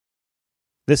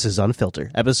This is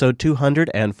Unfiltered, episode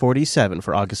 247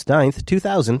 for August 9th,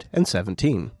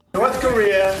 2017. North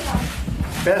Korea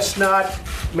best not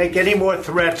make any more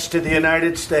threats to the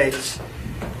United States.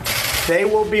 They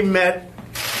will be met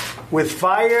with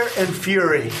fire and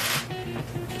fury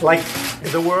like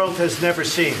the world has never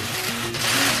seen.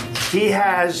 He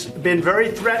has been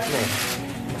very threatening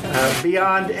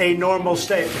beyond a normal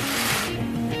statement.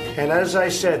 And as I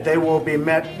said, they will be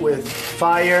met with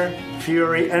fire,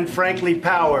 fury, and frankly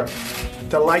power,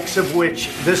 the likes of which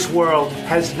this world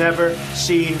has never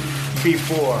seen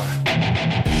before.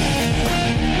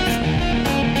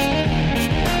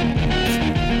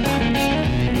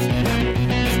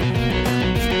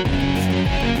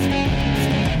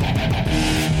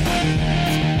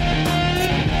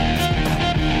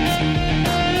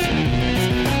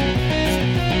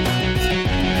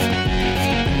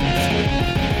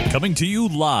 Coming to you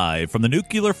live from the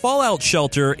nuclear fallout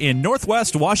shelter in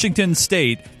Northwest Washington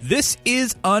State, this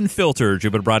is Unfiltered,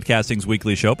 Jupiter Broadcasting's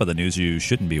weekly show about the news you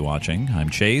shouldn't be watching.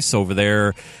 I'm Chase. Over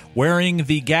there wearing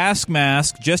the gas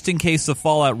mask just in case the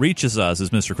fallout reaches us is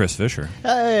Mr. Chris Fisher.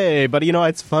 Hey, but you know,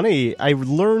 it's funny. I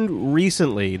learned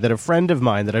recently that a friend of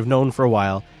mine that I've known for a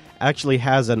while actually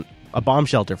has a bomb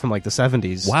shelter from like the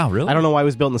 70s. Wow, really? I don't know why it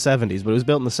was built in the 70s, but it was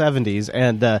built in the 70s,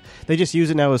 and they just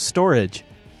use it now as storage.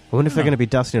 I wonder if they're going to be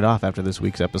dusting it off after this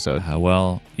week's episode.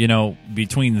 Well, you know,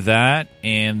 between that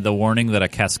and the warning that a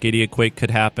Cascadia quake could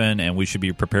happen and we should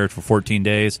be prepared for 14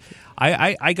 days,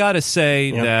 I got to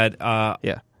say that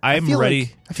I'm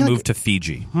ready to move to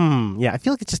Fiji. Yeah, I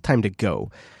feel like it's just time to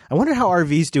go. I wonder how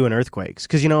RVs do in earthquakes.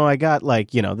 Because, you know, I got I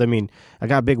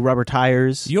got big rubber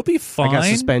tires. You'll be fine. I got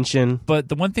suspension. But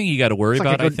the one thing you got to worry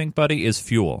about, I think, buddy, is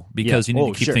fuel. Because you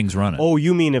need to keep things running. Oh,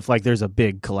 you mean if, there's a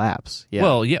big collapse. Yeah.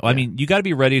 Well, yeah. I mean, you got to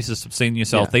be ready to sustain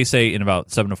yourself. Yeah. They say in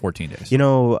about 7 to 14 days. You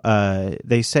know,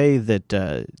 they say that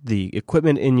the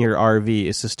equipment in your RV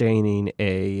is sustaining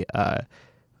a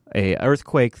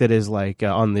earthquake that is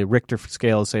on the Richter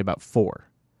scale, say about 4.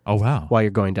 Oh, wow. While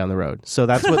you're going down the road. So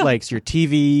that's what your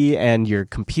TV and your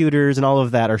computers and all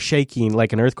of that are shaking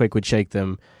like an earthquake would shake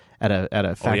them at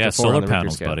a factor 4 solar on the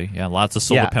panels, scale. buddy. Yeah, lots of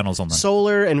solar panels on there.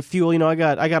 Solar and fuel. You know, I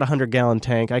got a 100-gallon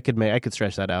tank. I could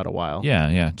stretch that out a while.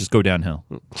 Yeah. Just go downhill.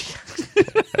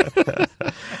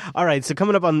 All right, so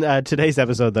coming up on today's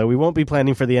episode, though, we won't be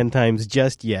planning for the end times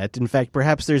just yet. In fact,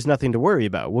 perhaps there's nothing to worry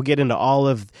about. We'll get into all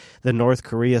of the North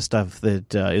Korea stuff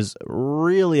that is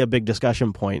really a big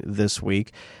discussion point this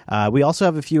week. We also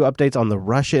have a few updates on the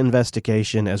Russia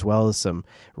investigation, as well as some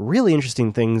really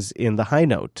interesting things in the high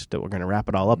note that we're going to wrap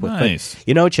it all up with. Nice. But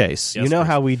you know, Chase, yes, you know Chris.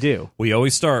 how we do. We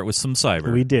always start with some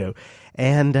cyber. We do.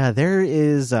 And there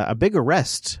is a big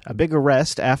arrest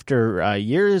after a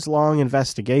years-long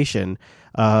investigation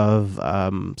of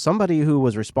somebody who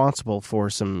was responsible for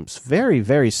some very,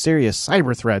 very serious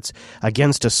cyber threats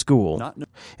against a school.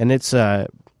 And it's let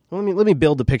me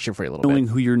build the picture for you a little bit. Knowing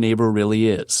who your neighbor really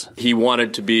is. He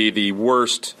wanted to be the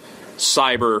worst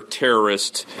cyber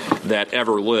terrorist that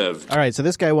ever lived. All right, so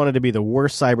this guy wanted to be the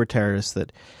worst cyber terrorist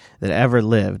that ever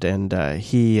lived, and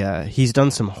he's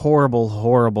done some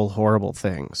horrible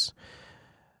things.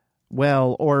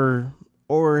 Well,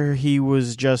 or he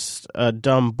was just a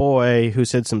dumb boy who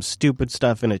said some stupid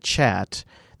stuff in a chat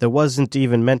that wasn't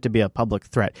even meant to be a public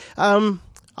threat. I'll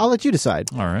let you decide.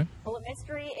 All right. Well, a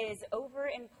mystery is over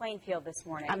in Plainfield this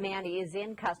morning. A man is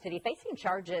in custody facing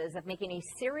charges of making a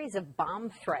series of bomb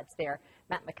threats there.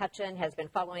 Matt McCutcheon has been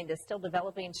following this still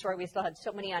developing story. We still had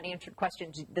so many unanswered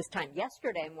questions this time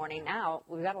yesterday morning. Now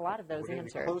we've got a lot of those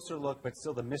answered. A closer look, but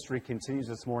still the mystery continues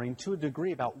this morning to a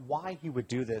degree about why he would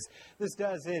do this. This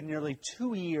does end nearly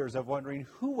 2 years of wondering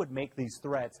who would make these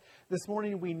threats. This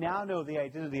morning we now know the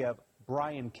identity of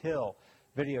Brian Kill.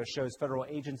 Video shows federal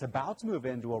agents about to move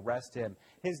in to arrest him.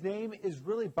 His name is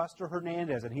really Buster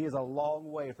Hernandez, and he is a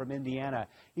long way from Indiana.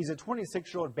 He's a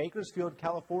 26-year-old Bakersfield,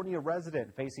 California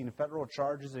resident facing federal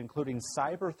charges including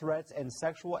cyber threats and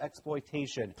sexual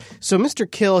exploitation. So Mr.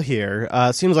 Kill here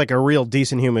seems like a real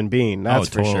decent human being, that's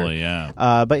for sure. Totally,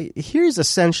 yeah. But here's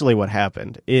essentially what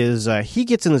happened, is he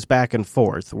gets in this back and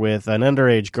forth with an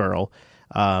underage girl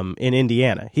in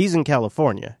Indiana. He's in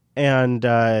California. And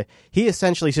he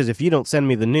essentially says, if you don't send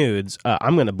me the nudes,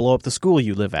 I'm going to blow up the school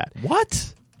you live at.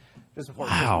 What? Just before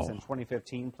Christmas in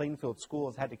 2015, Plainfield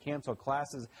schools had to cancel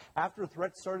classes after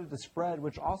threats started to spread,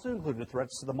 which also included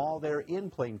threats to the mall there in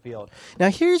Plainfield. Now,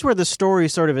 here's where the story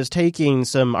sort of is taking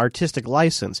some artistic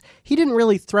license. He didn't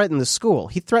really threaten the school.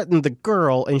 He threatened the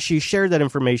girl, and she shared that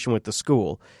information with the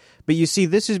school. But you see,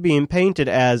 this is being painted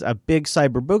as a big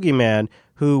cyber boogeyman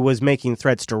who was making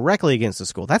threats directly against the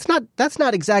school. That's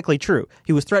not exactly true.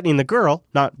 He was threatening the girl,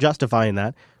 not justifying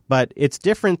that, But it's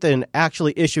different than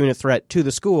actually issuing a threat to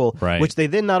the school, Right. which they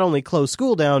then not only close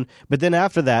school down, but then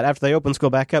after that, after they open school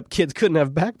back up, kids couldn't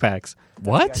have backpacks.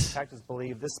 What? Detectives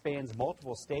believe this spans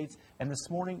multiple states, and this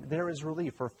morning there is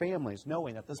relief for families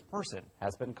knowing that this person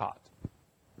has been caught.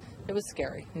 It was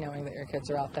scary knowing that your kids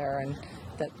are out there and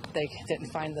that they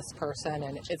didn't find this person.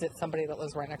 And is it somebody that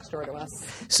lives right next door to us?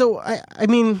 So I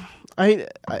mean,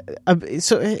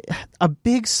 so a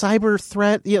big cyber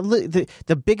threat,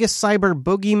 the biggest cyber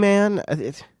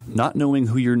boogeyman. Not knowing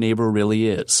who your neighbor really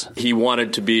is. He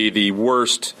wanted to be the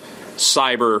worst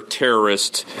cyber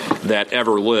terrorist that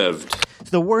ever lived.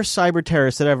 The worst cyber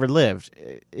terrorist that ever lived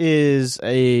is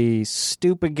a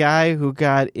stupid guy who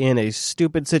got in a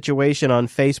stupid situation on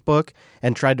Facebook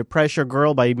and tried to pressure a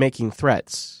girl by making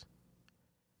threats.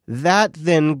 That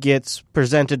then gets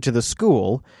presented to the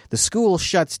school. The school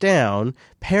shuts down.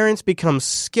 Parents become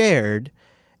scared.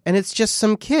 And it's just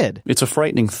some kid. It's a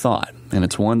frightening thought, and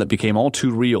it's one that became all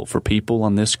too real for people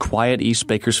on this quiet East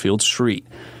Bakersfield street.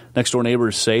 Next-door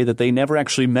neighbors say that they never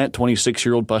actually met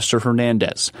 26-year-old Buster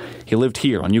Hernandez. He lived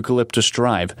here on Eucalyptus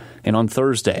Drive, and on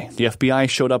Thursday, the FBI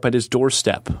showed up at his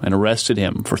doorstep and arrested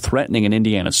him for threatening an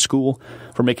Indiana school,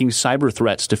 for making cyber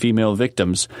threats to female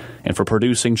victims, and for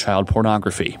producing child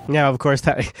pornography. Now, of course,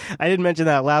 I didn't mention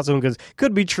that last one because it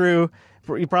could be true.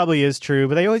 It probably is true,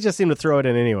 but they always just seem to throw it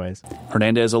in anyways.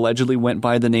 Hernandez allegedly went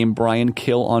by the name Brian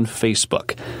Kill on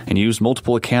Facebook and used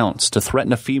multiple accounts to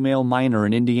threaten a female minor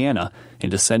in Indiana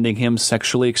into sending him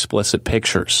sexually explicit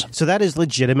pictures. So that is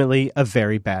legitimately a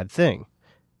very bad thing.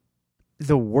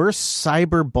 The worst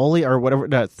cyber bully or whatever,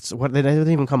 they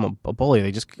didn't even call him a bully,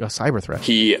 they just a cyber threat.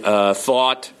 He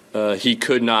thought he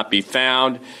could not be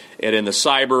found, and in the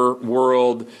cyber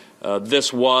world,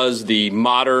 this was the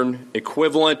modern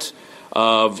equivalent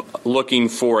of looking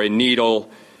for a needle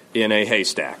in a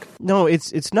haystack. No,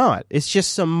 it's not. It's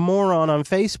just some moron on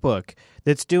Facebook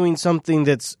that's doing something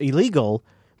that's illegal,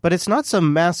 but it's not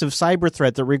some massive cyber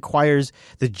threat that requires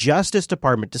the Justice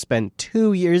Department to spend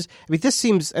 2 years. I mean, this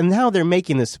seems, and now they're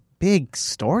making this big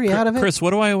story out of it. Chris,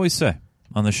 what do I always say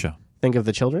on the show? Think of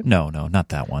the children? No, not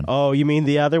that one. Oh, you mean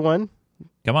the other one?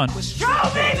 Come on.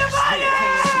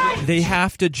 They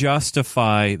have to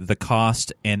justify the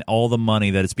cost and all the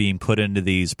money that is being put into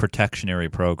these protectionary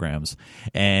programs.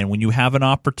 And when you have an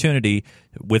opportunity,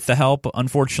 with the help,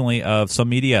 unfortunately, of some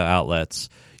media outlets,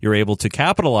 you're able to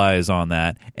capitalize on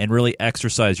that and really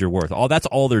exercise your worth. That's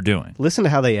all they're doing. Listen to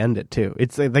how they end it, too.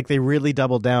 It's like they really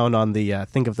double down on the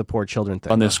think of the poor children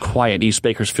thing. On this quiet East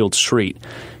Bakersfield street,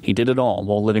 he did it all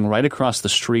while living right across the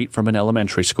street from an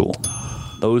elementary school.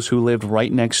 Those who lived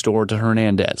right next door to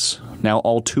Hernandez, now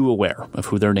all too aware of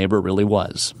who their neighbor really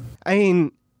was. I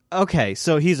mean, okay,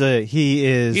 so he's a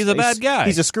bad guy.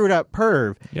 He's a screwed up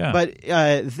perv. Yeah. But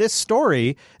this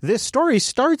story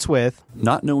starts with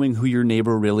not knowing who your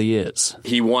neighbor really is.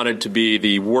 He wanted to be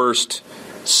the worst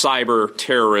cyber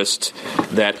terrorist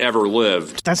that ever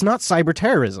lived. That's not cyber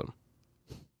terrorism.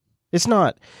 It's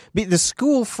not. The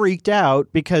school freaked out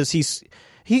because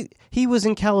he was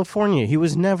in California. He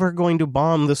was never going to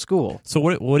bomb the school. So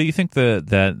what do you think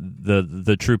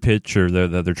the true picture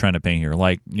that they're trying to paint here?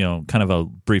 Like, kind of a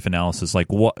brief analysis. Like,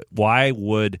 why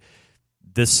would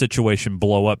this situation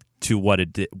blow up to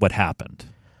what happened?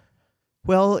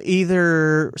 Well,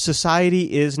 either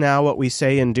society is now what we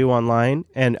say and do online,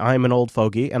 and I'm an old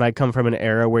fogey, and I come from an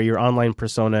era where your online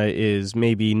persona is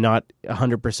maybe not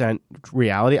 100%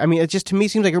 reality. I mean, it just, to me,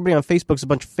 seems like everybody on Facebook's a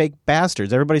bunch of fake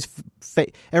bastards.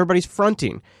 Everybody's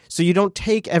fronting. So you don't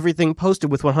take everything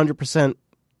posted with 100%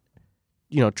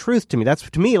 truth to me. That's,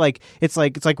 to me, like it's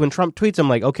like when Trump tweets, I'm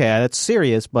like, okay, that's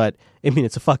serious, but I mean,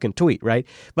 it's a fucking tweet, right?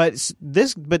 But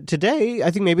today,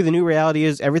 I think maybe the new reality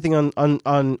is everything on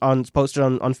posted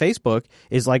on Facebook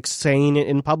is like saying it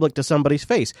in public to somebody's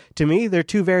face. To me, they're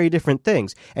two very different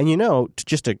things. And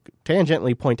just to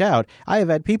tangentially point out, I have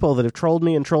had people that have trolled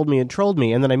me and trolled me and trolled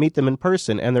me, and then I meet them in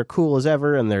person, and they're cool as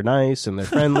ever, and they're nice and they're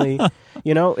friendly.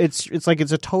 It's like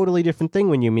it's a totally different thing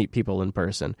when you meet people in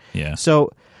person. Yeah.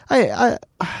 So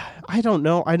I don't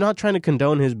know. I'm not trying to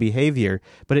condone his behavior,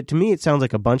 but to me it sounds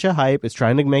like a bunch of hype. It's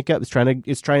trying to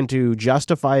it's trying to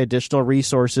justify additional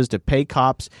resources to pay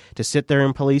cops to sit there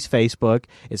and police Facebook.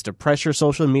 It's to pressure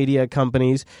social media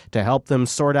companies to help them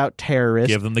sort out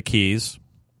terrorists. Give them the keys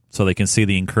so they can see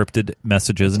the encrypted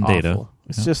messages and data. Awful.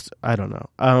 It's just, I don't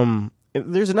know.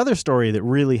 There's another story that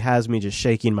really has me just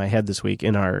shaking my head this week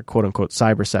in our quote-unquote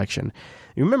cyber section.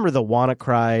 You remember the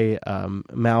WannaCry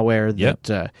malware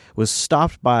that was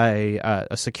stopped by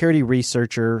a security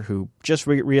researcher who just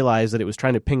realized that it was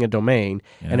trying to ping a domain,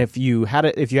 and if you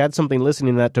had something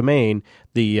listening to that domain,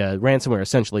 the ransomware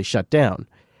essentially shut down.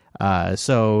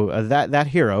 So that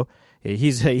hero,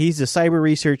 he's a cyber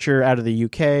researcher out of the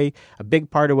UK. A big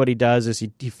part of what he does is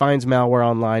he finds malware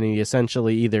online, and he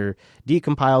essentially either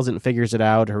decompiles it and figures it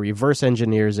out, or reverse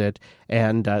engineers it,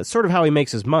 and sort of how he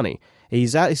makes his money.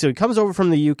 So he comes over from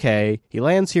the UK, he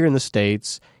lands here in the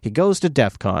States, he goes to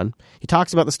DEF CON, he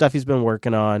talks about the stuff he's been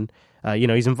working on,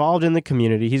 he's involved in the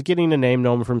community, he's getting a name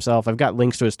known for himself. I've got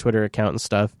links to his Twitter account and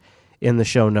stuff in the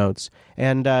show notes.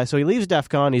 And so he leaves DEF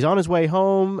CON, he's on his way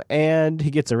home, and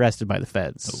he gets arrested by the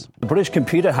feds. The British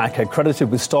computer hacker credited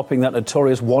with stopping that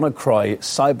notorious WannaCry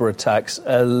cyber attacks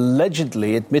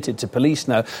allegedly admitted to police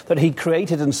now that he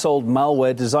created and sold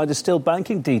malware designed to steal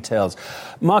banking details.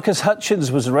 Marcus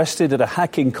Hutchins was arrested at a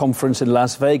hacking conference in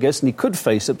Las Vegas, and he could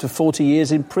face up to 40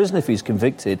 years in prison if he's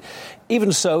convicted.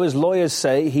 Even so, his lawyers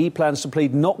say he plans to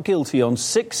plead not guilty on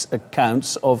 6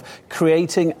 accounts of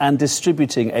creating and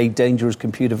distributing a dangerous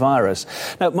computer virus.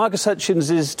 Now, Marcus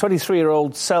Hutchins is a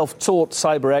 23-year-old self-taught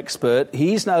cyber expert.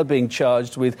 He's now being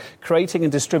charged with creating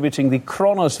and distributing the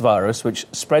Kronos virus, which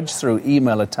spreads through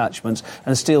email attachments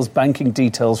and steals banking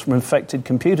details from infected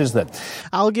computers then.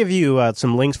 I'll give you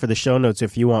some links for the show notes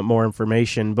if you want more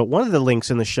information, but one of the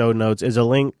links in the show notes is a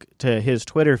link to his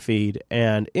Twitter feed,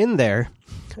 and in there,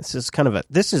 this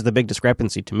is the big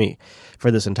discrepancy to me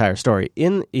for this entire story.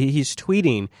 He's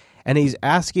tweeting, and he's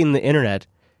asking the internet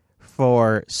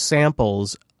for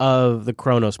samples of the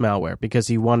Kronos malware because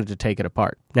he wanted to take it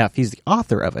apart. Now, if he's the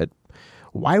author of it,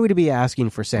 why would he be asking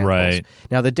for samples? Right.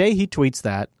 Now, the day he tweets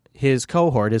that, his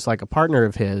cohort is like a partner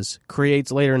of his,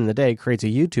 later in the day, creates a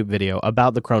YouTube video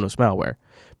about the Kronos malware.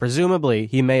 Presumably,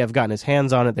 he may have gotten his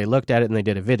hands on it, they looked at it, and they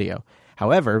did a video.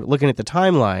 However, looking at the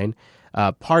timeline,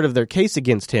 part of their case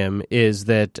against him is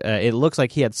that it looks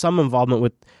like he had some involvement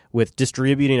with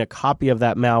distributing a copy of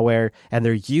that malware, and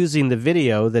they're using the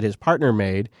video that his partner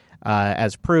made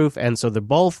as proof, and so they're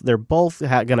both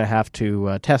going to have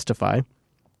to testify.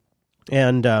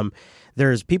 And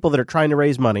there's people that are trying to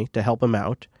raise money to help him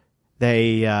out.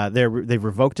 They've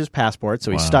revoked his passport,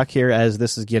 so he's stuck here as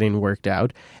this is getting worked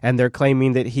out, and they're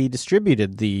claiming that he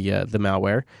distributed the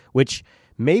malware, which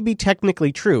may be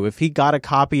technically true. If he got a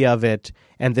copy of it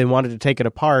and then wanted to take it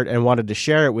apart and wanted to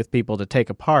share it with people to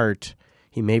take apart,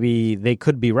 they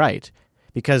could be right,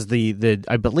 because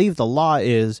I believe the law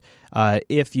is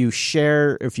if you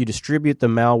distribute the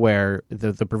malware,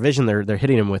 the provision they're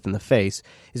hitting him with in the face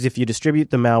is if you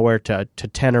distribute the malware to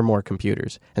 10 or more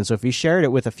computers. And so if he shared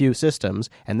it with a few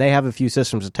systems and they have a few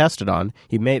systems to test it on,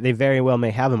 they very well may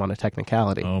have him on a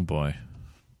technicality. Oh boy.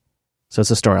 So it's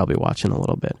a story I'll be watching a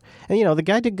little bit. And, the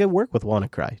guy did good work with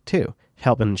WannaCry, too,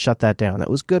 helping shut that down. That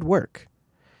was good work.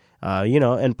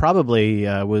 And probably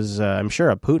was, I'm sure,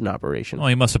 a Putin operation. Well,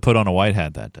 he must have put on a white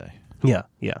hat that day. Yeah.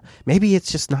 Maybe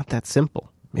it's just not that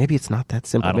simple. Maybe it's not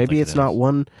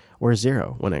 1 or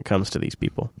 0 when it comes to these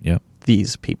people. Yep.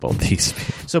 These people.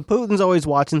 So Putin's always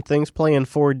watching things, playing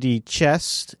 4D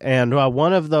chess, and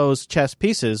one of those chess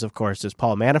pieces, of course, is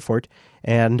Paul Manafort.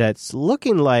 And it's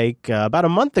looking like about a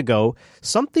month ago,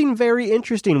 something very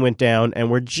interesting went down,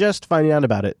 and we're just finding out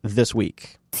about it this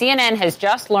week. CNN has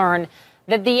just learned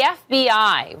that the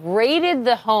FBI raided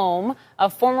the home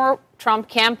of former Trump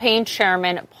campaign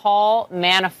chairman Paul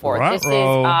Manafort. Ruh-roh. This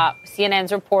is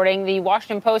CNN's reporting. The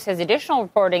Washington Post has additional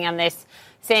reporting on this,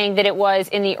 saying that it was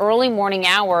in the early morning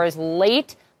hours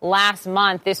late last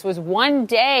month. This was one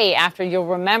day after, you'll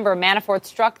remember, Manafort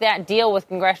struck that deal with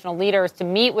congressional leaders to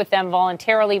meet with them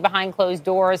voluntarily behind closed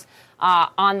doors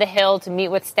on the Hill to meet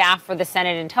with staff for the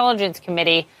Senate Intelligence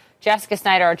Committee. Jessica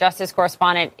Snyder, our justice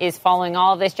correspondent, is following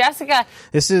all of this. Jessica.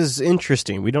 This is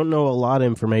interesting. We don't know a lot of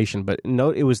information, but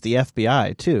note it was the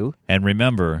FBI, too. And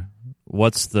remember,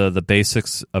 what's the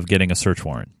basics of getting a search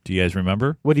warrant? Do you guys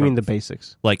remember? What do you mean the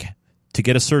basics? Like, to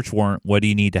get a search warrant, what do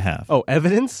you need to have? Oh,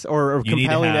 evidence or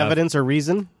compelling evidence or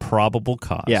reason? Probable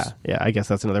cause. Yeah, I guess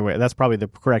that's another way. That's probably the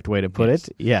correct way to put it.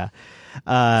 Yeah.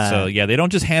 They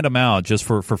don't just hand them out just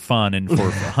for fun and for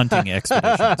hunting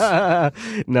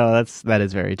expeditions. No, that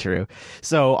is very true.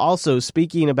 So, also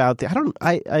speaking about I don't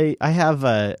have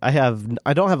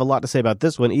a lot to say about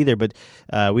this one either, but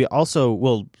we also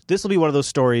will. This will be one of those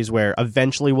stories where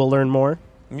eventually we'll learn more.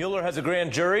 Mueller has a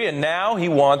grand jury, and now he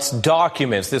wants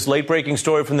documents. This late-breaking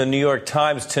story from the New York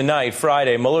Times tonight,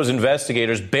 Friday. Mueller's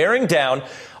investigators bearing down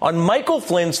on Michael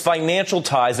Flynn's financial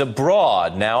ties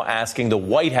abroad, now asking the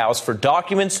White House for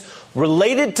documents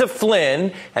related to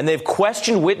Flynn, and they've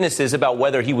questioned witnesses about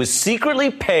whether he was secretly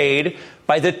paid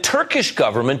by the Turkish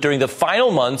government during the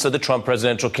final months of the Trump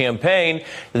presidential campaign.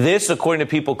 This, according to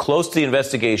people close to the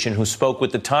investigation who spoke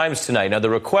with the Times tonight. Now, the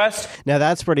request... Now,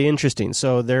 that's pretty interesting.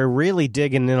 So they're really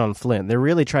digging in on Flynn. They're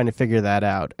really trying to figure that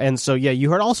out. And so, yeah,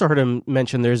 you also heard him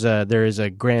mention there is a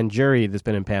grand jury that's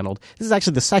been impaneled. This is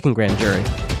actually the second grand jury.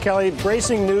 Kelly,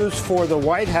 bracing news for the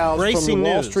White House from the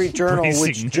Wall Street Journal,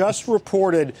 which just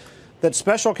reported that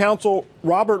Special Counsel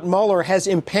Robert Mueller has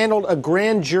impaneled a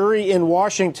grand jury in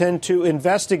Washington to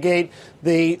investigate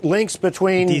the links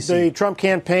between the Trump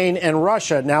campaign and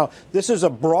Russia. Now, this is a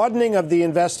broadening of the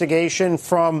investigation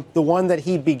from the one that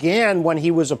he began when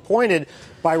he was appointed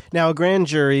by... Now, a grand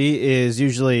jury is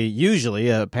usually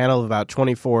a panel of about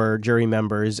 24 jury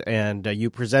members, and you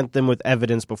present them with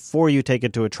evidence before you take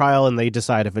it to a trial, and they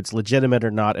decide if it's legitimate or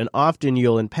not. And often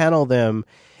you'll impanel them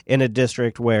in a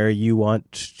district where you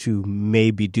want to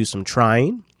maybe do some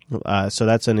trying. So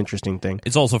that's an interesting thing.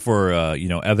 It's also for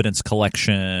evidence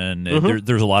collection.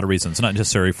 There's a lot of reasons. It's not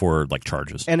necessary for like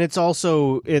charges. And it's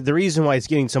also the reason why it's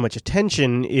getting so much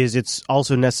attention is it's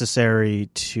also necessary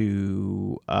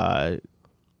to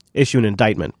issue an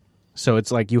indictment. So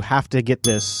it's like you have to get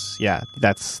this. Yeah,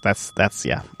 that's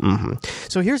yeah. Mm-hmm.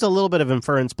 So here's a little bit of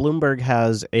inference. Bloomberg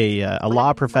has a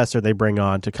law professor they bring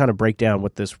on to kind of break down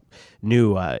what this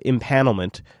new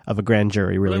impanelment of a grand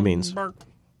jury really means.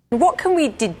 What can we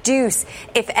deduce,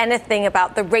 if anything,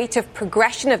 about the rate of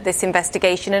progression of this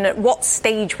investigation and at what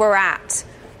stage we're at?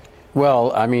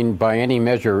 Well, I mean, by any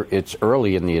measure, it's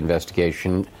early in the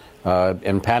investigation.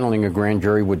 Impaneling a grand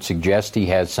jury would suggest he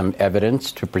has some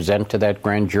evidence to present to that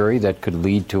grand jury that could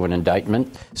lead to an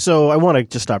indictment. So I want to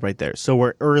just stop right there. So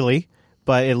we're early,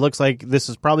 but it looks like this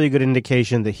is probably a good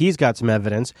indication that he's got some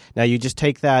evidence. Now, you just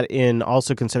take that in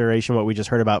also consideration what we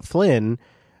just heard about Flynn.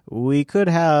 We could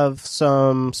have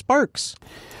some sparks.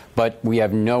 But we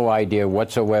have no idea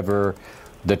whatsoever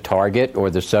the target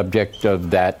or the subject of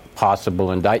that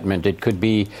possible indictment. It could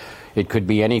be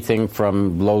anything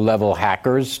from low-level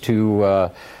hackers to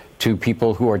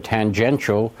people who are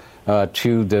tangential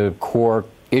to the core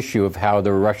issue of how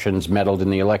the Russians meddled in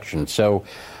the election. So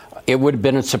it would have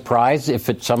been a surprise if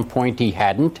at some point he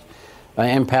hadn't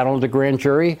impaneled a grand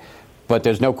jury, but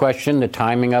there's no question the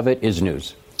timing of it is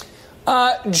news.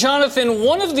 Jonathan,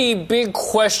 one of the big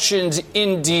questions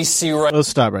in D.C. right... Let's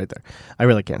stop right there. I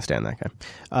really can't stand that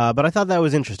guy. But I thought that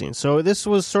was interesting. So this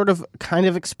was sort of kind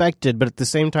of expected, but at the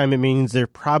same time, it means there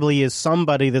probably is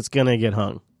somebody that's going to get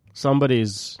hung.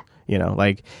 Somebody's,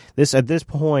 like this at this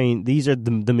point, these are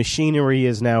the machinery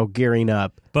is now gearing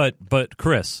up. But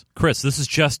Chris, this is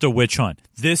just a witch hunt.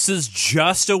 This is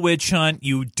just a witch hunt.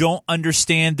 You don't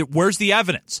understand that. Where's the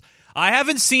evidence? I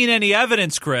haven't seen any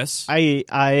evidence, Chris.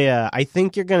 I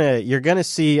think you're gonna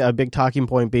see a big talking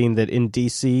point being that in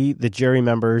D.C. the jury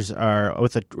members are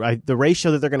with the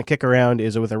ratio that they're gonna kick around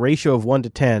is with a ratio of 1 to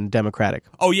 10 Democratic.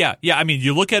 Oh yeah. I mean,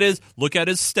 you look at his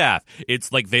staff.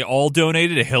 It's like they all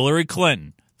donated to Hillary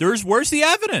Clinton. Where's the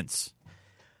evidence?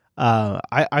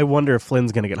 I wonder if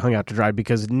Flynn's going to get hung out to dry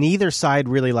because neither side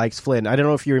really likes Flynn. I don't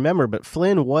know if you remember, but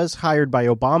Flynn was hired by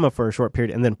Obama for a short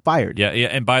period and then fired. Yeah.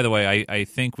 And by the way, I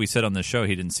think we said on the show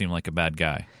he didn't seem like a bad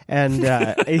guy. And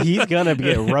he's going to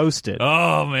get roasted.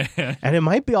 Oh, man. And it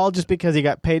might be all just because he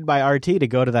got paid by RT to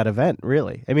go to that event,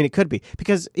 really. I mean, it could be.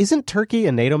 Because isn't Turkey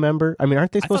a NATO member? I mean,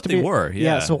 aren't they supposed to be? They were,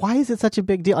 yeah. So why is it such a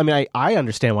big deal? I mean, I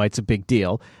understand why it's a big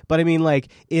deal. But I mean, like,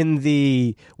 in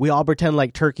the we all pretend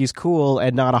like Turkey's cool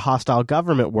and not a hostile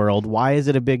government world, why is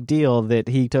it a big deal that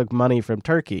he took money from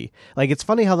Turkey? Like, it's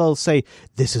funny how they'll say,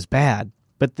 this is bad.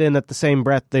 But then at the same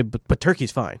breath, but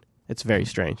Turkey's fine. It's very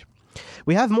strange.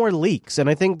 We have more leaks, and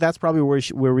I think that's probably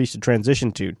where we should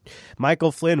transition to.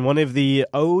 Michael Flynn, one of the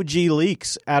OG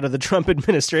leaks out of the Trump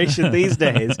administration these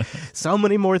days. So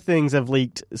many more things have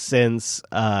leaked since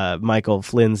Michael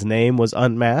Flynn's name was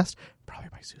unmasked, probably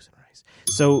by Susan Rice.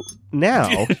 So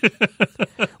now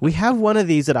we have one of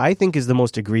these that I think is the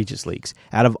most egregious leaks.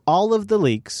 Out of all of the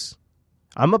leaks,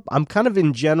 I'm kind of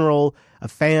in general a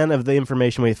fan of the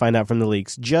information we find out from the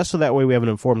leaks, just so that way we have an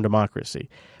informed democracy.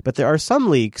 But there are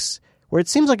some leaks where it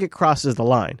seems like it crosses the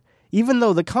line. Even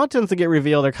though the contents that get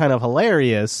revealed are kind of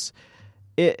hilarious,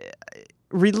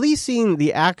 releasing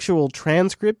the actual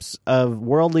transcripts of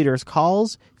world leaders'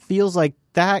 calls feels like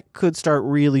that could start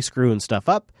really screwing stuff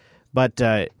up. But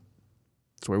that's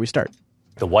where we start.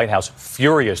 The White House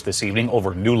furious this evening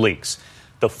over new leaks.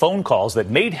 The phone calls that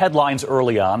made headlines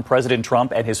early on, President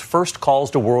Trump and his first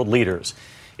calls to world leaders.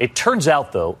 It turns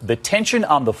out, though, the tension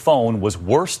on the phone was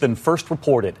worse than first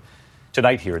reported.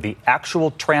 Tonight here, the actual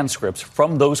transcripts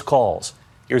from those calls.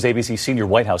 Here's ABC senior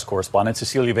White House correspondent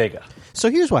Cecilia Vega.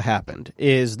 So here's what happened,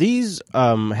 is these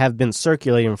have been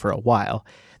circulating for a while.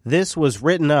 This was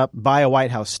written up by a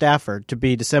White House staffer to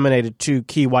be disseminated to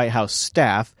key White House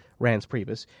staff, Reince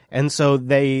Priebus, and so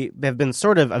they have been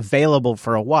sort of available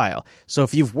for a while. So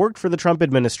if you've worked for the Trump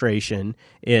administration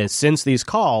since these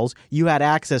calls, you had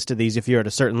access to these if you're at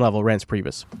a certain level, Reince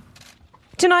Priebus.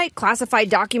 Tonight, classified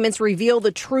documents reveal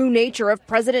the true nature of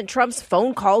President Trump's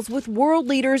phone calls with world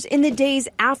leaders in the days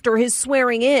after his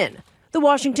swearing in. The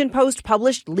Washington Post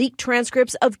published leaked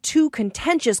transcripts of 2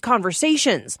 contentious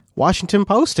conversations. Washington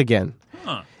Post again.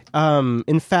 Huh.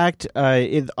 In fact,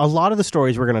 a lot of the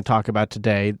stories we're going to talk about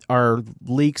today are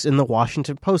leaks in the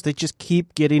Washington Post. They just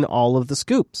keep getting all of the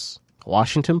scoops.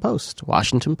 Washington Post,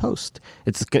 Washington Post.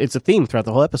 It's a theme throughout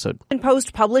the whole episode. The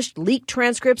Post published leaked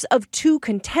transcripts of 2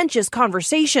 contentious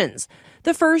conversations.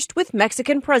 The first with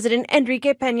Mexican President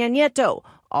Enrique Peña Nieto,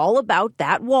 all about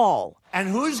that wall. And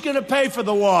who's going to pay for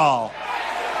the wall?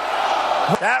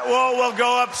 That wall will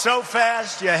go up so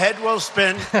fast, your head will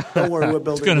spin. Don't worry, we're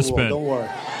building the wall. Spin. Don't worry.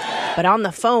 But on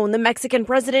the phone, the Mexican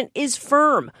president is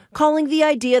firm, calling the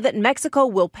idea that Mexico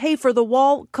will pay for the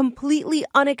wall completely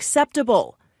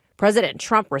unacceptable. President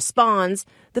Trump responds,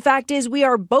 "The fact is we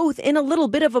are both in a little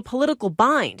bit of a political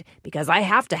bind because I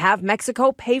have to have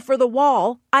Mexico pay for the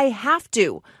wall. I have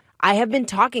to. I have been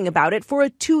talking about it for a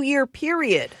 2-year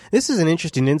period." This is an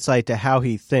interesting insight to how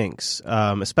he thinks,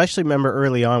 especially remember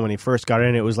early on when he first got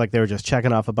in, it was like they were just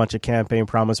checking off a bunch of campaign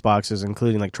promise boxes,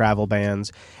 including like travel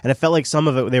bans. And it felt like some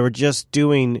of it they were just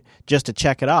doing just to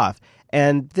check it off.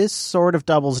 And this sort of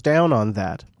doubles down on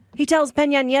that. He tells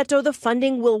Peña Nieto the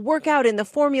funding will work out in the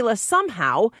formula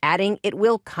somehow, adding it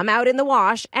will come out in the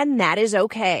wash, and that is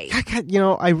okay.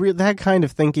 That kind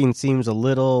of thinking seems a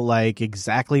little like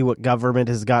exactly what government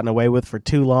has gotten away with for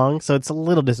too long, so it's a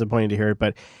little disappointing to hear it,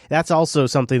 but that's also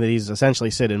something that he's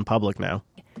essentially said in public now.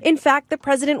 In fact, the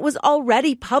president was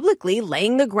already publicly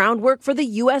laying the groundwork for the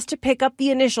U.S. to pick up the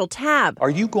initial tab. Are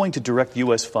you going to direct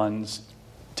U.S. funds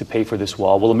to pay for this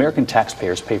wall? Will American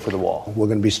taxpayers pay for the wall? We're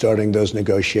going to be starting those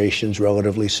negotiations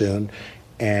relatively soon,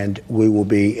 and we will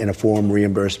be in a form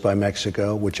reimbursed by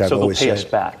Mexico, which I've always said. So they'll pay us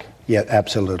back? Yeah,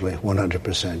 absolutely,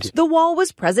 100%. The wall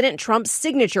was President Trump's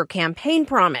signature campaign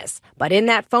promise, but in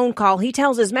that phone call, he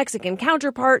tells his Mexican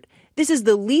counterpart, "This is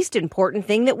the least important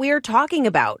thing that we are talking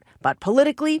about, but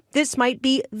politically, this might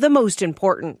be the most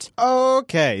important."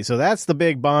 Okay, so that's the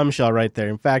big bombshell right there.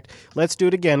 In fact, let's do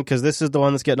it again because this is the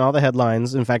one that's getting all the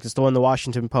headlines. In fact, it's the one the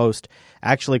Washington Post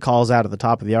actually calls out at the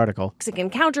top of the article. Mexican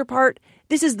counterpart,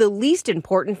 "This is the least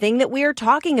important thing that we are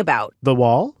talking about. The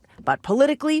wall? But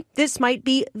politically, this might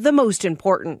be the most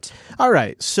important." All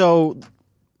right, so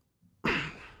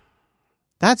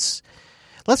let's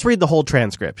read the whole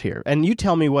transcript here, and you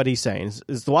tell me what he's saying.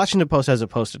 The Washington Post has it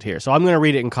posted here, so I'm going to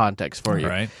read it in context for you.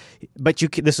 All right. But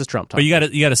this is Trump talking.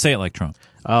 But you got to say it like Trump.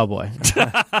 Oh boy,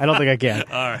 I don't think I can.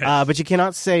 All right. But you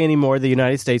cannot say anymore the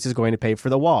United States is going to pay for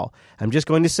the wall. I'm just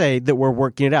going to say that we're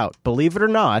working it out. Believe it or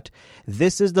not,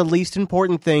 this is the least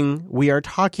important thing we are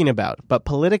talking about. But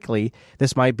politically,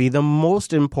 this might be the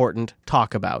most important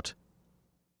talk about.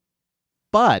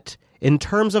 But in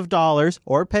terms of dollars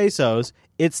or pesos,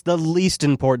 it's the least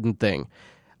important thing.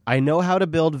 I know how to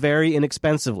build very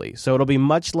inexpensively, so it'll be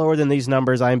much lower than these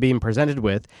numbers I'm being presented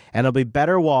with, and it'll be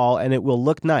better wall, and it will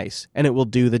look nice, and it will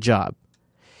do the job.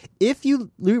 If you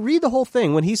read the whole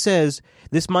thing, when he says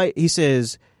this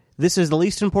is the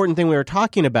least important thing we were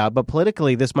talking about, but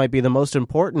politically this might be the most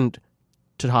important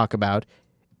to talk about,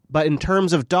 but in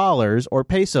terms of dollars or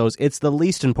pesos, it's the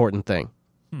least important thing.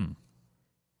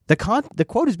 The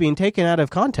quote is being taken out of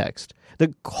context.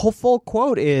 The whole full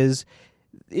quote is,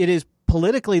 it is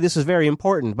politically, this is very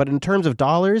important, but in terms of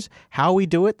dollars, how we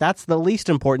do it, that's the least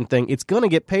important thing. It's going to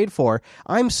get paid for.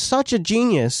 I'm such a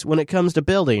genius when it comes to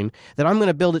building that I'm going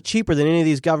to build it cheaper than any of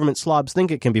these government slobs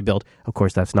think it can be built. Of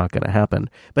course, that's not going to happen.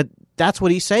 But that's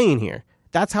what he's saying here.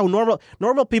 That's how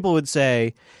normal people would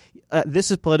say,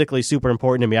 this is politically super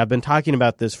important to me. I've been talking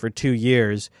about this for 2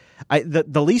 years.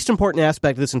 The least important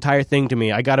aspect of this entire thing to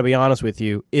me, I got to be honest with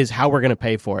you, is how we're going to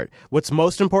pay for it. What's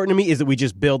most important to me is that we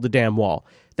just build the damn wall.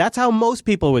 That's how most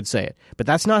people would say it. But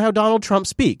that's not how Donald Trump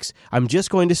speaks. I'm just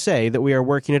going to say that we are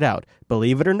working it out.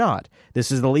 Believe it or not, this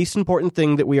is the least important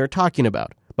thing that we are talking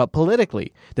about. But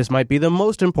politically, this might be the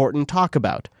most important talk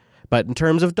about. But in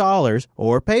terms of dollars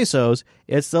or pesos,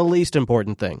 it's the least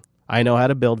important thing. I know how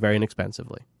to build very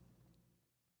inexpensively.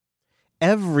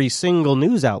 Every single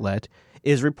news outlet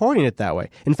is reporting it that way.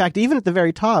 In fact, even at the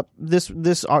very top, this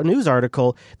news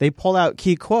article, they pull out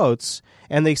key quotes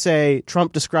and they say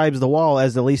Trump describes the wall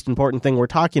as the least important thing we're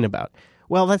talking about.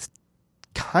 Well, that's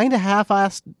kind of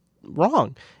half-assed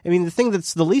wrong. I mean, the thing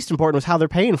that's the least important was how they're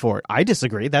paying for it. I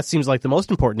disagree. That seems like the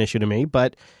most important issue to me,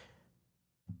 but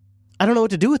I don't know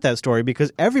what to do with that story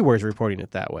because everywhere's reporting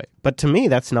it that way. But to me,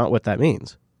 that's not what that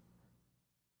means.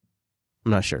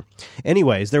 I'm not sure.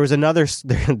 Anyways, there's an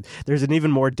even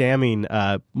more damning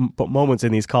moments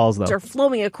in these calls, though. Are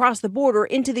flowing across the border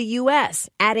into the U.S.,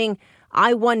 adding,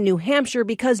 I won New Hampshire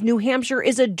because New Hampshire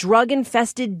is a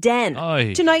drug-infested den.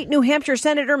 Oy. Tonight, New Hampshire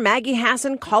Senator Maggie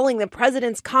Hassan calling the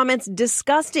president's comments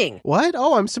disgusting. What?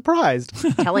 Oh, I'm surprised.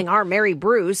 Telling our Mary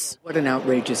Bruce. What an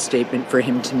outrageous statement for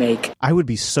him to make. I would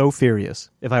be so furious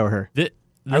if I were her.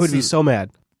 I would be so mad.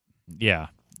 Yeah.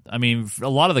 I mean, a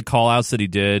lot of the call-outs that he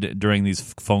did during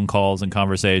these phone calls and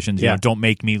conversations, you know, don't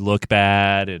make me look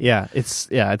bad. It's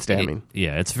damning.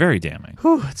 It's very damning.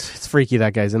 Whew, it's freaky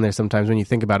that guy's in there sometimes when you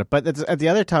think about it. But at the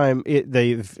other time,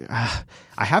 I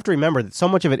have to remember that so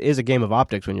much of it is a game of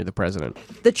optics when you're the president.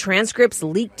 The transcripts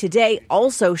leaked today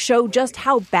also show just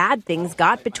how bad things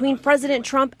got between President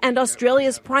Trump and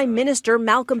Australia's Prime Minister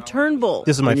Malcolm Turnbull.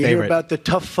 This is my favorite. favorite. You hear about the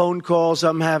tough phone calls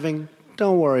I'm having?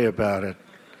 Don't worry about it.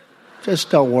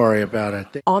 Just don't worry about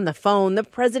it. On the phone, the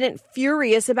president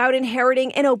furious about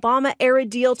inheriting an Obama-era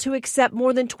deal to accept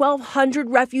more than 1,200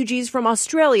 refugees from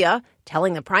Australia,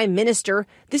 telling the prime minister,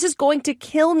 this is going to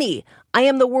kill me. I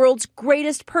am the world's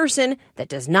greatest person that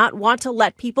does not want to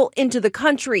let people into the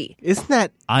country. Isn't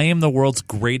that... I am the world's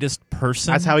greatest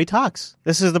person? That's how he talks.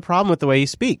 This is the problem with the way he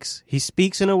speaks. He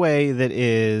speaks in a way that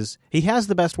is... He has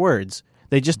the best words.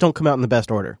 They just don't come out in the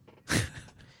best order.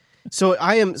 So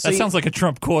I am. That sounds like a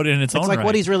Trump quote in its own right. It's like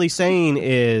what he's really saying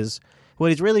is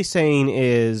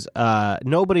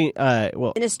nobody.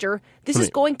 Minister, this is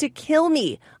going to kill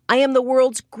me. I am the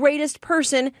world's greatest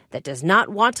person that does not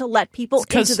want to let people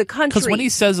into the country. Because when he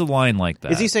says a line like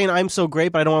that, is he saying I'm so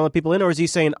great, but I don't want to let people in, or is he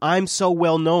saying I'm so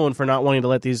well known for not wanting to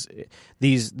let these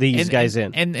guys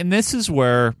in? And this is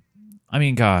where, I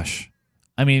mean, gosh.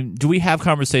 I mean, do we have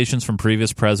conversations from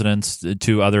previous presidents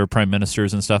to other prime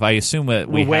ministers and stuff? I assume that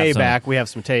we have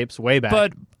some tapes way back.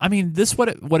 But I mean, this what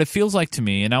it feels like to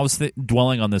me, and I was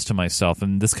dwelling on this to myself,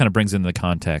 and this kind of brings into the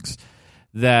context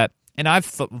that, and I've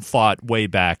thought way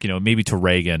back, you know, maybe to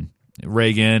Reagan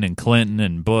and Clinton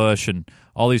and Bush and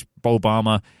all these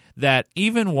Obama, that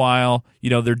even while,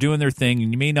 you know, they're doing their thing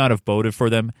and you may not have voted for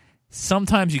them,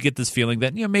 sometimes you get this feeling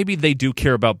that, you know, maybe they do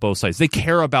care about both sides. They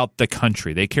care about the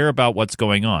country. They care about what's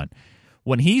going on.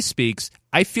 When he speaks,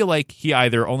 I feel like he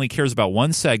either only cares about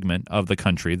one segment of the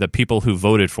country, the people who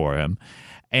voted for him,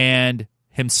 and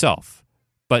himself.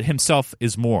 But himself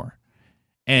is more.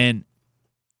 And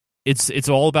it's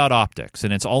all about optics,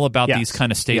 and it's all about these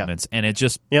kind of statements, and it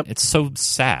just it's so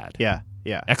sad. Yeah.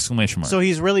 Exclamation mark.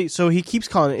 So he keeps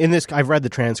calling in this. I've read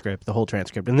the whole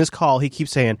transcript. In this call, he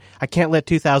keeps saying, "I can't let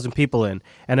 2,000 people in."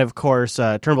 And of course,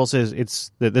 Turnbull says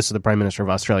this is the Prime Minister of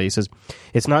Australia. He says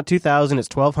it's not 2,000, it's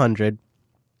 1,200.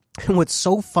 And what's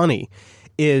so funny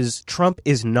is Trump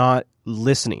is not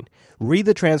listening. Read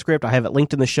the transcript. I have it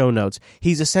linked in the show notes.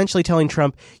 He's essentially telling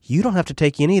Trump, "You don't have to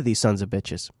take any of these sons of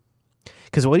bitches,"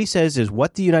 because what he says is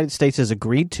what the United States has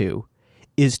agreed to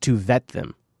is to vet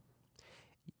them.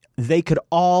 They could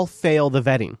all fail the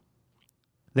vetting.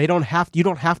 You don't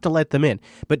have to let them in.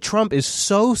 But Trump is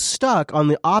so stuck on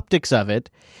the optics of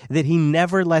it that he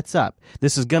never lets up.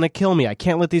 This is going to kill me. I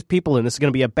can't let these people in. This is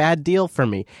going to be a bad deal for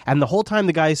me. And the whole time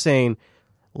the guy's saying,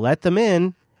 let them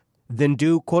in, then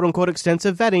do quote-unquote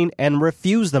extensive vetting and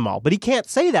refuse them all. But he can't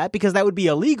say that because that would be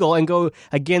illegal and go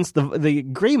against the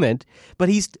agreement. But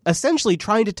he's essentially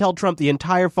trying to tell Trump the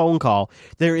entire phone call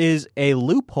there is a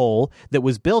loophole that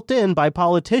was built in by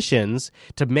politicians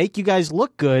to make you guys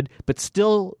look good, but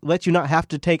still let you not have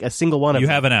to take a single one of them.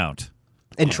 You have an out.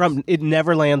 And Trump, it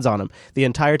never lands on him. The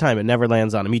entire time, it never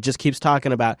lands on him. He just keeps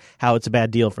talking about how it's a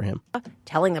bad deal for him.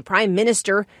 Telling the prime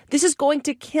minister, this is going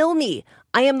to kill me.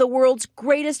 I am the world's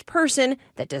greatest person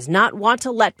that does not want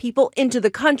to let people into the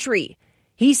country.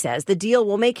 He says the deal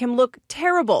will make him look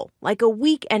terrible, like a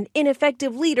weak and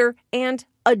ineffective leader and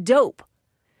a dope.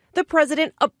 The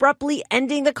president abruptly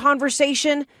ending the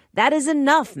conversation. That is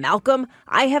enough, Malcolm.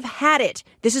 I have had it.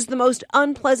 This is the most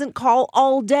unpleasant call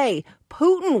all day.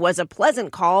 Putin was a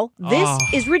pleasant call. This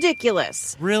is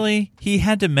ridiculous. Really? He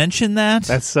had to mention that?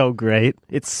 That's so great.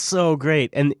 It's so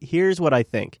great. And here's what I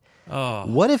think.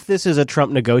 What if this is a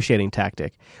Trump negotiating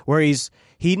tactic where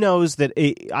he knows that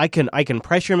I can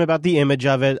pressure him about the image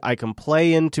of it. I can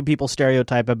play into people's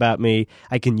stereotype about me.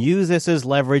 I can use this as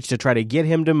leverage to try to get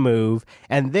him to move.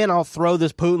 And then I'll throw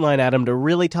this Putin line at him to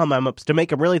really tell him to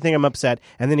make him really think I'm upset.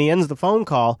 And then he ends the phone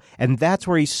call. And that's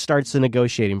where he starts the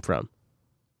negotiating from.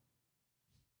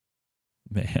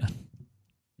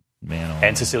 Man.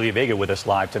 And Cecilia Vega with us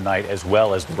live tonight as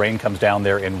well as the rain comes down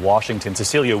there in Washington.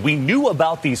 Cecilia, we knew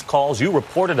about these calls. You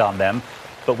reported on them,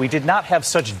 but we did not have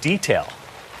such detail.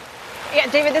 Yeah,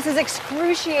 David, this is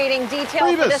excruciating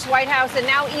detail for this White House, and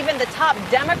now even the top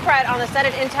Democrat on the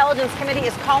Senate Intelligence Committee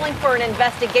is calling for an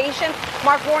investigation.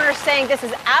 Mark Warner saying this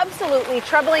is absolutely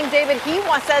troubling. David, he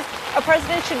says a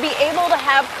president should be able to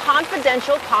have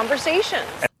confidential conversations.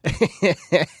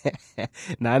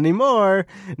 Not anymore.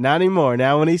 Not anymore.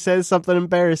 Now when he says something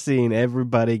embarrassing,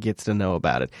 everybody gets to know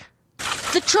about it.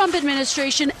 The Trump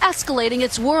administration escalating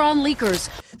its war on leakers.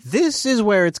 This is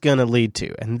where it's going to lead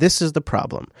to, and this is the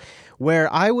problem.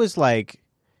 Where I was like,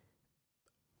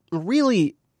 I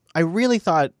really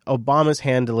thought Obama's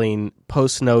handling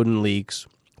post-Snowden leaks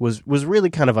was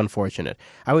really kind of unfortunate.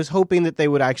 I was hoping that they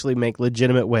would actually make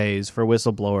legitimate ways for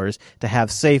whistleblowers to have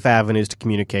safe avenues to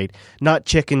communicate, not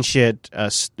chicken shit,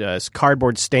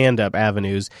 cardboard stand-up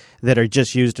avenues that are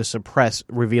just used to suppress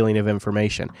revealing of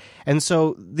information. And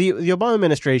so the Obama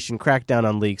administration cracked down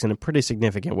on leaks in a pretty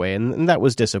significant way, and that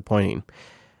was disappointing.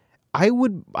 I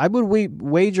would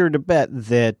wager to bet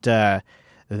that the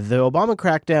Obama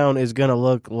crackdown is going to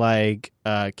look like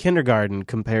kindergarten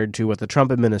compared to what the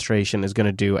Trump administration is going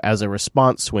to do as a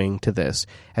response swing to this.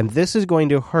 And this is going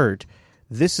to hurt.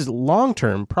 This is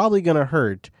long-term probably going to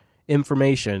hurt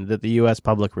information that the U.S.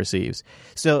 public receives.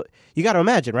 So you got to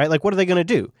imagine, right? Like, what are they going to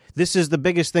do? This is the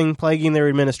biggest thing plaguing their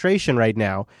administration right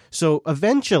now. So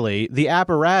eventually the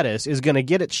apparatus is going to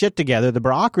get its shit together. The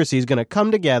bureaucracy is going to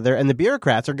come together, and the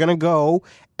bureaucrats are going to go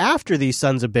after these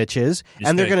sons of bitches,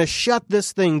 and they're going to shut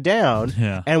this thing down.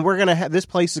 Yeah. And we're going to this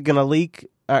place is going to leak.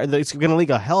 It's going to leak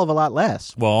a hell of a lot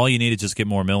less. Well, all you need is just get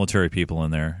more military people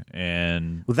in there,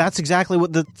 and well, that's exactly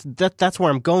what that's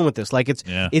where I'm going with this. Like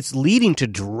it's leading to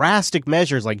drastic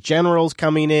measures, like generals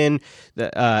coming in,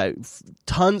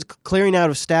 tons clearing out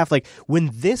of staff. Like when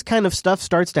this kind of stuff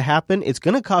starts to happen, it's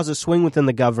going to cause a swing within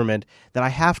the government that I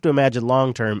have to imagine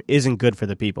long term isn't good for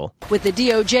the people. With the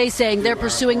DOJ saying they're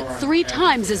pursuing 3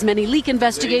 times as many leak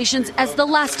investigations as the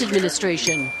last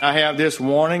administration. I have this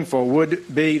warning for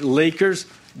would-be leakers.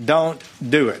 Don't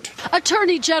do it.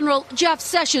 Attorney General Jeff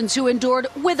Sessions, who endured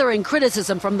withering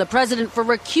criticism from the president for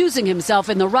recusing himself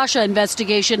in the Russia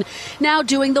investigation, now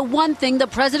doing the one thing the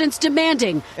president's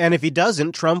demanding. And if he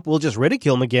doesn't, Trump will just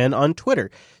ridicule him again on Twitter.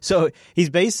 So he's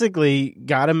basically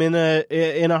got him in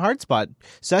a hard spot.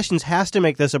 Sessions has to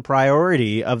make this a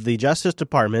priority of the Justice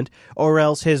Department, or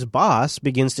else his boss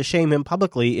begins to shame him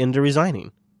publicly into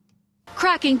resigning.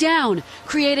 Cracking down,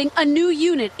 creating a new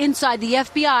unit inside the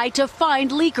FBI to find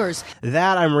leakers.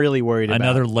 That I'm really worried about.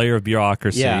 Another layer of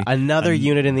bureaucracy. Yeah, another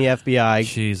unit in the FBI.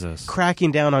 Jesus.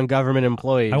 Cracking down on government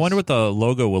employees. I wonder what the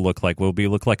logo will look like. Will it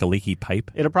look like a leaky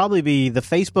pipe? It'll probably be the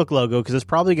Facebook logo, because it's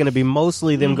probably going to be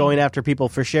mostly them going after people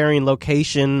for sharing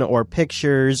location or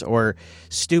pictures or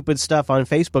stupid stuff on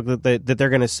Facebook that they're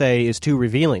going to say is too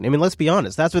revealing. I mean, let's be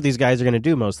honest. That's what these guys are going to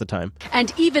do most of the time.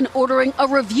 And even ordering a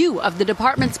review of the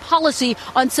department's policy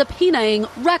on subpoenaing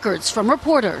records from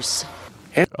reporters.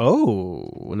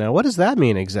 Oh, now what does that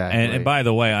mean exactly? And by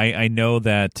the way, I know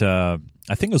that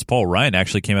I think it was Paul Ryan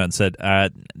actually came out and said,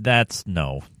 that's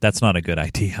not a good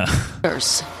idea.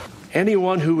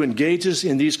 Anyone who engages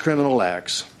in these criminal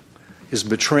acts is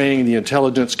betraying the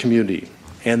intelligence community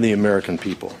and the American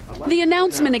people. The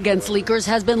announcement against leakers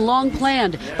has been long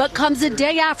planned, but comes a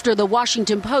day after the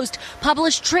Washington Post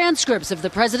published transcripts of the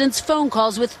president's phone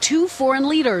calls with 2 foreign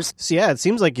leaders. So yeah, it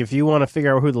seems like if you want to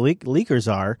figure out who the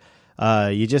leakers are,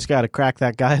 you just got to crack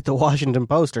that guy at the Washington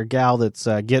Post or gal that's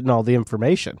getting all the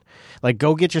information. Like,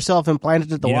 go get yourself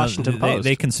implanted at the Washington Post.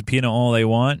 They can subpoena all they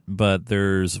want, but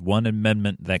there's one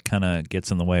amendment that kind of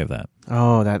gets in the way of that.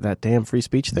 Oh, that damn free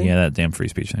speech thing? Yeah, that damn free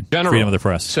speech thing. General Freedom of the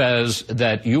press says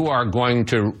that you are going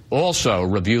to also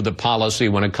review the policy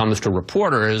when it comes to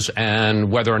reporters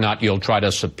and whether or not you'll try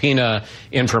to subpoena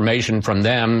information from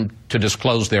them to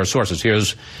disclose their sources.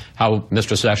 Here's how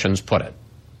Mr. Sessions put it.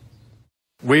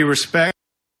 We respect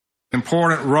the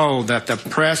important role that the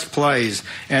press plays,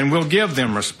 and will give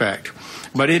them respect.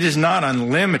 But it is not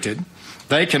unlimited.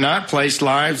 They cannot place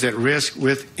lives at risk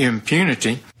with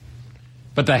impunity.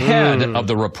 But the head of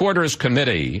the Reporters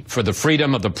Committee for the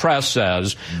Freedom of the Press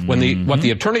says what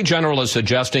the Attorney General is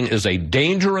suggesting is a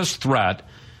dangerous threat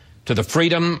to the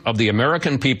freedom of the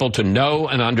American people to know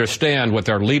and understand what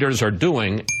their leaders are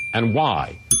doing and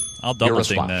why. I'll double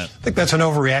think that. I think that's an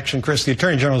overreaction, Chris. The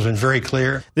Attorney General has been very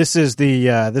clear. This is the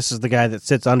guy that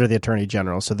sits under the Attorney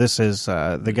General. So this is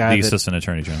the guy, the Assistant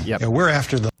Attorney General. Yep. Yeah, we're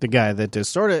after the guy that is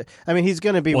sort of. I mean, he's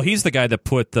going to be. Well, he's the guy that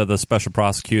put the Special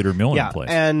Prosecutor Mueller in place.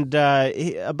 And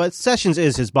but Sessions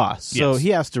is his boss, so he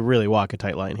has to really walk a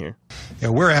tight line here.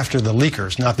 we're after the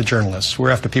leakers, not the journalists. We're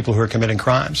after people who are committing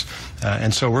crimes.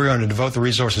 And so we're going to devote the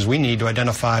resources we need to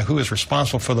identify who is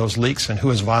responsible for those leaks and who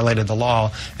has violated the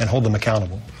law and hold them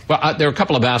accountable. Well, there are a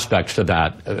couple of aspects to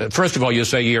that. First of all, you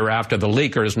say you're after the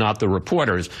leakers, not the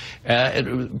reporters.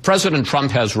 President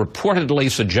Trump has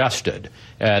reportedly suggested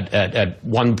at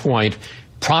one point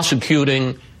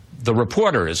prosecuting the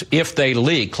reporters if they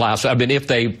leak if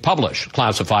they publish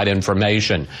classified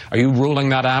information. Are you ruling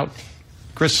that out?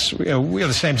 Chris, we have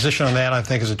the same position on that, I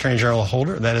think, as Attorney General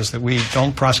Holder. That is that we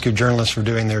don't prosecute journalists for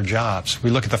doing their jobs.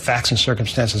 We look at the facts and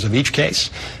circumstances of each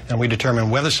case, and we determine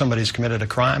whether somebody's committed a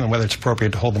crime and whether it's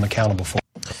appropriate to hold them accountable for it.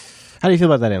 How do you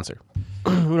feel about that answer?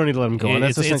 We don't need to let him go on.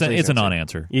 It's a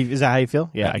non-answer. Is that how you feel?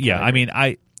 Yeah. I mean,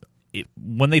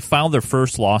 when they file their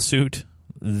first lawsuit,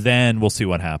 then we'll see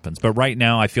what happens. But right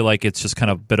now, I feel like it's just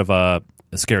kind of a bit of a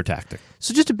scare tactic.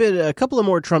 So just a couple of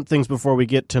more Trump things before we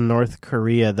get to North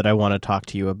Korea that I want to talk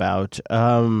to you about.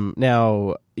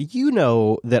 Now, you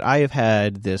know that I have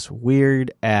had this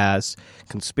weird-ass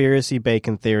conspiracy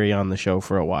bacon theory on the show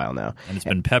for a while now. And it's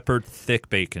been peppered thick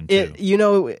bacon, too.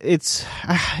 Is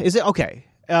it okay?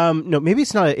 No, maybe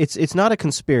it's not. It's not a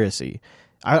conspiracy.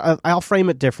 I'll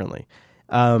frame it differently.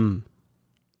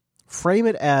 Frame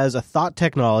it as a thought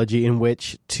technology in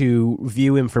which to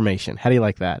view information. How do you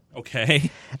like that? Okay.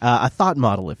 A thought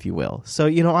model, if you will. So,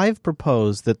 I've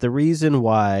proposed that the reason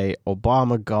why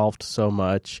Obama golfed so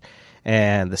much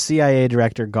and the CIA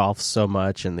director golfs so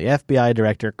much and the FBI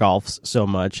director golfs so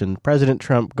much and President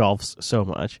Trump golfs so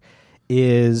much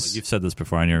is... You've said this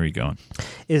before. I know where you're going.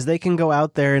 Is they can go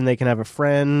out there and they can have a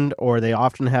friend, or they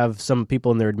often have some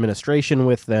people in their administration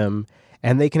with them,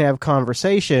 and they can have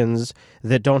conversations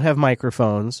that don't have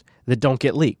microphones, that don't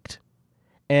get leaked,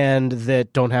 and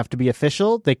that don't have to be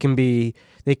official. They can be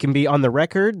on the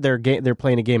record. They're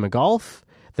playing a game of golf.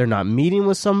 They're not meeting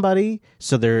with somebody,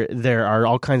 so there are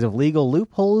all kinds of legal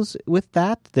loopholes with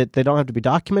that they don't have to be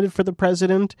documented for the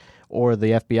president or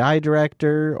the FBI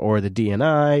director or the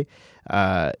DNI,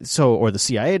 or the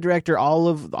CIA director. All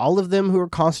of them who are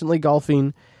constantly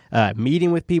golfing,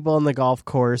 meeting with people on the golf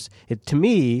course. It, to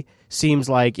me, seems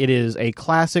like it is a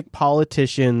classic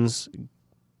politician's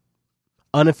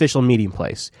unofficial meeting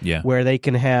place, where they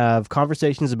can have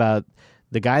conversations about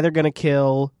the guy they're going to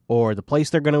kill, or the place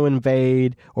they're going to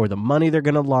invade, or the money they're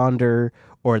going to launder,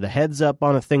 or the heads up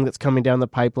on a thing that's coming down the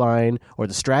pipeline, or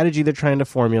the strategy they're trying to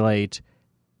formulate.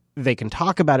 They can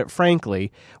talk about it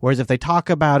frankly, whereas if they talk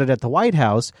about it at the White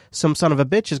House, some son of a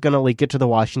bitch is going to leak it to the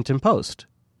Washington Post.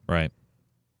 Right.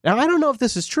 Now, I don't know if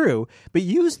this is true, but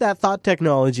use that thought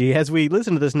technology as we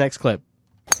listen to this next clip.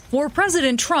 For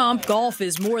President Trump, golf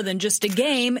is more than just a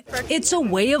game. It's a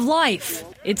way of life.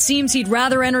 It seems he'd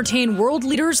rather entertain world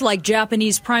leaders like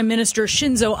Japanese Prime Minister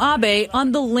Shinzo Abe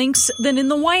on the links than in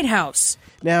the White House.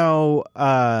 Now,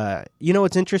 you know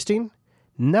what's interesting?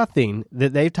 Nothing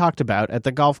that they've talked about at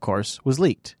the golf course was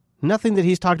leaked. Nothing that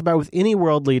he's talked about with any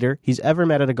world leader he's ever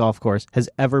met at a golf course has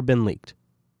ever been leaked.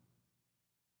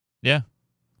 Yeah.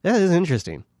 That is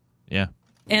interesting. Yeah.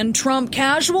 And Trump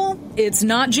casual? It's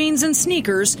not jeans and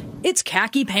sneakers. It's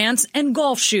khaki pants and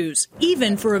golf shoes,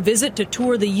 even for a visit to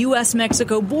tour the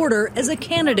U.S.-Mexico border as a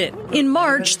candidate. In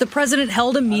March, the president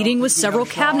held a meeting with several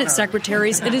cabinet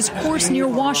secretaries at his course near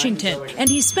Washington, and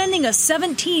he's spending a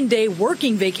 17-day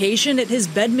working vacation at his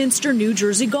Bedminster, New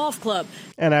Jersey golf club.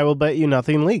 And I will bet you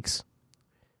nothing leaks.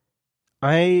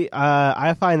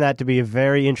 I find that to be a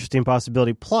very interesting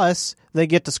possibility. Plus, they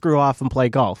get to screw off and play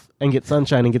golf and get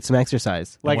sunshine and get some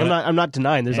exercise. Like, I'm not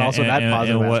denying there's also that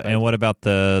positive aspect. And what about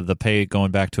the pay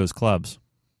going back to his clubs?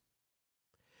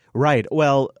 Right.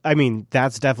 Well, I mean,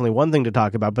 that's definitely one thing to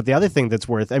talk about. But the other thing that's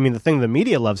the thing the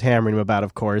media loves hammering him about,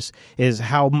 of course, is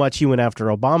how much he went after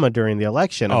Obama during the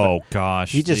election. Oh,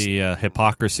 gosh. The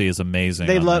hypocrisy is amazing.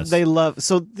 Everybody loves,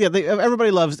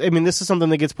 this is something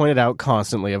that gets pointed out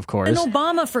constantly, of course. And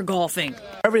Obama for golfing.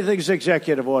 Everything's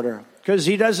executive order because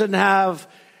he doesn't have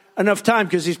enough time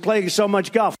because he's playing so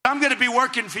much golf. I'm going to be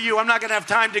working for you. I'm not going to have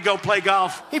time to go play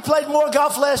golf. He played more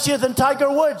golf last year than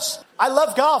Tiger Woods. I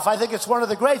love golf. I think it's one of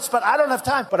the greats, but I don't have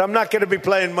time. But I'm not going to be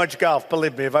playing much golf.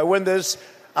 Believe me, if I win this,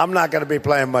 I'm not going to be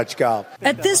playing much golf.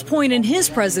 At this point in his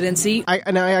presidency...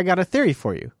 I got a theory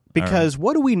for you. Because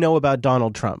what do we know about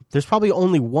Donald Trump? There's probably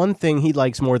only one thing he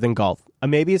likes more than golf.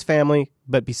 Maybe his family,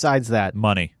 but besides that...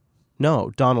 Money.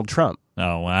 No, Donald Trump.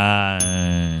 Oh, wow.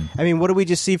 I mean, what do we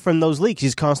just see from those leaks?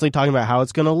 He's constantly talking about how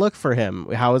it's going to look for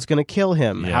him, how it's going to kill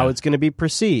him, how it's going to be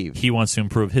perceived. He wants to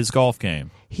improve his golf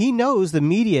game. He knows the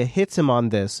media hits him on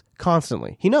this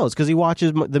constantly. He knows because he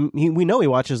watches we know he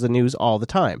watches the news all the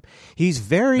time. He's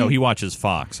very he watches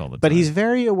Fox all the time. But he's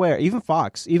very aware. Even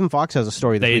Fox has a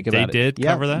story this week about it. They did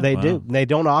cover that? They do. They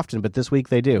don't often, but this week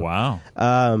they do. Wow.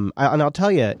 And I'll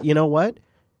tell you, you know what?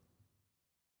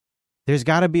 There's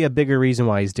got to be a bigger reason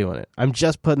why he's doing it. I'm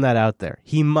just putting that out there.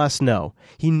 He must know.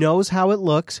 He knows how it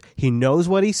looks. He knows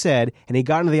what he said. And he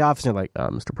got into the office and like,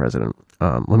 Mr. President,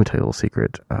 let me tell you a little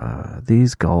secret.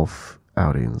 These golf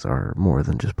outings are more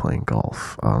than just playing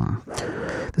golf.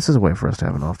 This is a way for us to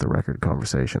have an off-the-record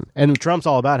conversation. And Trump's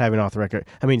all about having off-the-record.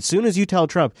 I mean, as soon as you tell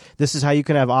Trump this is how you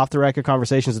can have off-the-record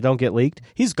conversations that don't get leaked,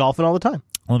 he's golfing all the time.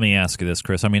 Let me ask you this,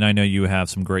 Chris. I mean, I know you have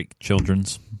some great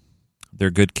children's.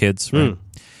 They're good kids, right?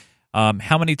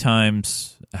 How many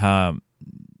times have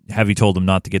you told them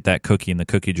not to get that cookie in the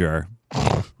cookie jar?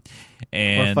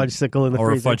 And, or fudge-sickle in the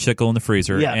freezer. Or a fudge-sickle in the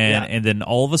freezer. And then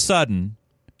all of a sudden,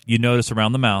 you notice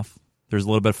around the mouth, there's a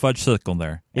little bit of fudge-sickle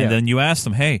there. And then you ask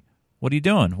them, hey, what are you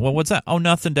doing? Well, what's that? Oh,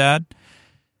 nothing, Dad.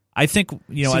 I think,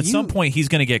 some point he's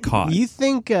going to get caught. You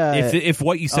think... if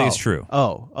what you say is true.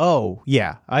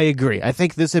 Yeah, I agree. I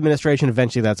think this administration,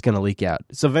 eventually that's going to leak out.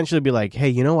 So eventually it'll be like, hey,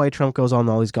 you know why Trump goes on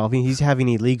all these golfing? He's having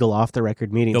illegal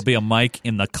off-the-record meetings. There'll be a mic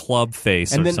in the club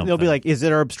face and or then something. They'll be like, is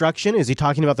there obstruction? Is he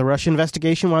talking about the Russia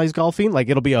investigation while he's golfing? Like,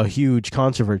 it'll be a huge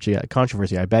controversy,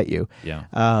 I bet you. Yeah.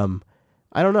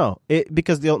 I don't know,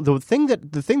 because the thing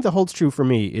that holds true for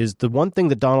me is the one thing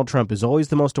that Donald Trump is always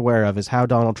the most aware of is how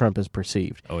Donald Trump is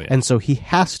perceived. Oh, yeah. And so he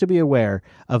has to be aware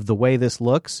of the way this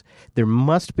looks. There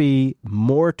must be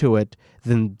more to it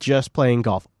than just playing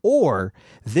golf. Or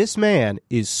this man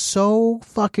is so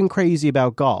fucking crazy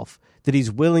about golf that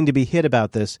he's willing to be hit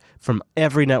about this from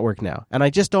every network now. And I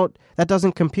just don't, that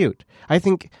doesn't compute. I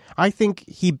think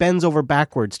he bends over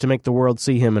backwards to make the world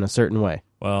see him in a certain way.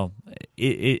 Well,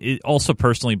 it also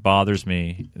personally bothers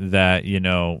me that,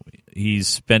 he's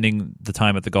spending the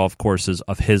time at the golf courses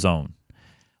of his own.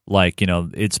 Like,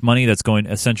 it's money that's going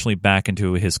essentially back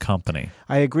into his company.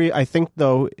 I agree. I think,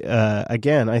 though,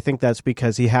 I think that's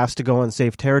because he has to go on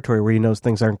safe territory where he knows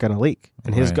things aren't going to leak.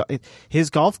 And his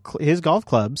golf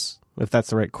clubs, if that's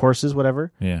the right courses,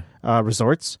 whatever,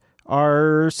 resorts,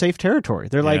 are safe territory.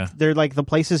 They're like the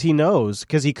places he knows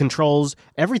because he controls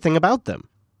everything about them.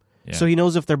 Yeah. So he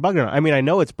knows if they're bugging. I mean, I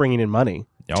know it's bringing in money.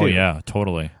 Oh, yeah,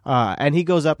 totally. And he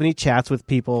goes up and he chats with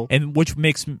people. And which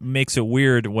makes it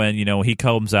weird when, he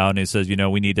comes out and he says,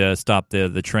 we need to stop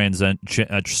stop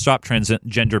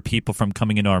transgender people from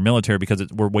coming into our military because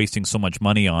we're wasting so much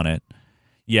money on it.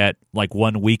 Yet, like,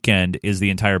 one weekend is the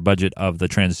entire budget of the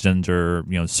transgender,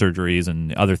 surgeries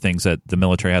and other things that the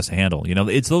military has to handle.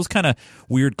 It's those kind of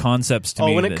weird concepts to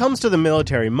me. When it comes to the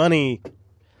military, money...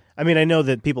 I mean, I know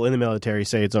that people in the military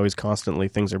say it's always constantly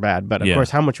things are bad, but of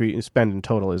course, how much we spend in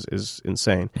total is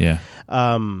insane. Yeah.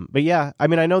 But yeah, I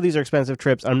mean, I know these are expensive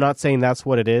trips. I'm not saying that's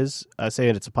what it is.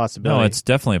 Saying it's a possibility. No, it's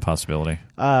definitely a possibility.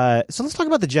 So let's talk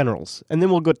about the generals, and then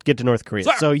we'll get to North Korea.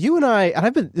 So you and I,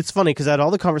 it's funny because out of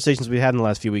all the conversations we had in the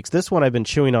last few weeks, this one I've been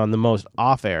chewing on the most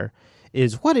off air.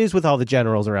 Is what is with all the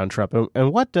generals around Trump,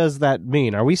 and what does that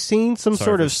mean? Are we seeing some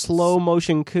sort of slow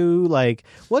motion coup? Like,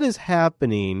 what is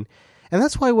happening? And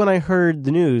that's why when I heard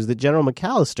the news that General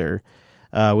McAllister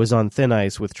was on thin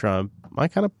ice with Trump, I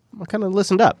kind of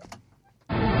listened up.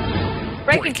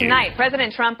 Breaking tonight,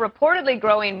 President Trump reportedly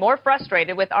growing more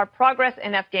frustrated with our progress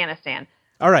in Afghanistan.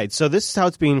 All right, so this is how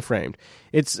it's being framed.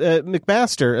 It's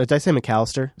McMaster. Did I say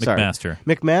McAllister? McMaster. Sorry.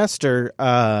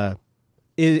 McMaster.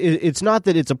 It's not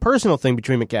that it's a personal thing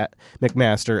between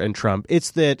McMaster and Trump.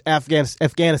 It's that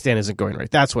Afghanistan isn't going right.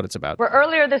 That's what it's about. Where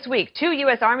earlier this week, 2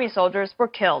 U.S. Army soldiers were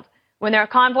killed when their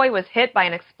convoy was hit by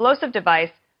an explosive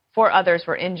device. 4 others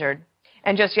were injured.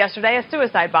 And just yesterday, a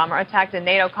suicide bomber attacked a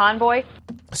NATO convoy.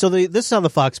 So this is how the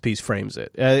Fox piece frames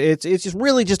it. It's just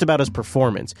really just about his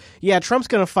performance. Yeah, Trump's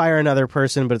going to fire another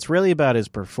person, but it's really about his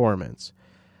performance.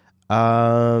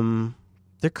 There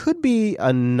could be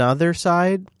another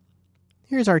side.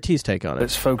 Here's RT's take on it.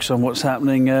 Let's focus on what's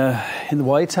happening in the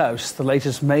White House. The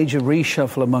latest major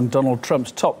reshuffle among Donald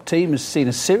Trump's top team has seen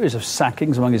a series of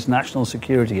sackings among his national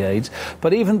security aides.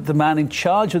 But even the man in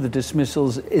charge of the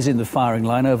dismissals is in the firing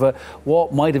line over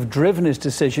what might have driven his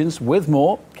decisions. With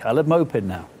more, Caleb Mopin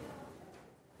now.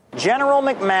 General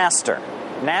McMaster,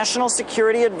 national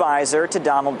security advisor to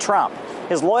Donald Trump.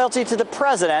 His loyalty to the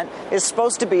president is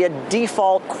supposed to be a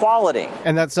default quality.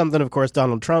 And that's something, of course,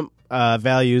 Donald Trump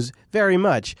values very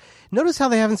much. Notice how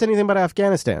they haven't said anything about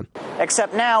Afghanistan.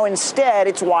 Except now, instead,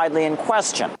 it's widely in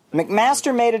question.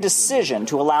 McMaster made a decision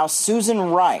to allow Susan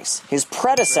Rice, his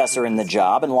predecessor in the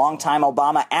job and longtime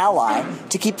Obama ally,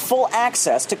 to keep full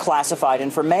access to classified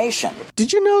information.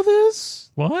 Did you know this?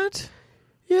 What?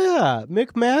 Yeah,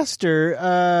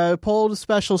 McMaster pulled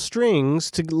special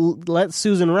strings to let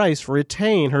Susan Rice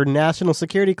retain her national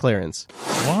security clearance.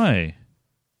 Why?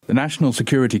 The National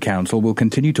Security Council will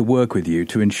continue to work with you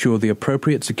to ensure the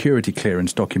appropriate security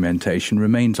clearance documentation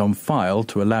remains on file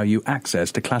to allow you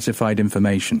access to classified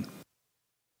information.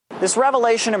 This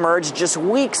revelation emerged just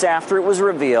weeks after it was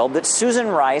revealed that Susan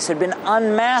Rice had been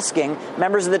unmasking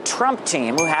members of the Trump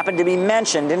team who happened to be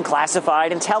mentioned in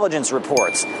classified intelligence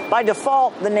reports. By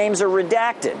default, the names are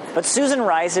redacted, but Susan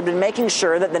Rice had been making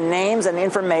sure that the names and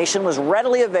information was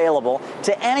readily available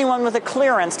to anyone with a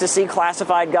clearance to see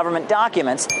classified government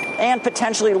documents and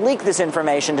potentially leak this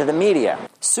information to the media.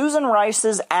 Susan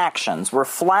Rice's actions were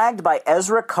flagged by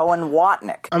Ezra Cohen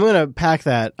Watnick. I'm going to unpack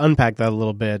that a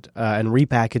little bit and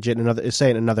repackage it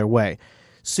say it another way.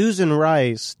 Susan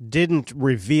Rice didn't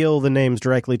reveal the names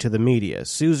directly to the media.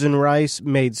 Susan Rice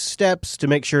made steps to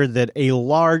make sure that a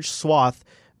large swath,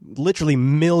 literally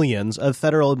millions of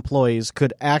federal employees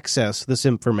could access this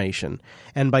information.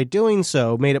 And by doing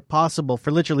so, made it possible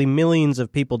for literally millions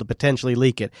of people to potentially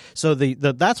leak it. So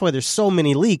that's why there's so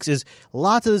many leaks, is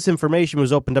lots of this information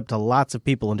was opened up to lots of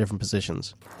people in different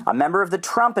positions. A member of the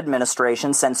Trump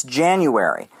administration since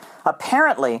January.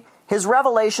 Apparently, his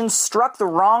revelations struck the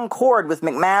wrong chord with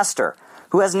McMaster,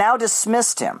 who has now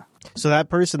dismissed him. So that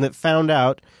person that found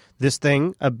out this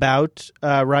thing about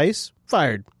Rice,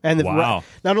 fired. And wow.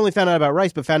 Not only found out about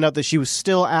Rice, but found out that she was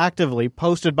still actively,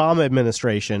 post-Obama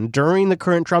administration, during the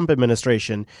current Trump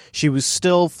administration, she was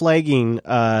still flagging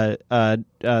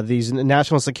these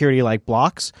national security-like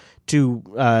blocks to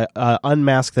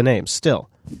unmask the names, still.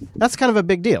 That's kind of a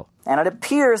big deal. And it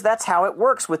appears that's how it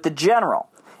works with the general.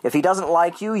 If he doesn't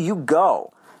like you, you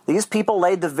go. These people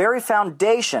laid the very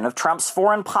foundation of Trump's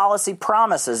foreign policy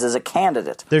promises as a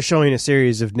candidate. They're showing a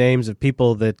series of names of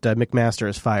people that McMaster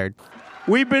has fired.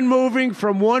 We've been moving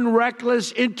from one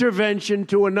reckless intervention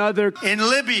to another. In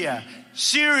Libya,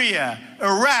 Syria,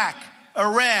 Iraq,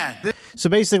 Iran. So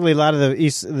basically, a lot of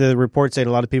the reports say a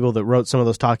lot of people that wrote some of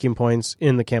those talking points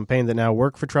in the campaign that now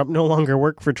work for Trump no longer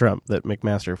work for Trump, that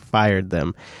McMaster fired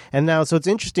them. And now, so it's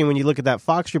interesting when you look at that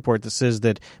Fox report that says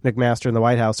that McMaster and the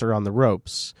White House are on the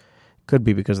ropes. Could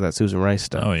be because of that Susan Rice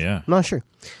stuff. Oh, yeah. I'm not sure.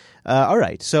 All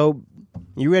right, so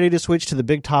you ready to switch to the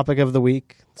big topic of the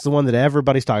week? It's the one that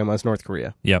everybody's talking about. It's North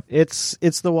Korea. Yep.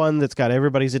 It's the one that's got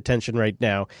everybody's attention right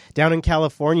now. Down in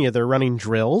California, they're running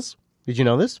drills. Did you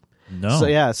know this? No. So,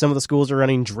 yeah, some of the schools are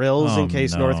running drills in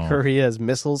case North Korea's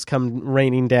missiles come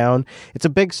raining down. It's a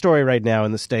big story right now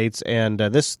in the States, and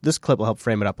this clip will help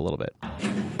frame it up a little bit.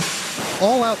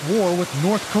 All-out war with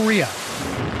North Korea.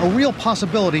 A real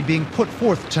possibility being put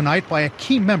forth tonight by a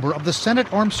key member of the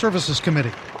Senate Armed Services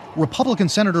Committee. Republican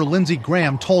Senator Lindsey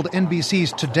Graham told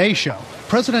NBC's Today Show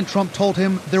President Trump told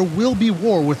him there will be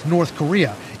war with North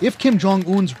Korea if Kim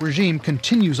Jong-un's regime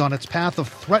continues on its path of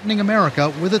threatening America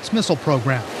with its missile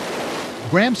program.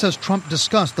 Graham says Trump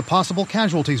discussed the possible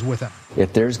casualties with him.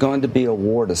 If there's going to be a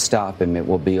war to stop him, it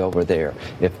will be over there.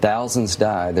 If thousands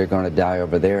die, they're going to die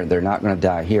over there. They're not going to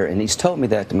die here. And he's told me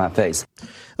that to my face.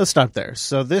 Let's stop there.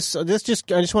 So I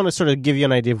just want to sort of give you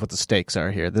an idea of what the stakes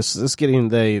are here. This getting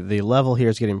the level here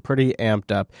is getting pretty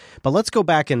amped up. But let's go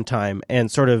back in time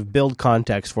and sort of build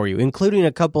context for you, including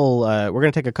a couple. We're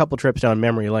going to take a couple trips down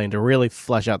memory lane to really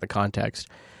flesh out the context.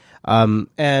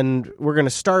 And we're going to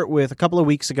start with a couple of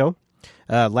weeks ago.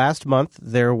 Last month,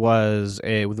 there was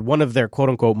one of their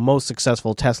quote-unquote most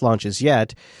successful test launches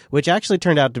yet, which actually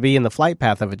turned out to be in the flight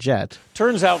path of a jet.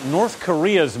 Turns out North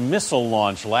Korea's missile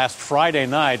launch last Friday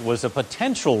night was a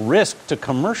potential risk to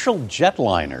commercial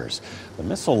jetliners. The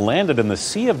missile landed in the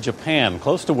Sea of Japan,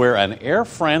 close to where an Air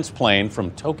France plane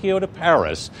from Tokyo to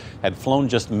Paris had flown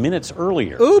just minutes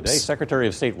earlier. Oops. Today, Secretary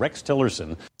of State Rex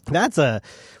Tillerson. That's a...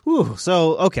 Ooh,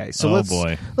 so, okay, so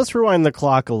let's rewind the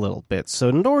clock a little bit. So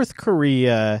North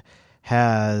Korea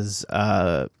has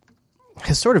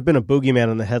sort of been a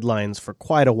boogeyman in the headlines for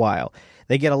quite a while.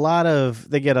 They make a lot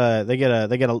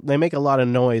of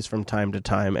noise from time to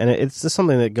time, and it's just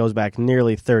something that goes back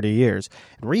nearly 30 years.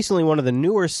 And recently, one of the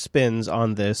newer spins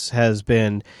on this has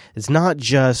been, it's not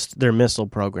just their missile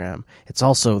program, it's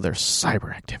also their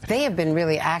cyber activity. They have been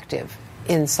really active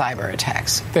in cyber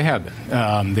attacks? They have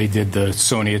been. They did the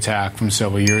Sony attack from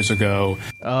several years ago.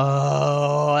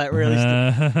 Oh, that really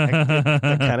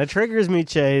that kind of triggers me,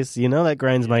 Chase. You know that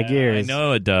grinds my gears. I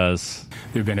know it does.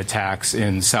 There have been attacks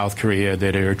in South Korea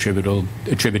that are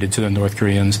attributed to the North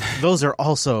Koreans. Those are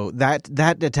also that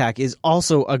attack is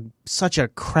also such a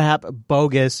crap,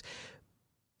 bogus.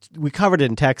 We covered it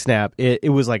in TechSnap.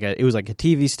 It was like a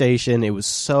TV station. It was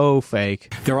so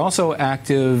fake. They're also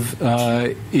active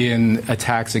in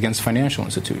attacks against financial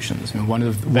institutions. I mean, one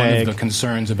of the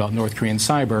concerns about North Korean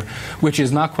cyber, which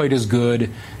is not quite as good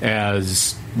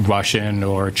as Russian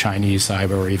or Chinese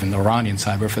cyber or even Iranian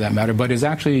cyber for that matter, but is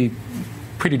actually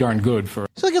pretty darn good for.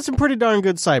 So they got some pretty darn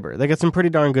good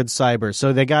cyber.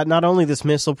 So they got not only this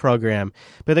missile program,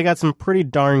 but they got some pretty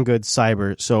darn good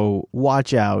cyber. So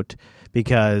watch out,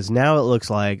 because now it looks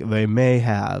like they may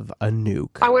have a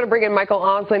nuke. I want to bring in Michael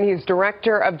Oslin. He's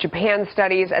Director of Japan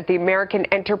Studies at the American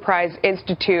Enterprise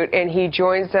Institute, and he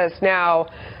joins us now.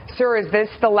 Sir, is this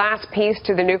the last piece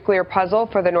to the nuclear puzzle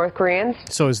for the North Koreans?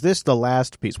 So is this the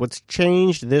last piece? What's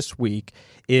changed this week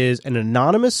is an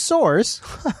anonymous source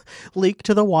leaked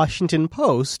to the Washington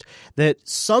Post that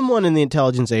someone in the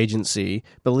intelligence agency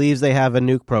believes they have a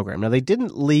nuke program. Now, they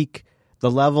didn't leak the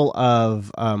level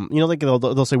of, like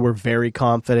they'll say we're very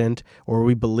confident or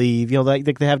we believe,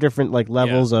 like they have different like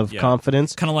levels of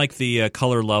confidence. Kind of like the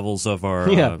color levels of our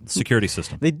security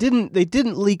system. They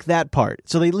didn't leak that part.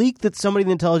 So they leaked that somebody in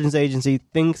the intelligence agency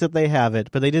thinks that they have it,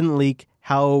 but they didn't leak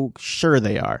how sure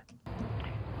they are.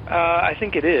 I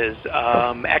think it is.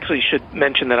 Actually, should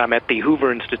mention that I'm at the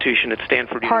Hoover Institution at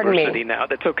Stanford University now.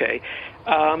 That's okay.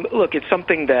 Look, it's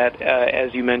something that,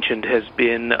 as you mentioned, has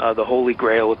been the Holy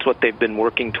Grail. It's what they've been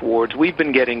working towards. We've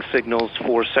been getting signals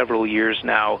for several years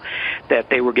now that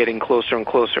they were getting closer and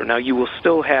closer. Now, you will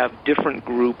still have different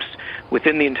groups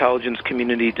within the intelligence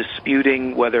community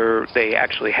disputing whether they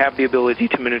actually have the ability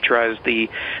to miniaturize the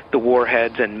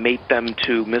warheads and mate them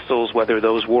to missiles, whether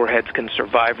those warheads can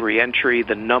survive reentry,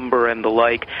 the number and the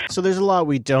like. So there's a lot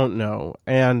we don't know,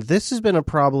 and this has been a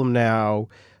problem now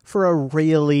for a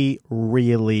really,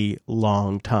 really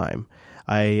long time.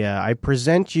 I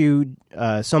present you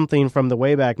something from the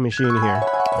Wayback Machine here.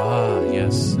 Ah,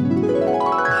 yes.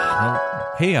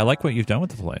 Hey, I like what you've done with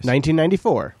the place.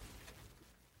 1994.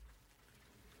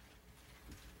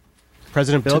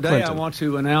 President Bill Clinton. Today I want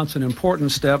to announce an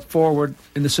important step forward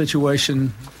in the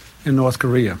situation in North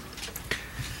Korea.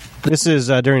 This is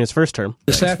during his first term.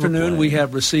 This afternoon we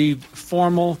have received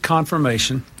formal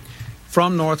confirmation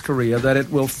from North Korea that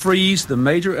it will freeze the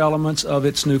major elements of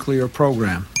its nuclear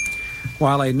program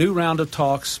while a new round of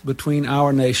talks between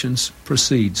our nations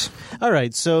proceeds. All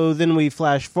right, so then we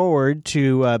flash forward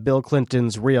to Bill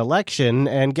Clinton's re-election,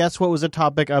 and guess what was the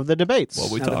topic of the debates?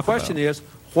 The question is,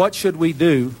 what should we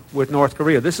do with North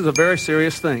Korea? This is a very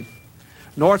serious thing.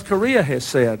 North Korea has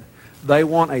said they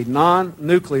want a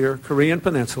non-nuclear Korean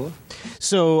peninsula.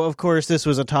 So, of course, this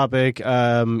was a topic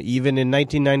even in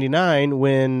 1999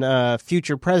 when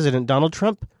future President Donald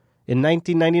Trump in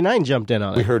 1999 jumped in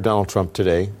on it. We heard Donald Trump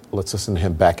today. Let's listen to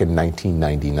him back in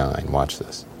 1999. Watch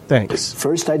this. Thanks.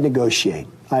 First, I'd negotiate.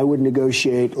 I would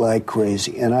negotiate like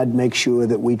crazy, and I'd make sure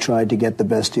that we tried to get the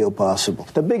best deal possible.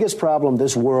 The biggest problem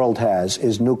this world has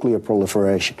is nuclear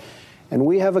proliferation. And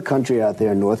we have a country out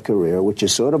there, North Korea, which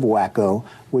is sort of wacko,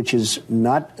 which is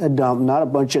not a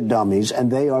bunch of dummies, and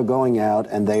they are going out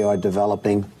and they are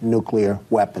developing nuclear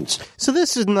weapons. So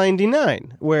this is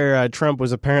 99, where Trump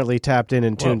was apparently tapped in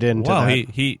and tuned in to that.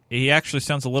 He actually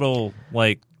sounds a little,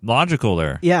 logical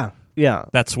there. Yeah.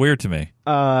 That's weird to me.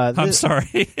 I'm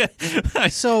sorry.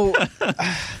 So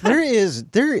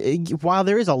while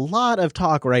there is a lot of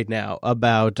talk right now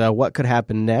about what could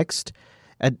happen next,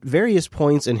 at various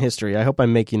points in history, I hope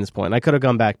I'm making this point. I could have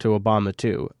gone back to Obama,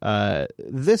 too.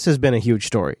 This has been a huge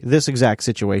story. This exact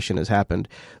situation has happened.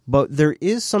 But there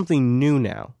is something new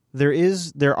now.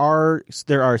 There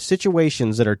are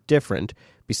situations that are different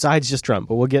besides just Trump,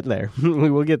 but we'll get there.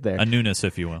 We will get there. A newness,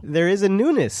 if you will. There is a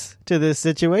newness to this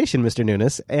situation, Mr.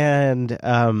 Nunes, and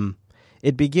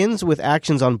it begins with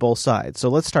actions on both sides. So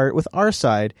let's start with our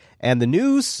side and the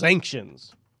new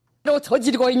sanctions. North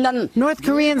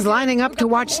Koreans lining up to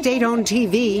watch state-owned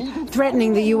TV,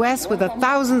 threatening the U.S. with a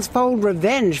thousands-fold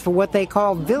revenge for what they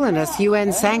call villainous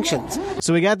UN sanctions.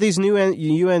 So we got these new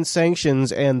UN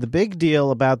sanctions, and the big deal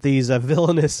about these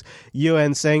villainous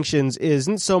UN sanctions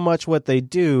isn't so much what they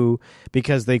do,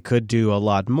 because they could do a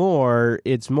lot more.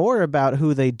 It's more about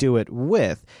who they do it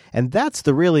with, and that's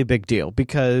the really big deal,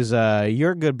 because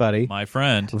your good buddy, my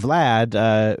friend,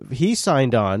 Vlad, he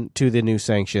signed on to the new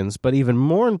sanctions, but even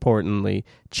more important, importantly,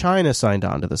 China signed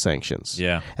on to the sanctions.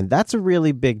 Yeah. And that's a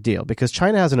really big deal because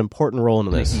China has an important role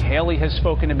in this. Nikki Haley has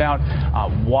spoken about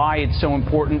why it's so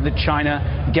important that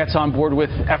China gets on board with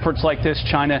efforts like this.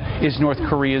 China is North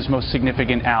Korea's most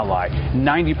significant ally.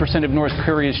 90% of North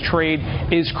Korea's trade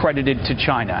is credited to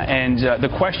China. And the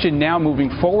question now moving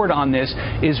forward on this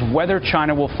is whether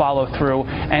China will follow through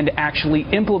and actually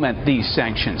implement these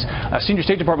sanctions. A senior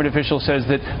State Department official says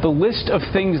that the list of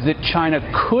things that China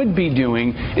could be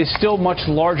doing is still much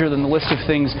larger than the list of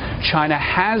things China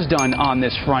has done on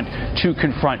this front to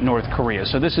confront North Korea.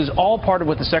 So this is all part of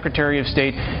what the Secretary of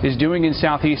State is doing in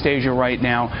Southeast Asia right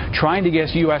now, trying to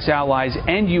get U.S. allies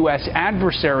and U.S.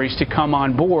 adversaries to come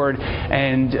on board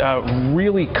and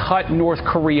really cut North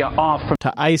Korea off from...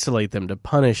 To isolate them, to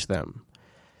punish them.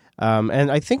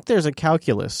 And I think there's a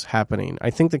calculus happening.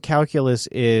 I think the calculus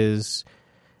is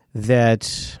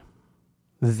that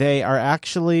they are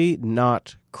actually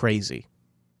not crazy.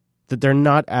 That they're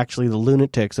not actually the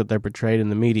lunatics that they're portrayed in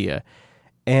the media.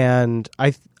 And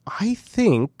I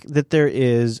think that there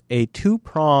is a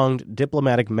two-pronged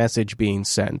diplomatic message being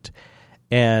sent.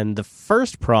 And the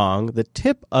first prong, the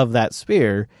tip of that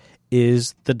spear,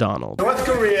 is the Donald. North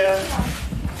Korea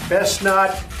best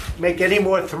not make any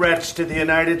more threats to the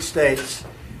United States.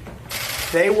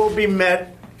 They will be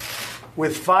met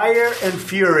with fire and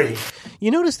fury. You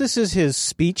notice this is his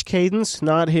speech cadence,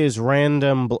 not his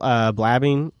random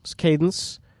blabbing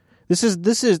cadence. This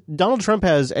is Donald Trump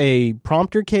has a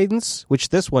prompter cadence, which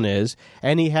this one is,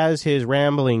 and he has his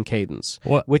rambling cadence,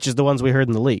 which is the ones we heard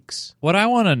in the leaks. What I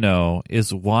want to know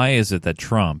is why is it that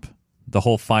Trump, the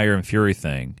whole fire and fury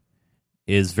thing,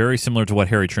 is very similar to what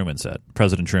Harry Truman said,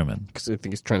 President Truman. Because I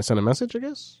think he's trying to send a message, I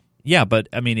guess. Yeah, but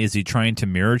I mean, is he trying to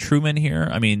mirror Truman here?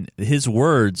 I mean, his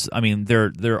words, I mean,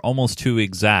 they're almost too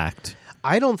exact.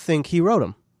 I don't think he wrote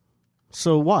them.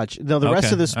 So watch. Now, the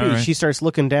rest of the speech, he starts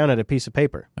looking down at a piece of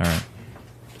paper. All right.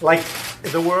 Like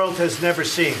the world has never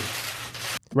seen.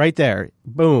 Right there.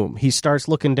 Boom. He starts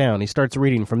looking down. He starts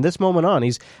reading. From this moment on,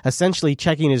 he's essentially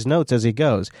checking his notes as he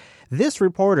goes. This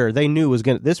reporter, they knew was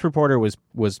going to... This reporter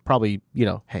was probably,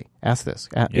 hey, ask this.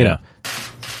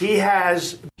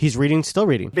 He's reading, still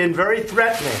reading. Been very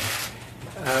threatening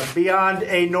beyond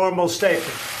a normal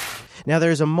statement. Now,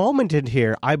 there's a moment in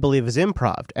here I believe is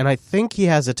improv, and I think he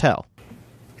has a tell.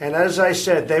 And as I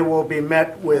said, they will be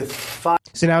met with fire.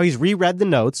 So now he's reread the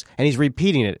notes, and he's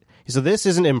repeating it. So this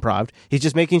isn't improv. He's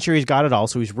just making sure he's got it all,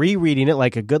 so he's rereading it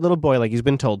like a good little boy, like he's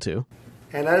been told to.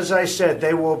 And as I said,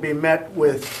 they will be met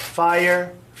with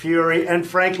fire, fury, and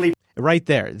frankly... Right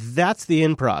there. That's the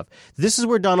improv. This is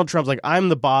where Donald Trump's like, I'm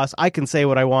the boss. I can say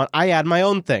what I want. I add my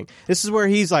own thing. This is where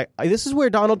he's like, this is where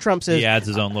Donald Trump says... He adds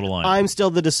his own little line. I'm still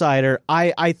the decider.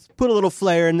 I put a little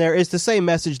flair in there. It's the same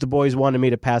message the boys wanted me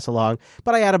to pass along,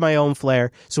 but I added my own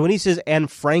flair. So when he says,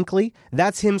 and frankly,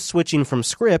 that's him switching from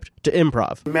script to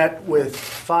improv. Met with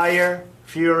fire,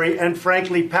 fury, and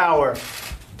frankly power,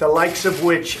 the likes of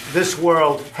which this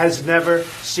world has never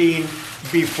seen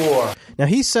before. Now,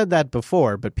 he said that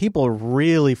before, but people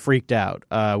really freaked out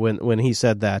when he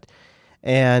said that.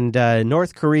 And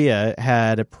North Korea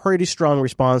had a pretty strong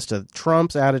response to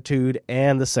Trump's attitude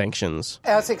and the sanctions.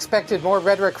 As expected, more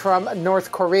rhetoric from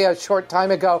North Korea a short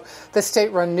time ago. The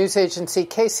state-run news agency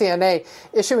KCNA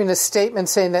issuing a statement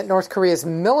saying that North Korea's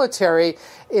military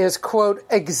is, quote,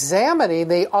 examining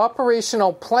the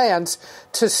operational plans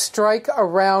to strike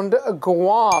around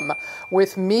Guam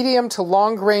with medium to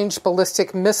long-range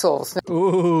ballistic missiles.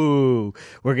 Ooh,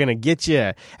 we're going to get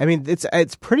you. I mean,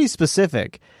 it's pretty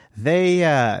specific.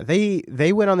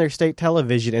 They went on their state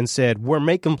television and said, we're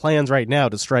making plans right now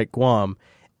to strike Guam.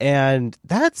 And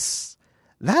that's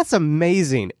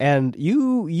amazing. And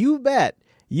you bet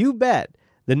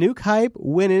the nuke hype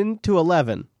went into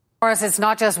 11. Of course, it's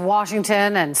not just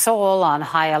Washington and Seoul on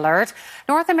high alert.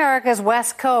 North America's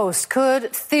west coast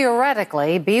could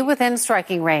theoretically be within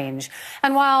striking range.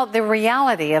 And while the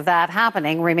reality of that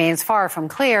happening remains far from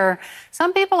clear,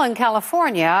 some people in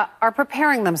California are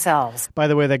preparing themselves. By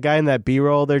the way, that guy in that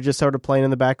B-roll they're just sort of playing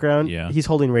in the background, he's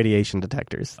holding radiation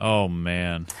detectors. Oh,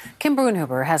 man. Kim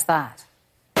Brunhuber has that.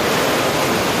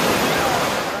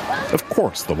 Of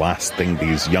course, the last thing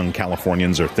these young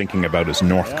Californians are thinking about is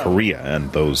North Korea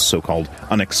and those so-called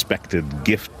unexpected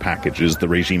gift packages the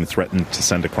regime threatened to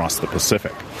send across the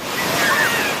Pacific.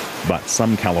 But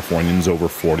some Californians over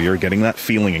 40 are getting that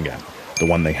feeling again, the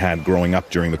one they had growing up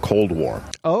during the Cold War.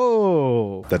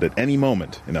 Oh! That at any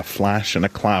moment, in a flash and a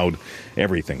cloud,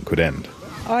 everything could end.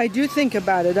 I do think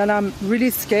about it, and I'm really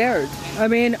scared. I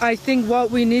mean, I think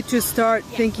what we need to start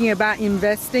thinking about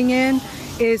investing in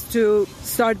is to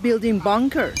start building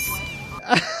bunkers.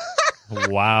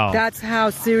 Wow. That's how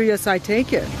serious I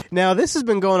take it. Now, this has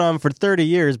been going on for 30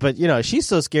 years, but, she's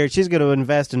so scared she's going to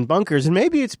invest in bunkers. And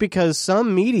maybe it's because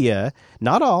some media,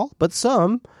 not all, but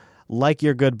some, like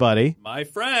your good buddy, my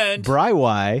friend,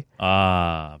 Bri-Y,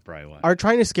 Bri-Y, are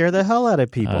trying to scare the hell out of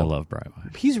people. I love Bri-Y.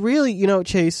 He's really,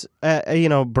 Chase,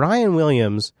 Brian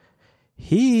Williams,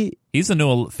 he's the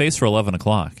new face for 11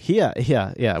 o'clock.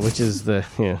 Yeah, which is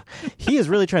he is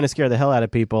really trying to scare the hell out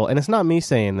of people, and it's not me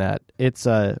saying that. It's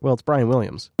Brian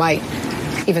Williams. Might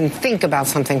even think about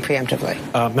something preemptively.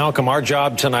 Malcolm, our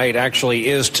job tonight actually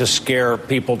is to scare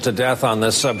people to death on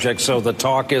this subject, so the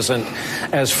talk isn't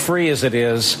as free as it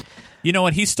is. You know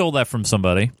what? He stole that from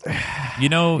somebody.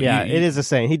 Yeah, it is a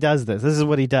saying. He does this. This is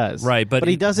what he does. Right, but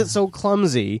he does it so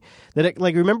clumsy that,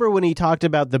 remember when he talked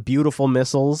about the beautiful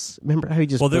missiles? Remember how he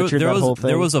just butchered that whole thing?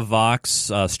 There was a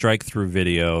Vox strike-through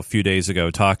video a few days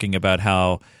ago talking about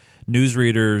how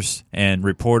newsreaders and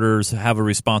reporters have a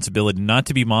responsibility not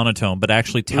to be monotone, but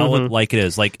actually tell it like it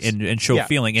is, and show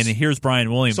feeling. And here's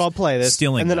Brian Williams. So I'll play this,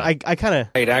 stealing. And then I kind of.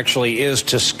 It actually is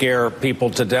to scare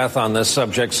people to death on this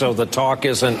subject, so the talk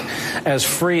isn't as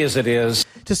free as it is.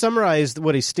 To summarize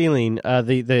what he's stealing,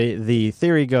 the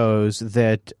theory goes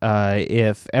that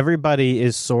if everybody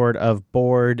is sort of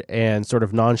bored and sort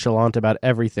of nonchalant about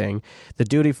everything, the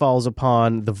duty falls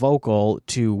upon the vocal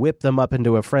to whip them up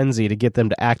into a frenzy to get them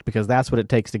to act, because that's what it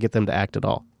takes to get them to act at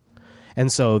all.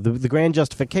 And so the grand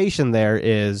justification there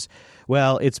is,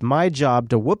 well, it's my job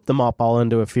to whoop them up all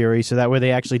into a fury so that way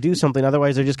they actually do something.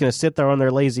 Otherwise, they're just going to sit there on their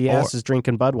lazy asses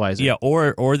drinking Budweiser. Yeah,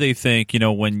 or they think,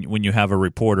 when you have a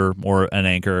reporter or an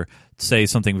anchor say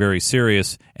something very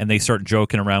serious and they start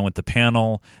joking around with the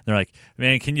panel, they're like,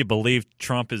 man, can you believe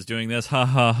Trump is doing this? Ha,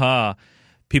 ha, ha.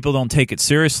 People don't take it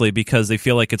seriously because they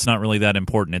feel like it's not really that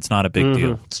important. It's not a big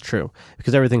deal. It's true,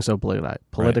 because everything's so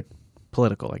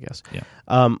political, I guess. Yeah.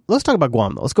 Let's talk about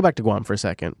Guam, though. Let's go back to Guam for a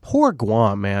second. Poor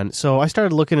Guam, man. So I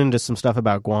started looking into some stuff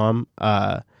about Guam.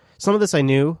 Some of this I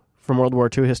knew from World War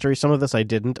II history. Some of this I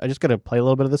didn't. I just got to play a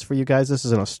little bit of this for you guys. This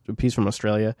is a piece from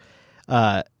Australia.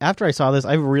 After I saw this,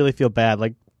 I really feel bad.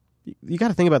 Like, you got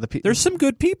to think about the people. There's some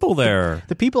good people there.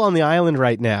 The people on the island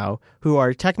right now who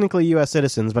are technically U.S.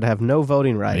 citizens but have no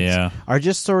voting rights are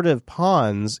just sort of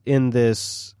pawns in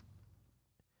this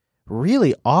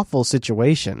really awful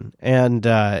situation. And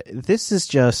this is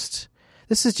just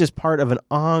part of an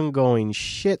ongoing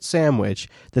shit sandwich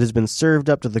that has been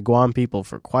served up to the Guam people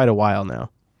for quite a while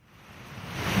now.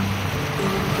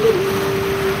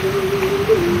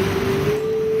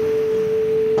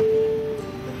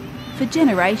 For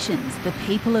generations, the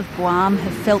people of Guam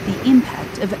have felt the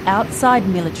impact of outside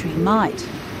military might.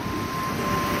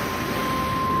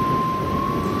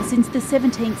 Since the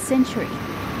 17th century,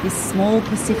 this small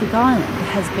Pacific island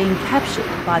has been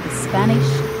captured by the Spanish,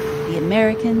 the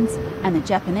Americans, and the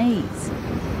Japanese.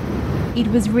 It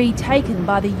was retaken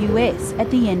by the US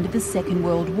at the end of the Second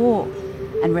World War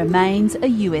and remains a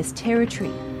US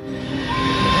territory.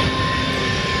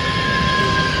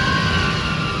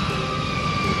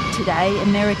 Today,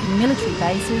 American military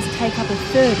bases take up a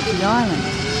third of the island.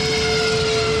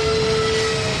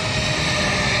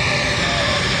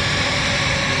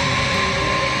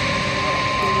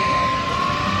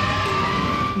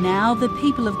 Now the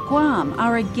people of Guam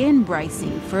are again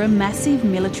bracing for a massive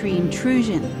military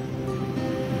intrusion.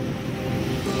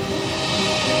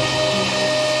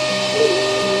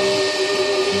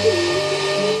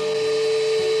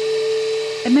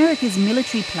 America's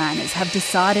military planners have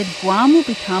decided Guam will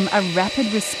become a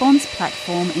rapid response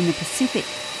platform in the Pacific.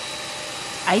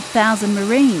 8,000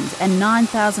 Marines and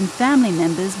 9,000 family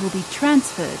members will be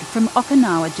transferred from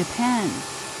Okinawa, Japan.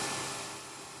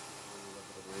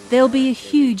 There'll be a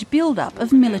huge build-up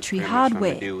of military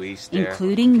hardware,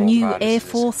 including new Air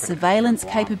Force surveillance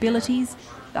capabilities,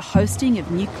 the hosting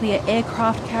of nuclear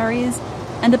aircraft carriers,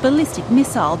 and a ballistic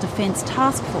missile defense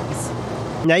task force.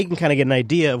 Now you can kind of get an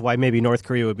idea of why maybe North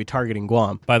Korea would be targeting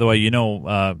Guam. By the way,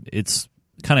 it's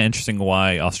kind of interesting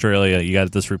why Australia, you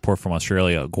got this report from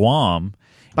Australia, Guam.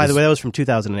 By the way, that was from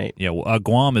 2008. Yeah,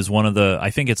 Guam is one of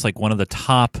the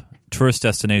top tourist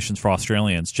destinations for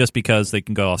Australians, just because they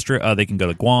can go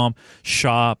to Guam,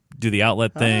 shop, do the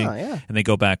outlet thing, and they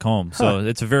go back home. So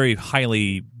it's a very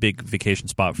highly big vacation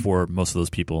spot for most of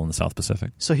those people in the South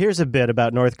Pacific. So here's a bit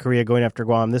about North Korea going after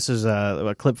Guam. This is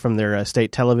a clip from their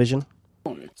state television.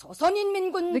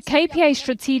 The KPA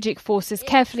Strategic Force is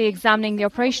carefully examining the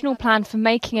operational plan for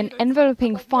making an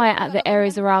enveloping fire at the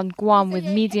areas around Guam with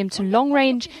medium to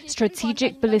long-range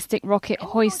strategic ballistic rocket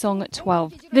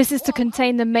Hwasong-12. This is to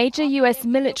contain the major U.S.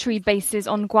 military bases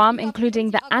on Guam,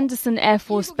 including the Andersen Air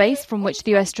Force Base, from which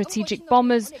the U.S. strategic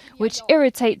bombers, which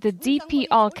irritate the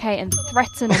DPRK and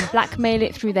threaten and blackmail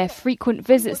it through their frequent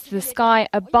visits to the sky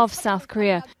above South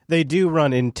Korea. They do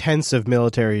run intensive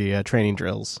military training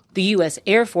drills. The U.S.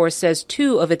 Air Force says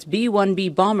 2 of its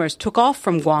B-1B bombers took off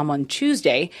from Guam on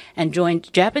Tuesday and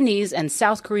joined Japanese and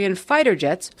South Korean fighter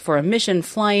jets for a mission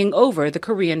flying over the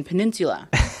Korean peninsula.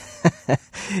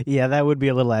 Yeah, that would be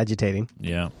a little agitating.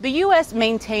 Yeah. The U.S.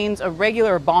 maintains a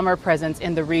regular bomber presence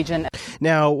in the region.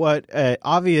 Now, what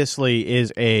obviously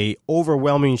is a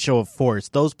overwhelming show of force,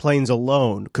 those planes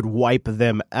alone could wipe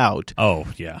them out. Oh,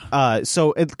 yeah.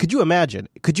 So could you imagine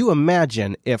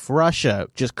if Russia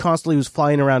just constantly was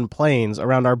flying around planes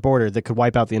around our border that could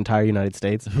wipe out the entire United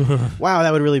States? Wow,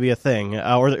 that would really be a thing.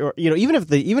 Or even if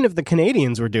the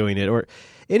Canadians were doing it, or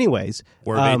anyways.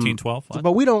 War of 1812?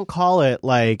 But we don't call it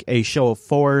like a show of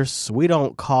force. We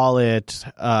don't call it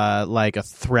like a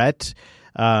threat.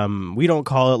 We don't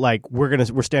call it like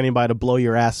we're standing by to blow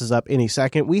your asses up any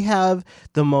second. We have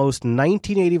the most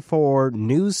 1984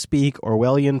 Newspeak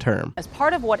Orwellian term. As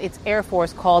part of what its Air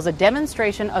Force calls a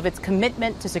demonstration of its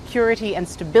commitment to security and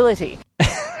stability.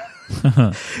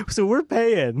 So we're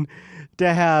paying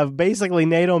to have basically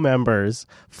NATO members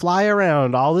fly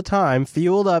around all the time,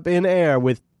 fueled up in air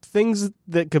with things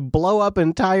that could blow up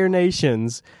entire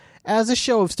nations as a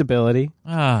show of stability.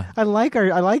 I like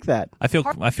that. I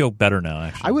feel better now,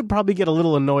 actually. I would probably get a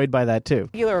little annoyed by that too.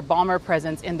 Regular bomber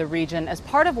presence in the region as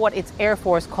part of what its Air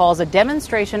Force calls a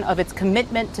demonstration of its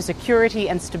commitment to security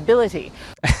and stability.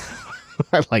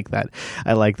 I like that.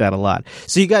 I like that a lot.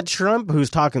 So you got Trump,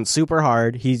 who's talking super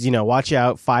hard. He's, watch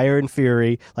out, fire and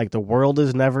fury, like the world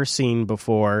has never seen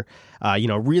before.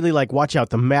 Really like, watch out,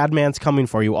 the madman's coming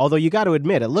for you. Although you got to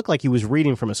admit, it looked like he was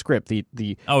reading from a script.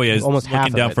 He's almost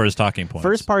looking down for his talking points.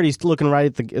 First part, he's looking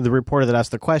right at the reporter that asked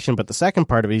the question, but the second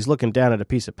part of it, he's looking down at a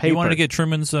piece of paper. He wanted to get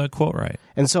Truman's quote right.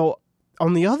 And so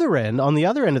on the other end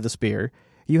of the spear,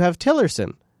 you have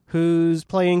Tillerson, who's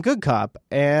playing good cop,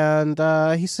 and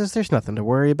he says there's nothing to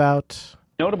worry about.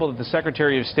 Notable that the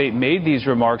Secretary of State made these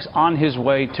remarks on his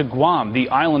way to Guam, the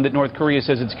island that North Korea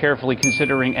says it's carefully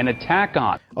considering an attack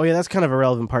on. Oh, yeah, that's kind of a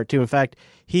relevant part, too. In fact,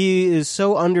 he is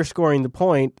so underscoring the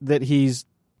point that he's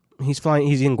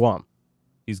in Guam.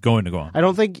 He's going to Guam. I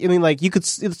don't think,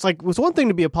 it's one thing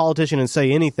to be a politician and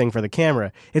say anything for the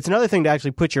camera. It's another thing to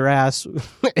actually put your ass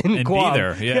in Guam. Be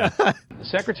there, yeah. The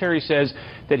Secretary says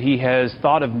that he has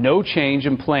thought of no change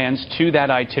in plans to that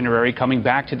itinerary coming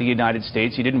back to the United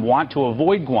States. He didn't want to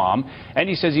avoid Guam, and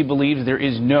he says he believes there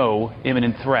is no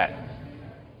imminent threat.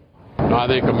 I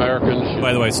think Americans should...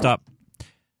 By the way, stop.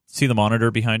 See the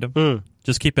monitor behind him?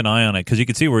 Just keep an eye on it, because you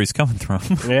can see where he's coming from.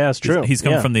 Yeah, it's true. He's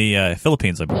coming from the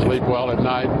Philippines, I believe. Sleep well at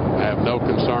night. I have no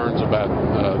concerns about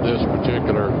this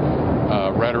particular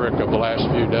rhetoric of the last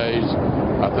few days.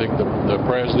 I think the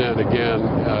president, again,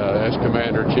 as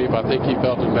commander-in-chief, I think he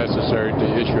felt it necessary to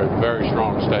issue a very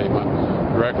strong statement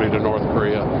directly to North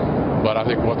Korea. But I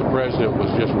think what the president was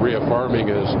just reaffirming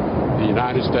is the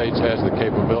United States has the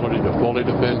capability to fully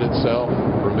defend itself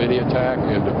from any attack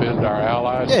and defend our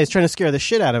allies. Yeah, he's trying to scare the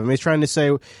shit out of him. He's trying to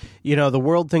say, the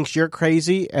world thinks you're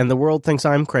crazy and the world thinks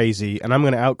I'm crazy and I'm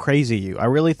going to out-crazy you. I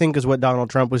really think is what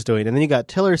Donald Trump was doing. And then you got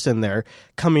Tillerson there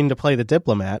coming to play the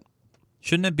diplomat.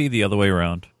 Shouldn't it be the other way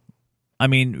around? I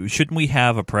mean, shouldn't we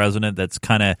have a president that's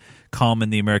kind of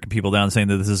calming the American people down, saying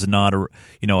that this is not a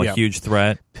huge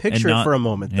threat? Picture it for a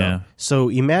moment, though. Yeah. So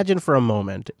imagine for a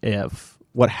moment if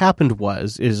what happened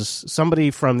is somebody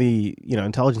from the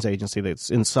intelligence agency that's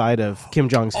inside of Kim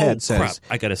Jong's head says,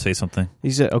 crap. I got to say something.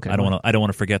 He said, "Okay, I don't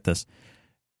want to forget this."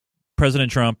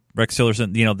 President Trump, Rex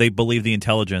Tillerson, they believe the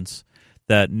intelligence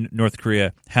that North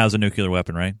Korea has a nuclear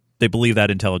weapon, right? They believe that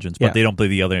intelligence, but they don't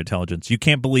believe the other intelligence. You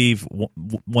can't believe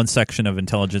one section of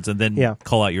intelligence and then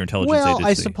call out your intelligence agency. Well,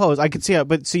 I suppose I could see it,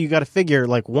 but so you got to figure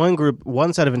like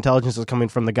one set of intelligence is coming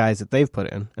from the guys that they've put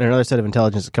in, and another set of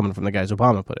intelligence is coming from the guys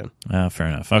Obama put in. Fair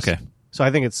enough. Okay, so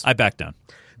I think I back down.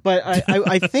 But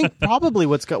I think probably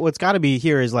what's got to be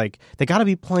here is like they got to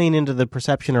be playing into the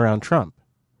perception around Trump.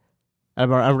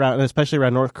 Especially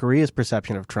around North Korea's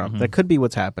perception of Trump. That could be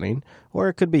what's happening, or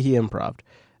it could be he improv'd.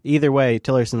 Either way,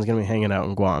 Tillerson's going to be hanging out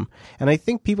in Guam. And I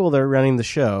think people that are running the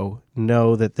show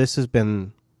know that this has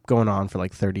been going on for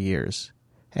like 30 years.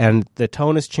 And the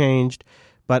tone has changed,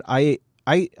 but I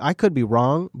I could be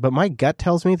wrong, but my gut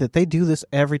tells me that they do this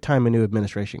every time a new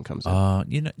administration comes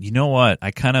in. You know what?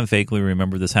 I kind of vaguely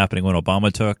remember this happening when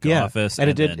Obama took office, and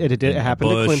it happened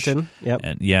to Clinton. Yep,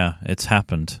 and it's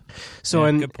happened. So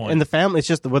good point. and the family, it's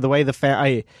just the way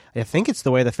I think it's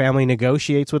the way the family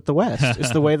negotiates with the West.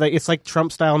 It's the way it's like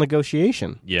Trump style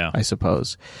negotiation. Yeah, I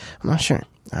suppose.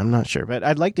 I'm not sure, but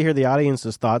I'd like to hear the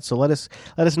audience's thoughts. So let us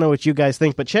know what you guys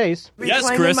think. But Chase, yes,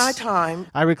 Chris, my time.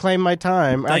 I reclaim my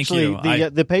time. Thank Actually, you.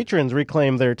 The patrons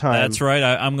reclaim their time. That's right.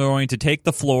 I'm going to take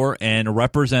the floor and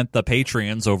represent the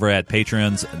Patreons over at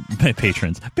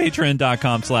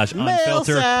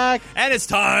patreon.com/unfilter. And it's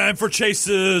time for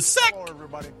Chase's Sack.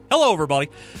 Hello, everybody.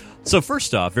 So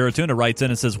first off, Veratuna writes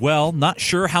in and says, well, not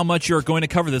sure how much you're going to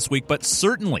cover this week, but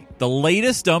certainly the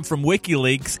latest dump from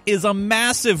WikiLeaks is a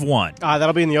massive one.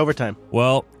 That'll be in the overtime.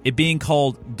 Well, it being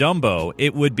called Dumbo,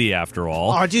 it would be after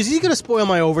all. Oh, geez, he's going to spoil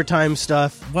my overtime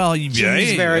stuff. Well,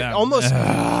 almost.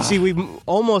 See, we've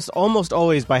almost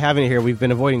always, by having it here, we've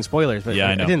been avoiding spoilers. But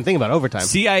I didn't think about overtime.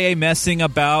 CIA messing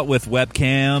about with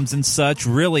webcams and such.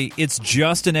 Really, it's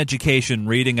just an education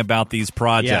reading about these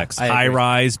projects. High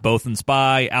Rise, Both and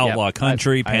Spy, Outlaw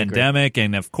Country, Pandemic,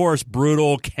 and of course,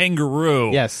 Brutal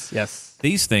Kangaroo. Yes.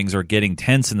 These things are getting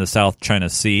tense in the South China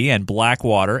Sea, and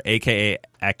Blackwater, a.k.a.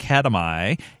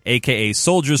 Academy, a.k.a.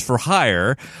 Soldiers for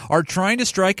Hire, are trying to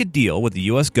strike a deal with the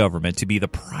U.S. government to be the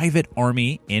private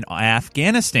army in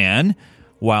Afghanistan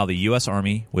while the U.S.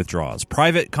 Army withdraws.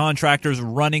 Private contractors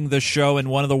running the show in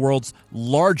one of the world's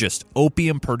largest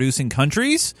opium-producing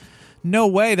countries? No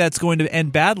way that's going to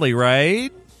end badly,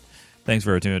 right? Thanks,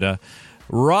 Veratuna.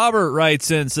 Robert writes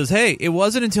in and says, hey, it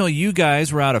wasn't until you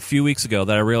guys were out a few weeks ago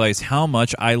that I realized how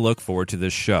much I look forward to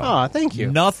this show. Oh, thank you.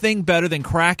 Nothing better than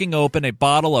cracking open a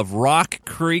bottle of Rock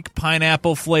Creek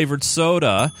pineapple-flavored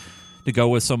soda to go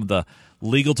with some of the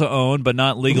legal to own but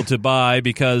not legal to buy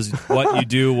because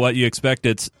what you expect,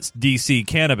 it's DC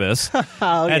cannabis,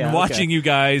 watching you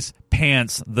guys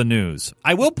pants the news.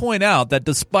 I will point out that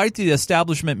despite the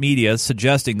establishment media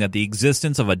suggesting that the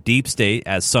existence of a deep state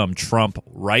as some Trump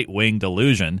right-wing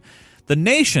delusion, The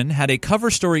Nation had a cover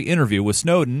story interview with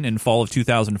Snowden in fall of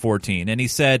 2014, and he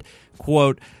said,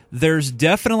 quote, there's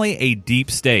definitely a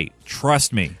deep state.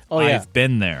 Trust me, I've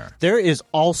been there. There is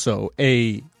also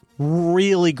a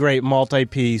really great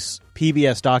multi-piece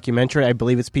PBS documentary. I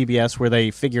believe it's PBS, where they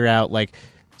figure out like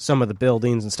some of the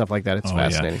buildings and stuff like that. It's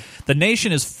fascinating. Yeah. The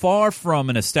Nation is far from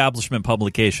an establishment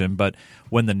publication, but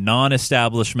when the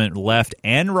non-establishment left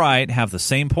and right have the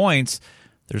same points,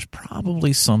 there's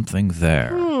probably something there.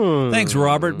 Thanks,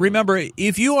 Robert. Remember,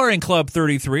 if you are in Club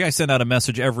 33, I send out a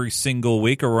message every single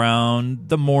week around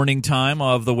the morning time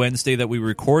of the Wednesday that we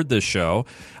record this show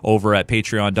over at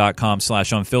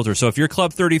patreon.com/unfilter. So if you're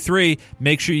Club 33,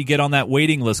 make sure you get on that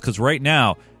waiting list, because right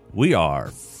now we are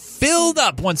filled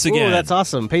up once again. Ooh, that's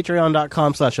awesome.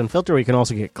 Patreon.com/unfilter. We can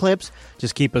also get clips.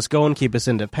 Just keep us going, keep us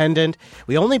independent.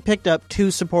 We only picked up 2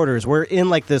 supporters. We're in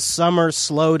like this summer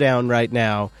slowdown right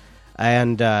now,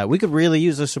 and we could really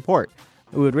use the support.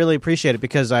 We would really appreciate it,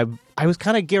 because I was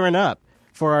kind of gearing up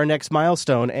for our next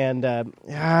milestone, and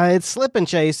it's slipping,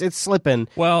 Chase. It's slipping.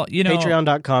 Well,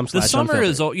 Patreon.com/unfilter. The summer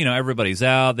is, everybody's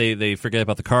out. They forget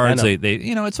about the cards. They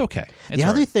it's okay. The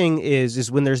other thing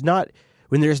is when there's not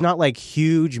like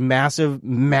huge, massive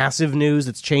news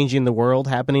that's changing the world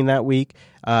happening that week,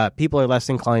 people are less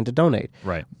inclined to donate.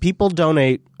 Right. People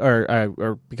donate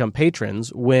or become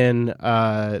patrons when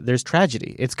there's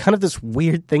tragedy. It's kind of this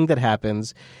weird thing that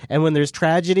happens, and when there's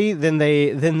tragedy, then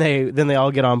they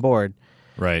all get on board.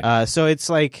 Right. So it's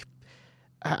like,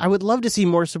 I would love to see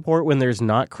more support when there's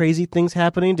not crazy things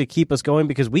happening to keep us going,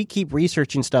 because we keep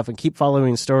researching stuff and keep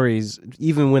following stories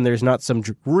even when there's not some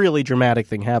really dramatic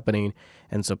thing happening.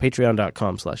 And so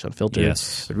patreon.com/unfiltered.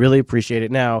 Yes. Would really appreciate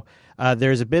it. Now,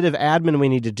 there's a bit of admin we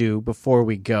need to do before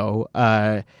we go.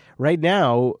 Right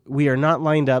now, we are not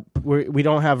lined up. We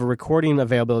don't have a recording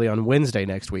availability on Wednesday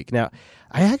next week. Now,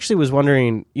 I actually was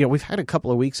wondering, we've had a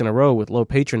couple of weeks in a row with low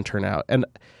patron turnout, and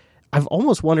I've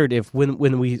almost wondered if when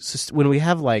we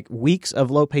have like weeks of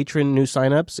low patron new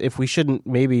signups, if we shouldn't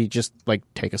maybe just like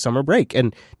take a summer break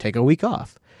and take a week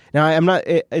off. Now, I'm not.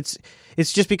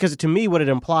 It's just because to me what it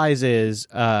implies is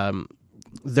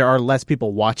there are less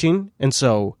people watching, and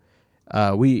so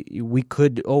we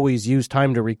could always use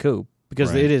time to recoup,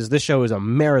 because this show is a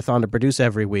marathon to produce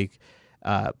every week.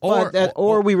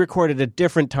 Or we record at a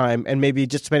different time, and maybe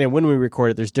just depending on when we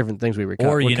record it, there's different things we record.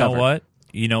 Or you know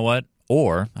what?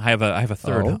 Or I have a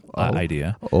third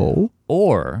idea.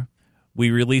 Or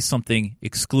we release something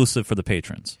exclusive for the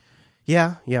patrons.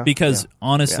 Yeah. Because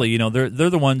honestly, they're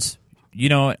the ones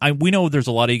we know there's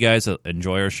a lot of you guys that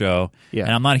enjoy our show, and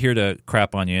I'm not here to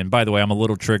crap on you. And by the way, I'm a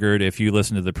little triggered. If you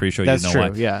listen to the pre-show, that's you know true.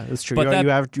 why. Yeah, that's true.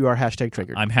 But you are hashtag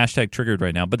triggered. I'm hashtag triggered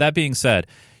right now. But that being said,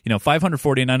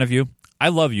 549 of you, I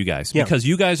love you guys because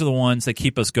you guys are the ones that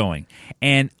keep us going.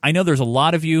 And I know there's a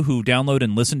lot of you who download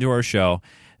and listen to our show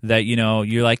that,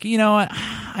 you're like,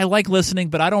 I like listening,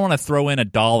 but I don't want to throw in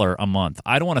 $1 a month.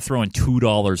 I don't want to throw in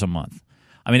 $2 a month.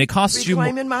 I mean, it costs you.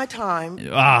 Reclaiming my time.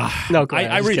 No, go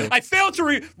ahead. I failed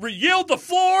to yield the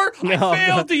floor. I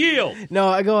failed to yield.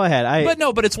 No, go ahead.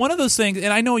 But it's one of those things,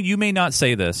 and I know you may not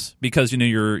say this because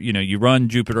you run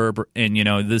Jupiter, and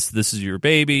this is your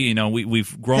baby.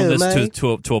 We've grown this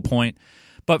to a point.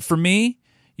 But for me,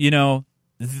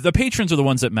 the patrons are the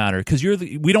ones that matter because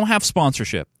we don't have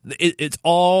sponsorship. It's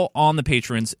all on the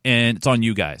patrons, and it's on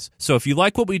you guys. So if you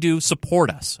like what we do, support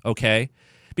us, okay?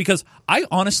 Because I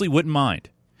honestly wouldn't mind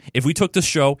if we took this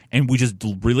show and we just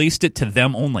released it to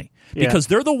them only. Because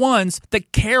they're the ones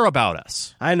that care about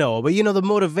us. I know, but the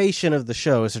motivation of the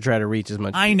show is to try to reach as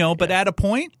much. I know, but at a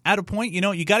point,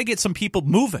 you got to get some people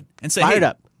moving and say, Fired hey,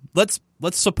 up. Let's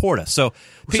support us. So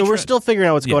we're still figuring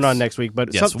out what's going on next week, but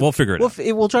we'll figure it out.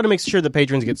 We'll try to make sure the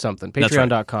patrons get something.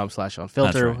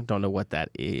 Patreon.com/unfilter. Right. Don't know what that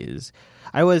is.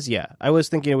 I was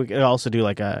thinking we could also do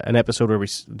like an episode where we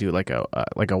do like a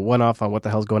one-off on what the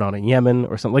hell's going on in Yemen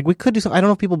or something. Like we could do something. I don't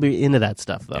know if people be into that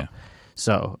stuff though. Yeah.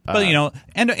 So, but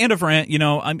and of rant,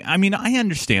 I mean, I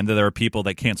understand that there are people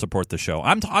that can't support the show.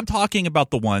 I'm talking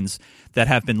about the ones that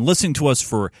have been listening to us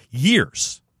for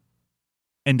years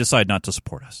and decide not to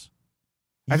support us.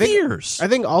 I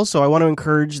think also I want to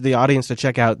encourage the audience to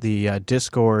check out the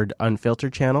Discord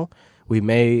Unfiltered channel. We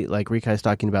may, like Rikai is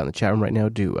talking about in the chat room right now,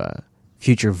 do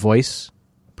future voice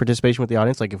participation with the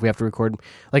audience. Like if we have to record,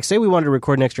 like say we wanted to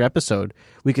record an extra episode,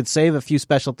 we could save a few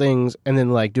special things and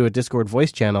then like do a Discord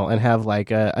voice channel and have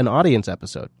like an audience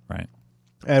episode. Right.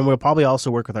 And we'll probably also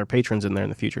work with our patrons in there in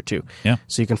the future too. Yeah.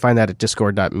 So you can find that at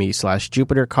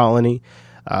discord.me/Jupiter Colony,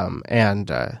 and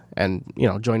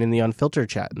join in the Unfiltered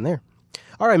chat in there.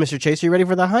 All right, Mr. Chase, are you ready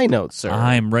for the high notes, sir?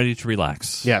 I'm ready to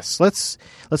relax. Yes. Let's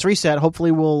reset.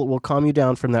 Hopefully we'll calm you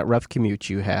down from that rough commute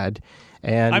you had.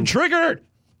 And I'm triggered.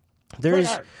 There's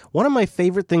one of my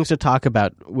favorite things to talk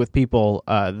about with people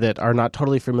that are not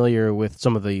totally familiar with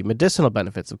some of the medicinal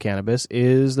benefits of cannabis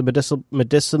is the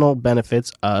medicinal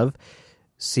benefits of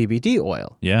CBD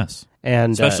oil. Yes.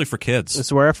 And especially for kids. This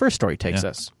is where our first story takes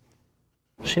us.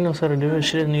 She knows how to do it.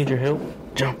 She doesn't need your help.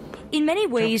 Jump. In many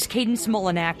ways, Cadence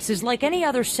Mullinax is like any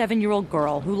other 7-year-old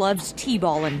girl who loves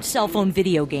t-ball and cell phone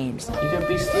video games. You gotta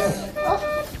be still.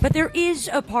 But there is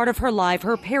a part of her life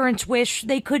her parents wish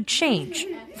they could change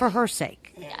for her sake.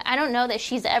 I don't know that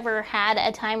she's ever had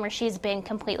a time where she's been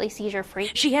completely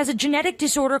seizure-free. She has a genetic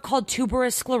disorder called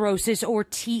tuberous sclerosis, or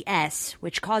TS,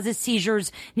 which causes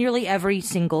seizures nearly every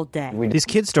single day. These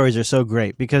kid stories are so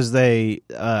great because they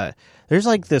there's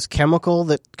like this chemical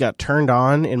that got turned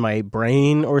on in my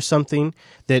brain or something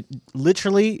that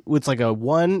literally it's like a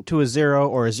 1 to a 0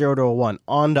 or a 0 to a 1,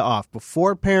 on to off,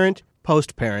 before parent,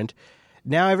 post parent.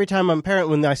 Now every time I'm a parent,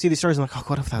 when I see these stories, I'm like, oh,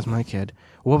 what if that was my kid?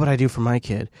 What would I do for my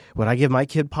kid? Would I give my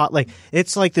kid pot? Like,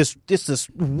 it's like this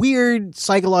weird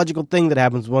psychological thing that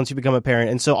happens once you become a parent.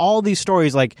 And so all these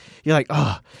stories, like, you're like,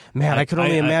 oh, man, I could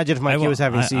only imagine if my kid was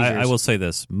having seizures. I will say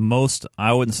this.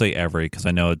 I wouldn't say every, because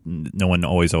I know no one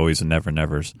always and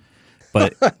nevers.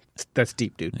 But that's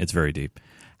deep, dude. It's very deep.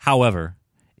 However,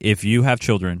 if you have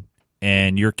children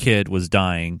and your kid was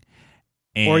dying,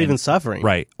 or even suffering.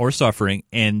 Right, or suffering.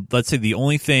 And let's say the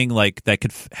only thing like that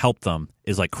could help them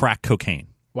is like crack cocaine.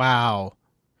 Wow.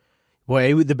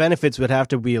 Boy, the benefits would have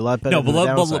to be a lot better than the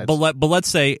downsides. But let's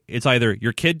say it's either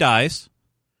your kid dies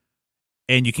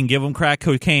and you can give him crack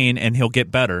cocaine and he'll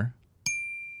get better,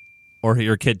 or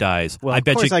your kid dies. Well, of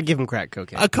course I'd give him crack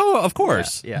cocaine. Of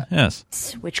course. Yeah. Yes.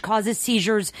 Which causes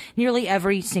seizures nearly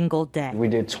every single day. We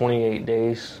did 28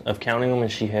 days of counting them,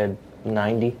 and she had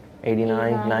 90.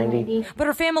 89, 90. But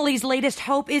her family's latest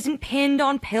hope isn't pinned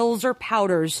on pills or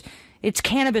powders. It's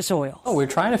cannabis oil. Oh, we're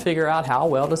trying to figure out how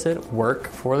well does it work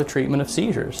for the treatment of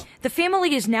seizures. The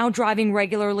family is now driving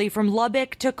regularly from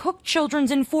Lubbock to Cook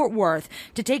Children's in Fort Worth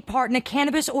to take part in a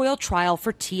cannabis oil trial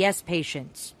for TS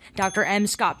patients. Dr. M.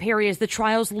 Scott Perry is the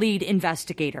trial's lead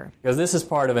investigator. Because this is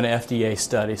part of an FDA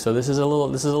study, so this is a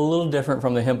little different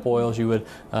from the hemp oils you would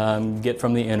get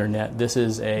from the internet. This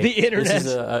is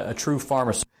a true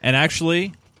pharmaceutical. And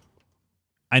actually,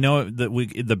 I know that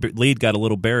the lead got a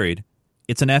little buried.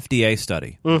 It's an FDA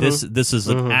study. Mm-hmm. This is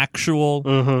an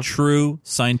actual, true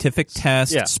scientific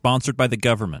test sponsored by the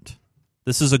government.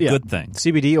 This is a good thing.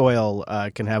 CBD oil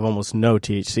can have almost no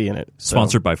THC in it. So.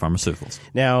 Sponsored by pharmaceuticals.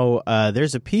 Now,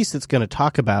 there's a piece that's going to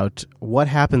talk about what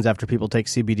happens after people take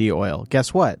CBD oil.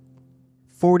 Guess what?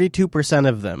 42%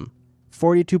 of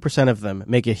them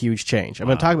make a huge change. I'm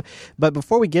going to talk about, but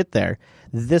before we get there,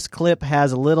 this clip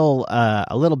has a little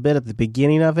bit at the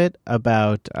beginning of it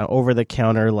about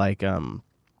over-the-counter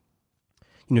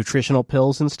nutritional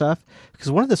pills and stuff. Because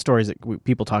one of the stories that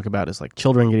people talk about is like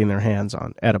children getting their hands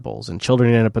on edibles and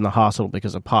children end up in the hospital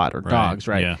because of pot or dogs,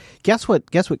 right? Yeah. Guess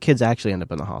what kids actually end up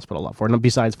in the hospital a lot for, and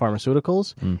besides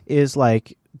pharmaceuticals, is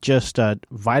like just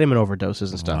vitamin overdoses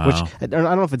and stuff. Which I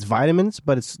don't know if it's vitamins,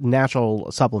 but it's natural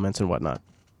supplements and whatnot.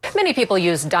 Many people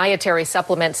use dietary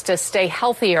supplements to stay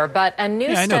healthier, but a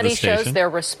new study shows they're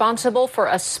responsible for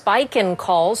a spike in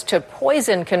calls to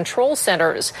poison control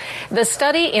centers. The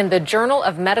study in the Journal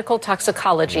of Medical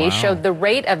Toxicology showed the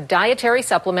rate of dietary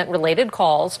supplement-related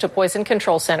calls to poison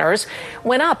control centers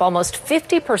went up almost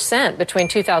 50% between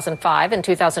 2005 and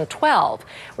 2012.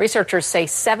 Researchers say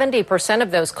 70%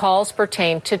 of those calls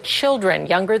pertain to children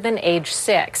younger than age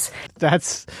 6.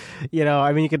 That's, you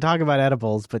can talk about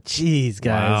edibles, but geez,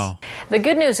 guys. Wow. The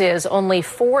good news is only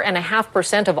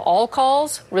 4.5% of all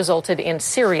calls resulted in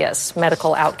serious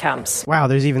medical outcomes. Wow,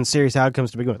 there's even serious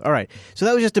outcomes to begin with. All right, so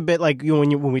that was just a bit like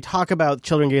when we talk about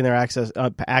children getting their access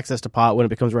to pot when it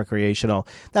becomes recreational.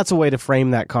 That's a way to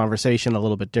frame that conversation a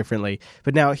little bit differently.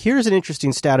 But now here's an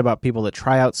interesting stat about people that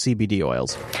try out CBD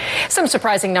oils. Some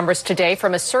surprising numbers today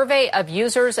from a survey of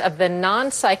users of the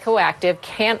non-psychoactive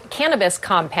cannabis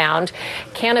compound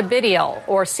cannabidiol,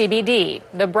 or CBD.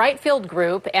 The Brightfield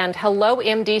Group and Hello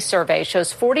MD survey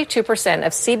shows 42%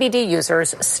 of CBD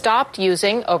users stopped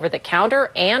using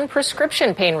over-the-counter and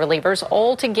prescription pain relievers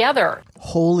altogether.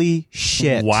 Holy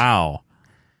shit. Wow.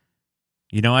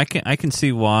 I can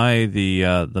see why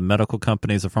the medical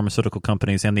companies, the pharmaceutical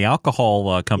companies, and the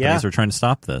alcohol companies are trying to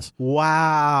stop this.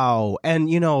 Wow. And,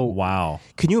 wow.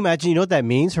 Can you imagine, you know what that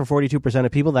means for 42%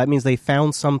 of people? That means they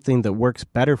found something that works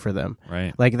better for them.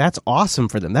 Right. Like, that's awesome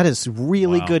for them. That is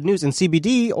really good news. And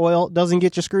CBD oil doesn't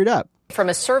get you screwed up. From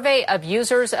a survey of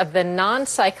users of the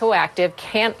non-psychoactive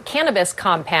cannabis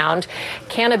compound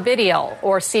cannabidiol,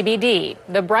 or CBD,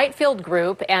 the Brightfield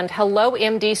Group and Hello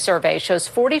MD survey shows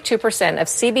 42% of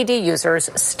CBD users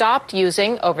stopped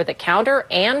using over-the-counter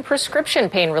and prescription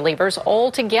pain relievers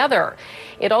altogether.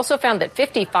 It also found that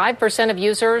 55% of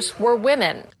users were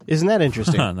women. Isn't that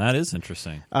interesting? That is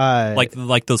interesting.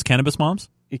 Like those cannabis moms?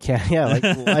 You can,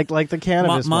 like the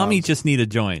cannabis. Mommy moms. just need a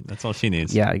joint. That's all she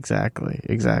needs. Yeah, exactly.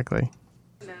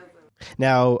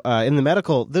 Now, in the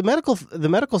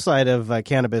medical side of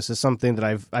cannabis is something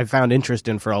that I've found interest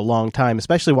in for a long time,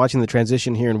 especially watching the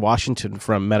transition here in Washington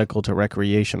from medical to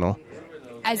recreational.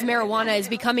 As marijuana is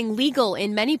becoming legal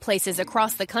in many places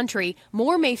across the country,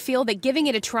 more may feel that giving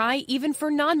it a try, even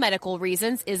for non-medical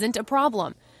reasons, isn't a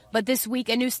problem. But this week,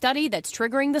 a new study that's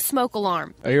triggering the smoke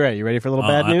alarm. Are you ready? You ready for a little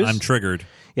bad news? I'm triggered.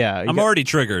 Yeah. I'm already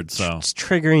triggered, so. It's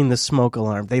triggering the smoke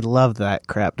alarm. They love that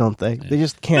crap, don't they? They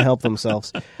just can't help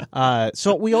themselves.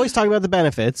 So we always talk about the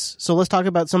benefits. So let's talk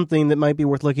about something that might be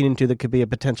worth looking into that could be a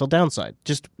potential downside.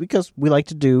 Just because we like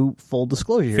to do full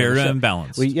disclosure here. Fair and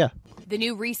balanced. The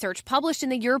new research published in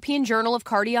the European Journal of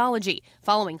Cardiology,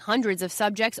 following hundreds of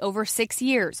subjects over 6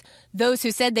 years. Those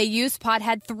who said they used pot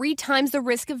had 3 times the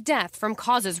risk of death from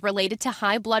causes related to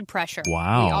high blood pressure.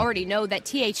 Wow. We already know that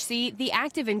THC, the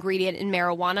active ingredient in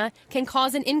marijuana, can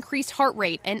cause an increased heart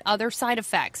rate and other side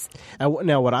effects.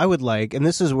 Now, what I would like, and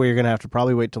this is where you're going to have to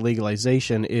probably wait to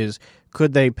legalization, is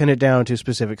could they pin it down to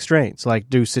specific strains? Like,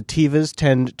 do sativas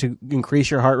tend to increase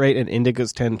your heart rate and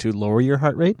indigos tend to lower your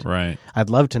heart rate? Right. I'd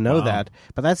love to know that.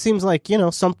 But that seems like,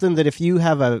 something that if you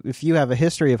have a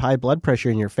history of high blood pressure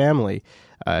in your family,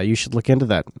 you should look into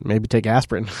that. Maybe take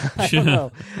aspirin. I don't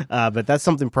know. But that's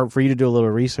something for you to do a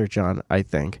little research on, I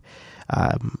think.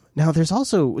 Now, there's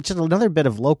also just another bit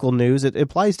of local news. It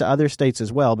applies to other states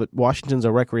as well, but Washington's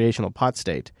a recreational pot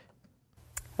state.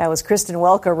 That was Kristen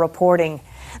Welker reporting.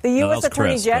 The U.S.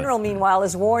 Attorney General, meanwhile,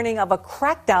 is warning of a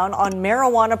crackdown on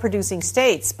marijuana-producing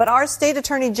states. But our state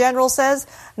attorney general says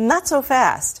not so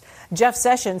fast. Jeff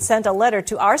Sessions sent a letter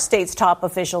to our state's top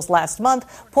officials last month,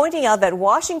 pointing out that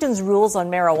Washington's rules on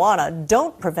marijuana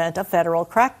don't prevent a federal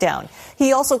crackdown.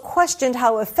 He also questioned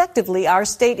how effectively our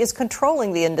state is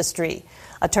controlling the industry.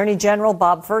 Attorney General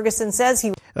Bob Ferguson says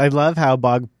I love how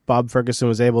Bob Ferguson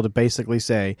was able to basically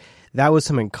say that was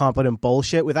some incompetent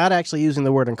bullshit without actually using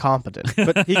the word incompetent.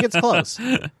 But he gets close.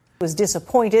 Was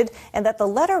disappointed and that the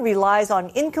letter relies on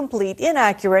incomplete,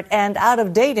 inaccurate, and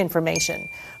out-of-date information.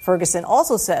 Ferguson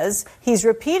also says he's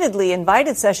repeatedly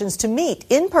invited Sessions to meet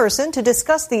in person to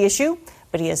discuss the issue,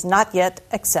 but he has not yet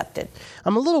accepted.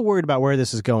 I'm a little worried about where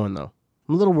this is going, though.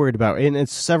 I'm a little worried about it. And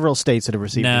it's several states that have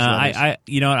received these letters.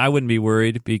 You know what? I wouldn't be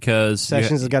worried because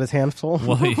Sessions has got his hands full.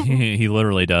 Well, he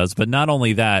literally does. But not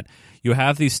only that, you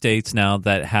have these states now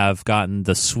that have gotten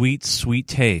the sweet, sweet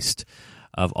taste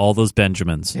of all those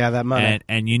Benjamins. Yeah, that money.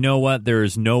 And you know what? There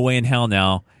is no way in hell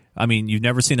now. I mean, you've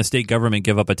never seen a state government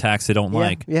give up a tax they don't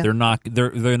like. Yeah. They're not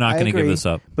going to give this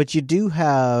up. But you do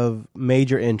have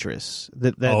major interests.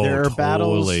 That there are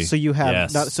battles. So you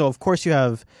have so of course you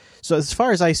have. So as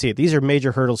far as I see it, these are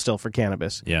major hurdles still for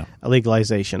cannabis. Yeah.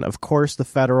 Legalization. Of course, the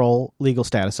federal legal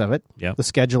status of it, the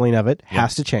scheduling of it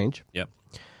has to change. Yep.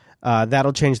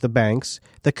 That'll change the banks.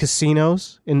 The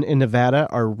casinos in Nevada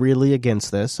are really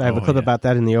against this. I have a clip about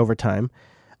that in the overtime.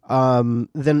 Then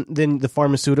the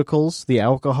pharmaceuticals, the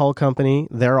alcohol company,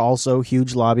 they're also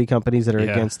huge lobby companies that are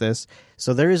against this.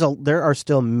 So there are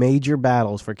still major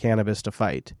battles for cannabis to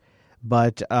fight.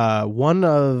 But one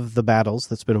of the battles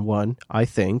that's been won, I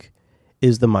think,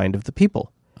 is the mind of the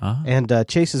people. And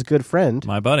Chase's good friend,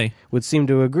 my buddy, would seem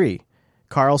to agree.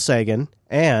 Carl Sagan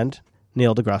and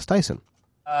Neil deGrasse Tyson.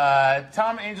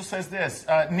 Tom Angel says this.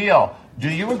 Neil, do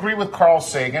you agree with Carl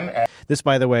Sagan? This,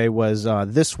 by the way, was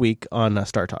this week on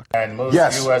Star Talk. And most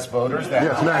U.S. voters?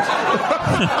 Yes, next.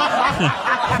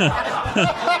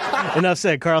 Enough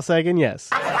said. Carl Sagan, yes.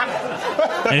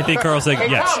 Anything Carl Sagan,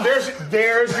 hey, yes. Tom,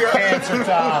 there's your answer,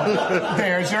 Tom.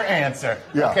 There's your answer.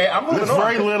 Yeah. Okay, I'm moving There's on.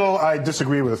 very little I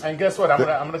disagree with. And guess what? I'm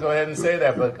gonna go ahead and say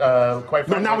that, but quite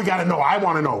frankly... No, now we got to know. I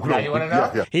want to know. Now you want to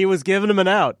know? Yeah. He was giving him an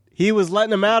out. He was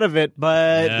letting him out of it,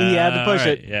 but he had to push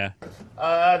it. Yeah.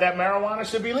 That marijuana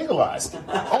should be legalized.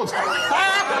 I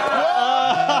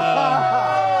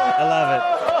love it.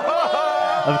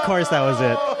 Of course that was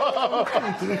it.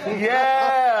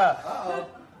 Yeah.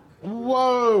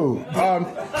 Whoa.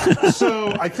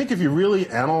 So I think if you really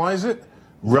analyze it,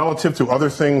 relative to other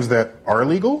things that are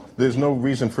legal, there's no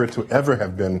reason for it to ever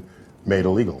have been made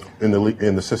illegal in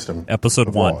the system.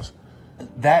 Episode 1. Laws.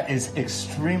 That is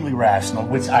extremely rational,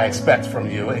 which I expect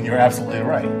from you, and you're absolutely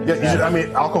right. Yeah, I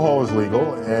mean, alcohol is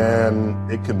legal,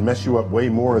 and it can mess you up way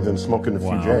more than smoking a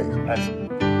few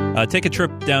J's. Take a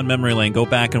trip down memory lane. Go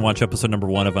back and watch episode number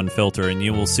 1 of Unfiltered, and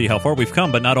you will see how far we've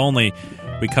come. But not only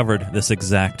we covered this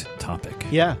exact topic.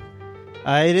 Yeah.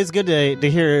 It is good to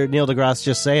hear Neil deGrasse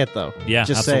just say it, though. Yeah,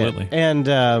 just absolutely. Say it.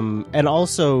 And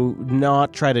also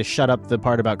not try to shut up the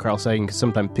part about Carl Sagan, because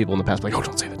sometimes people in the past are like, oh,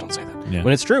 don't say that, don't say that. Yeah.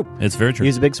 When it's true. It's very true.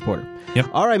 He's a big supporter.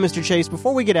 Yep. All right, Mr. Chase,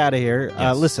 before we get out of here,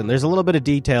 listen, there's a little bit of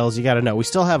details you got to know. We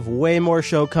still have way more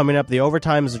show coming up. The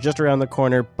overtime is just around the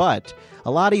corner, but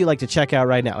a lot of you like to check out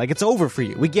right now. Like, it's over for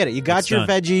you. We get it. You got your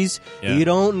veggies. Yeah. You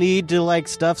don't need to, like,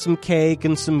 stuff some cake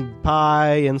and some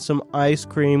pie and some ice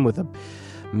cream with a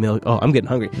milk. Oh, I'm getting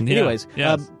hungry. Yeah. Anyways,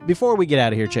 before we get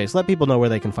out of here, Chase, let people know where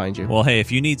they can find you. Well, hey,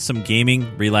 if you need some gaming,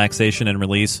 relaxation, and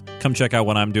release, come check out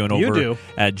what I'm doing over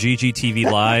at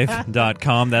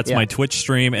ggtvlive.com. That's my Twitch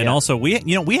stream. And also, we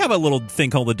have a little thing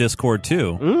called the Discord,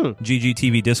 too.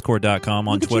 ggtvdiscord.com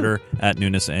on Twitter at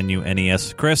Nunes,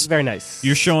 N-U-N-E-S. Chris. Very nice.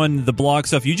 You're showing the blog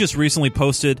stuff. You just recently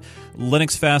posted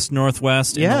Linux Fast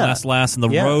Northwest and the last and the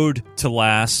road to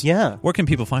last. Yeah. Where can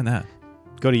people find that?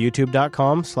 Go to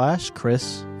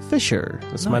youtube.com/Chris Fisher.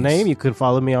 That's my name. You can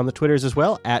follow me on the Twitters as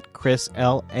well, at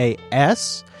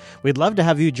ChrisLAS. We'd love to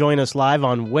have you join us live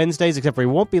on Wednesdays, except for we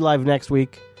won't be live next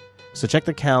week. So check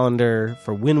the calendar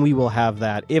for when we will have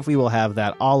that, if we will have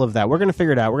that, all of that. We're going to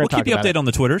figure it out. We're going to keep you updated on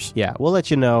the Twitters. Yeah, we'll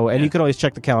let you know. And you can always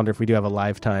check the calendar if we do have a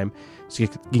live time. So you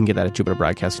can get that at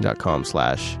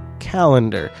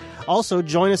jupiterbroadcasting.com/calendar. Also,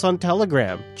 join us on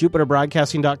Telegram,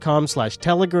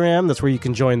 jupiterbroadcasting.com/Telegram. That's where you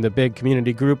can join the big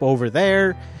community group over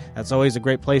there. That's always a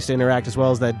great place to interact, as well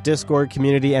as that Discord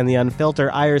community and the Unfiltered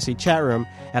IRC chat room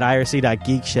at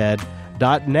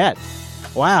irc.geekshed.net.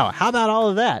 Wow, how about all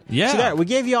of that? Yeah. So there, we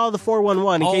gave you all the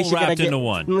 411 all wrapped into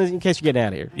one. In case you're getting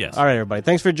out of here. Yes. All right, everybody.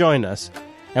 Thanks for joining us.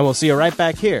 And we'll see you right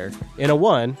back here in a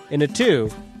 1, in a 2,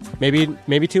 maybe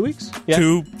 2 weeks? Yeah.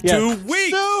 2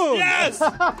 weeks! Soon! Yes!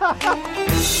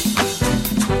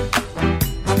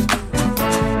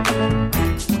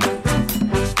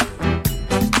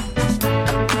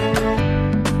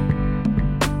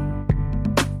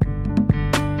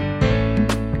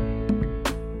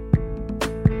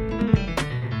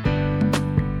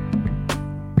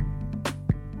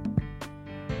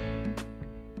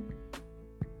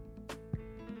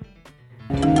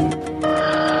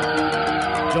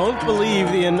 Don't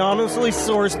believe the anonymously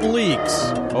sourced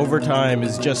leaks. Overtime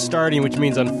is just starting, which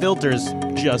means Unfilter's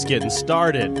just getting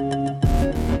started.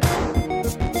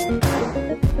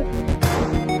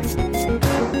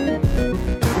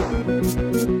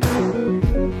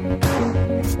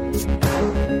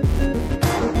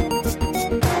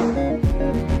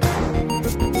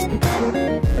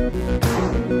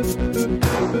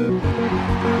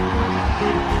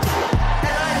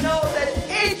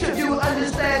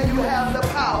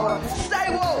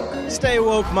 Stay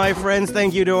woke, my friends.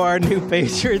 Thank you to our new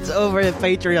patrons over at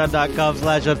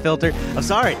patreon.com/unfiltered. I'm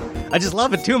sorry. I just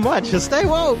love it too much. Just stay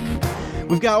woke.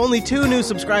 We've got only 2 new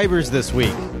subscribers this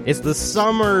week. It's the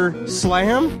Summer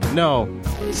Slam? No.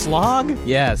 Slog?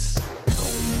 Yes.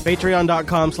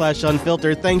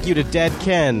 Patreon.com/unfiltered. Thank you to Dead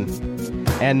Ken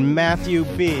and Matthew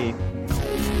B.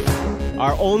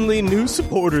 Our only new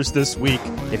supporters this week.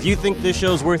 If you think this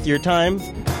show's worth your time,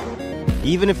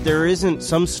 even if there isn't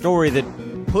some story that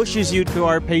pushes you to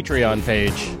our Patreon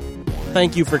page,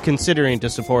 thank you for considering to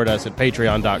support us at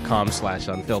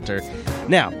patreon.com/unfiltered.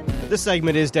 Now, this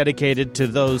segment is dedicated to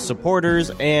those supporters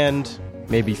and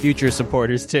maybe future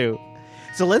supporters too.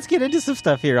 So let's get into some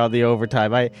stuff here on the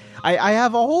Overtime. I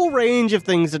have a whole range of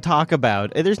things to talk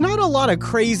about. There's not a lot of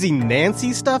crazy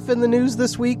Nancy stuff in the news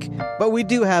this week, but we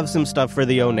do have some stuff for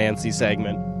the Oh Nancy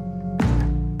segment.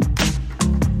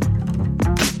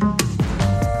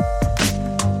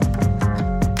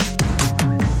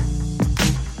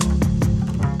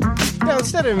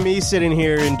 Instead of me sitting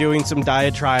here and doing some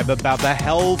diatribe about the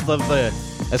health of the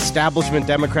establishment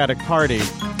Democratic Party,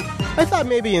 I thought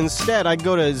maybe instead I'd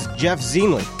go to Jeff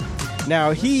Zienle.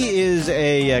 Now, he is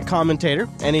a commentator,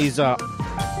 and he's, of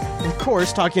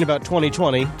course, talking about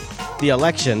 2020, the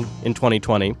election in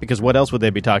 2020, because what else would they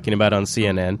be talking about on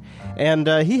CNN? And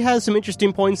he has some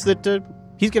interesting points that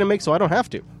he's going to make so I don't have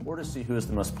to. Or to see who is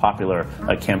the most popular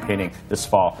campaigning this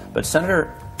fall. But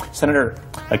Senator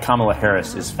Kamala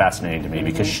Harris is fascinating to me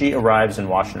because she arrives in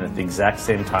Washington at the exact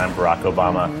same time Barack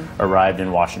Obama arrived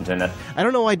in Washington. I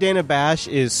don't know why Dana Bash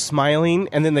is smiling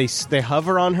and then they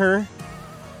hover on her.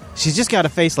 She's just got a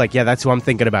face like, yeah, that's who I'm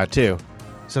thinking about too.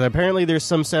 So apparently there's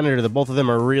some senator that both of them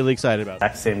are really excited about.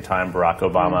 At the same time Barack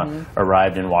Obama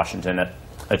arrived in Washington at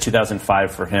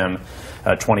 2005 for him,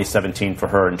 2017 for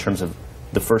her in terms of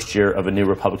the first year of a new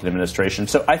Republican administration.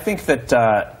 So I think that,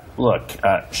 the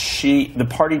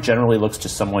party generally looks to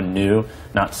someone new,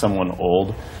 not someone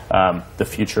old, the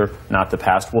future, not the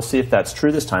past. We'll see if that's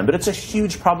true this time. But it's a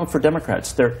huge problem for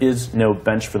Democrats. There is no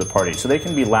bench for the party. So they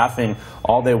can be laughing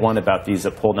all they want about these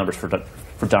poll numbers for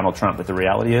Donald Trump. But the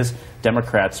reality is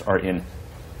Democrats are in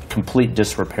complete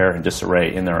disrepair and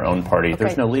disarray in their own party. Okay.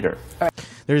 There's no leader.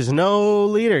 There's no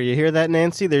leader. You hear that,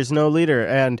 Nancy? There's no leader.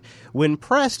 And when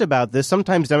pressed about this,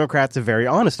 sometimes Democrats are very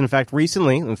honest. In fact,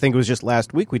 recently, I think it was just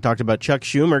last week, we talked about Chuck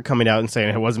Schumer coming out and saying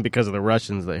it wasn't because of the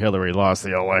Russians that Hillary lost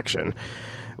the election.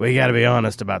 We got to be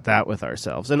honest about that with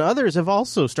ourselves. And others have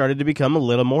also started to become a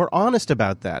little more honest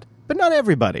about that. But not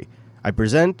everybody. I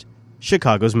present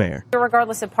Chicago's mayor.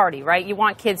 Regardless of party, right? You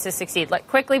want kids to succeed.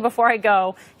 Quickly, before I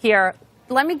go here,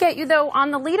 let me get you, though,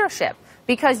 on the leadership.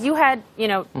 Because you had,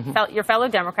 your fellow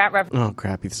Democrat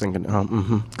crap, he's thinking,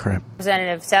 crap.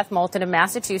 Representative Seth Moulton of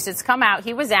Massachusetts come out.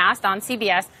 He was asked on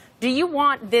CBS, do you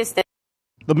want this?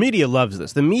 The media loves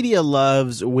this. The media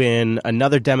loves when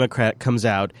another Democrat comes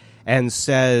out and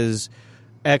says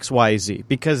XYZ.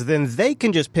 Because then they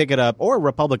can just pick it up, or a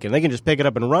Republican, they can just pick it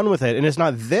up and run with it, and it's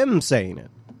not them saying it.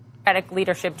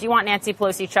 Leadership. Do you want Nancy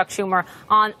Pelosi, Chuck Schumer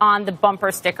on the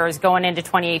bumper stickers going into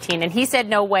 2018? And he said,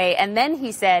 no way. And then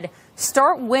he said,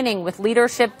 start winning with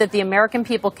leadership that the American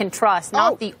people can trust,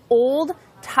 not the old,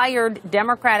 tired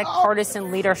Democratic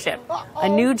partisan leadership. A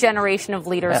new generation of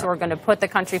leaders who are going to put the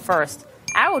country first.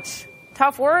 Ouch.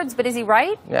 Tough words, but is he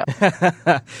right? Yeah.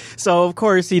 So, of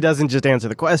course, he doesn't just answer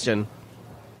the question.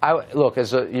 Look,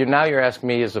 now you're asking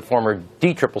me as a former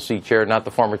DCCC chair, not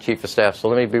the former chief of staff, so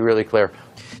let me be really clear.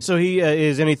 So he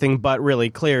is anything but really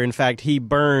clear. In fact, he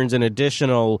burns an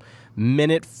additional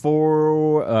minute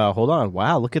for, hold on,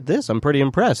 wow, look at this. I'm pretty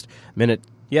impressed.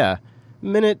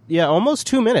 Almost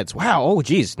 2 minutes. Wow, oh,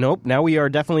 geez, nope, now we are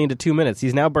definitely into 2 minutes.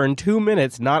 He's now burned 2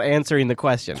 minutes not answering the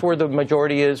question. That's where the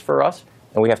majority is for us,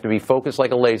 and we have to be focused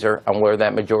like a laser on where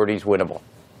that majority is winnable.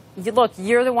 Look,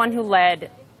 you're the one who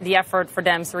led the effort for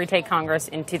Dems to retake Congress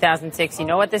in 2006. You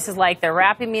know what this is like. They're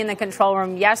wrapping me in the control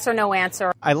room. Yes or no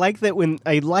answer. I like it when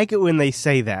they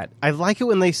say that. I like it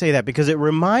when they say that because it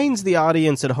reminds the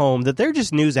audience at home that they're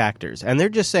just news actors and they're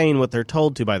just saying what they're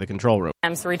told to by the control room.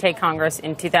 Dems to retake Congress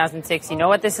in 2006. You know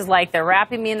what this is like. They're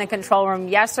wrapping me in the control room.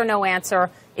 Yes or no answer.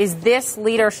 Is this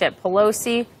leadership,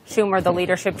 Pelosi, Schumer, the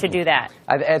leadership to do that?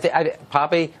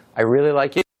 Poppy, I really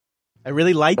like you. I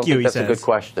really like you, he says. That's a good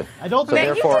question. I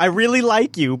really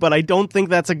like you, but I don't think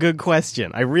that's a good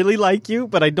question. I really like you,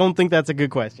 but I don't think that's a good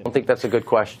question. I don't think that's a good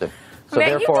question. So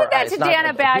man, you did that to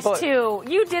Dana Bash, too.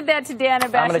 You did that to Dana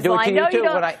Bash. I'm going to do it to you, too.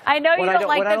 I know you don't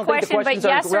like the question, but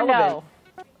yes or no?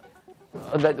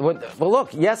 Well,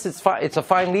 look, yes, it's a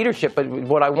fine leadership, but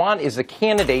what I want is a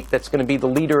candidate that's going to be the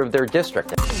leader of their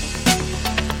district.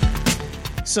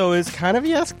 So it's kind of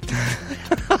yes.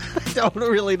 I don't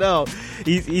really know.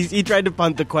 He tried to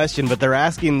punt the question, but they're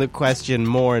asking the question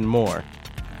more and more.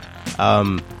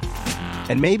 And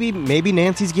maybe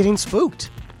Nancy's getting spooked.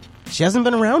 She hasn't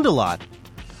been around a lot.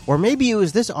 Or maybe it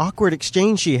was this awkward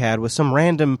exchange she had with some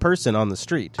random person on the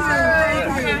street.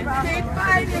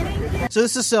 So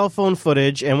this is cell phone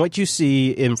footage, and what you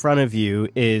see in front of you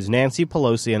is Nancy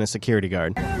Pelosi and a security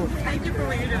guard.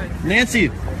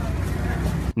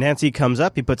 Nancy comes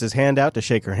up, he puts his hand out to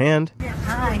shake her hand.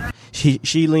 Hi.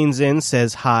 She leans in,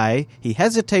 says hi. He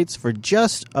hesitates for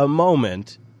just a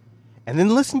moment, and then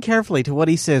listen carefully to what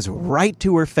he says right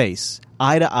to her face,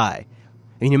 eye to eye.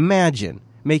 I mean, imagine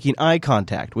making eye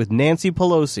contact with Nancy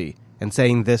Pelosi and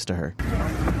saying this to her.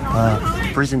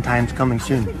 Prison time's coming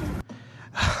soon.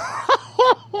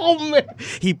 Oh, man.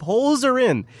 He pulls her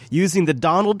in using the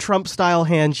Donald Trump-style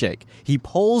handshake. He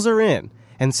pulls her in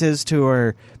and says to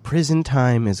her, prison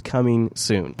time is coming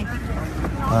soon.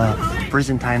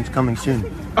 Prison time's coming soon.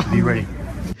 Be ready.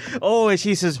 Oh, and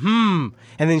she says, And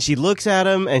then she looks at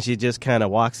him and she just kind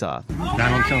of walks off.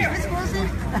 Donald Trump.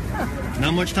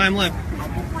 Not much time left.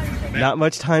 Not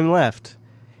much time left.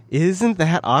 Isn't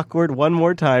that awkward? One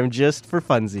more time, just for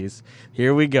funsies.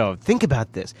 Here we go. Think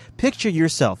about this. Picture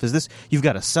yourself. You've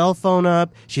got a cell phone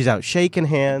up. She's out shaking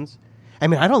hands. I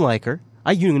mean, I don't like her.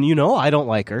 You know I don't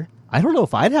like her. I don't know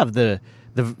if I'd have the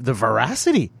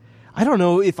veracity. I don't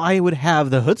know if I would have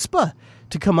the chutzpah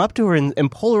to come up to her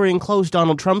and pull her in close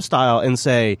Donald Trump style and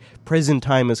say, prison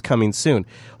time is coming soon.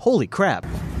 Holy crap.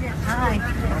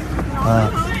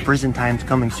 Hi. Prison time's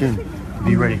coming soon.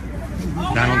 Be ready.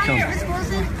 Donald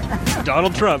Trump.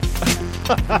 Donald Trump.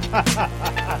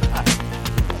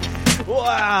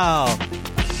 Wow.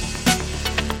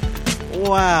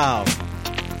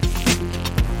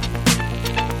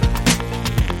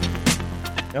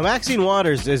 Now, Maxine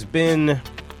Waters has been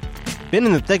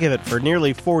in the thick of it for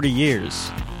nearly 40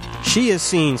 years. She has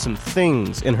seen some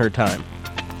things in her time.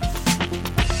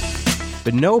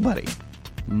 But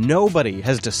nobody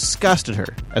has disgusted her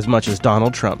as much as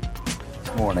Donald Trump.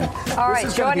 Morning. All right,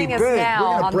 joining us now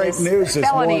on this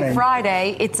Felony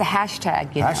Friday, it's a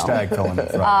hashtag, you know. Hashtag Felony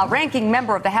Friday. Ranking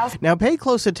member of the House. Now, pay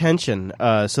close attention.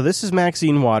 So this is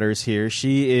Maxine Waters here.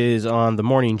 She is on the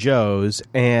Morning Joes,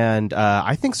 and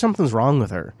I think something's wrong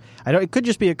with her. It could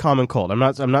just be a common cold. I'm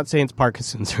not saying it's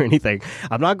Parkinson's or anything.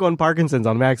 I'm not going Parkinson's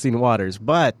on Maxine Waters,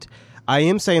 but I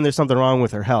am saying there's something wrong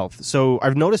with her health. So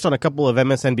I've noticed on a couple of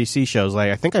MSNBC shows,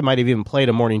 like I think I might have even played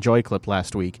a Morning Joy clip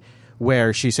last week,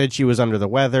 where she said she was under the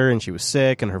weather and she was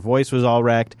sick and her voice was all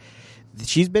wrecked.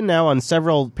 She's been now on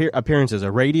several appearances,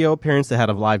 a radio appearance that had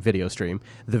a live video stream,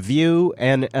 The View,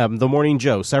 and The Morning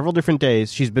Joe. Several different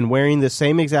days, she's been wearing the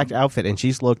same exact outfit, and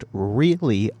she's looked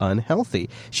really unhealthy.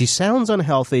 She sounds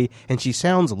unhealthy, and she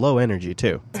sounds low energy,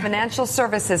 too. Financial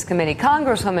Services Committee,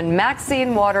 Congresswoman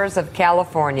Maxine Waters of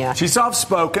California. She's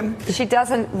soft-spoken. She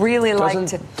doesn't really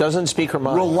doesn't speak her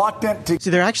mind. Reluctant to... See,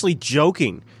 they're actually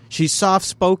joking. She's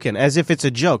soft-spoken, as if it's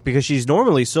a joke, because she's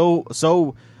normally so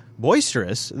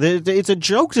boisterous. It's a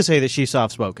joke to say that she's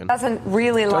soft-spoken.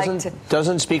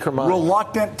 Doesn't speak her mind.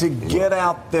 Reluctant to get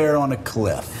out there on a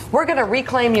cliff. We're going to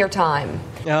reclaim your time.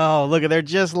 Oh, look, they're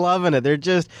just loving it. They're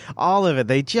just, all of it.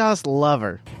 They just love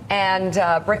her. And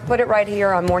put it right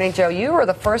here on Morning Joe. You were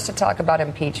the first to talk about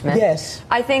impeachment. Yes.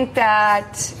 I think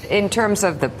that in terms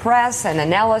of the press and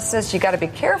analysis, you got to be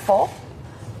careful.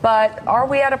 But are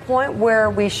we at a point where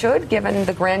we should, given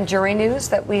the grand jury news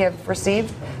that we have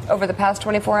received over the past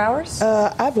 24 hours?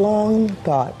 I've long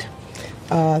thought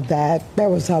that there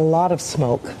was a lot of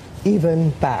smoke,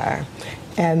 even fire,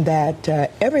 and that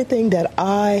everything that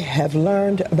I have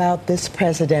learned about this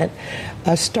president,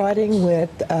 starting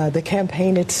with the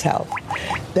campaign itself,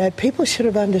 that people should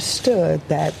have understood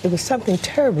that there was something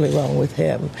terribly wrong with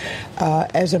him.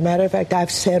 As a matter of fact,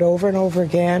 I've said over and over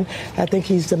again, I think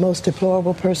he's the most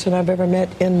deplorable person I've ever met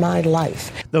in my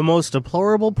life. The most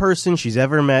deplorable person she's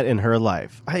ever met in her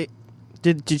life.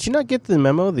 Did she not get the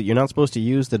memo that you're not supposed to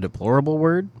use the deplorable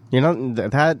word? You're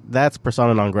not that's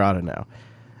persona non grata now.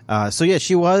 So yeah,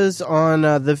 she was on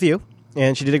The View,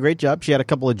 and she did a great job. She had a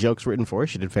couple of jokes written for her.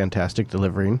 She did fantastic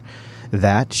delivering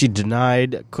that. She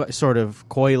denied sort of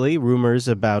coyly rumors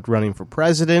about running for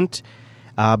president,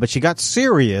 but she got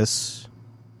serious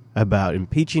about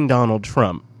impeaching Donald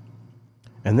Trump.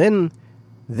 And then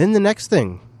the next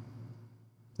thing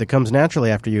that comes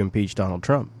naturally after you impeach Donald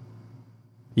Trump,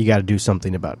 you got to do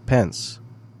something about Pence.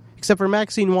 Except for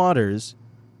Maxine Waters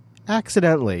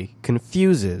accidentally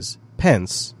confuses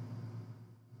Pence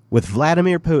with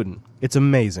Vladimir Putin. It's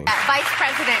amazing. Vice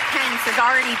President Pence is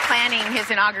already planning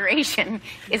his inauguration.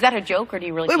 Is that a joke, or do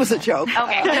you really? It was a joke.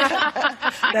 Okay.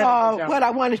 What I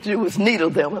wanted to do was needle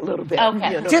them a little bit.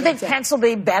 Okay. You know, do you think Pence will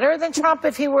be better than Trump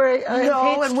if he were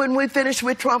No, impeached? and when we finish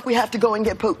with Trump, we have to go and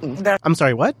get Putin. I'm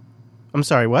sorry, what?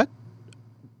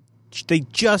 They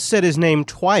just said his name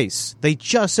twice.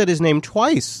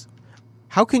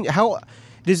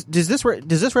 Does this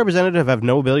representative have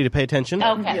no ability to pay attention?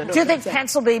 Okay. Do you think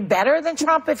Pence will be better than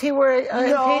Trump if he were No,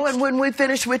 impeached? and when we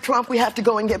finish with Trump, we have to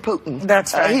go and get Putin.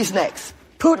 That's right. He's next.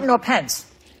 Putin or Pence?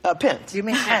 Pence. You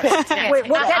mean Pence? Wait,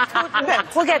 we'll get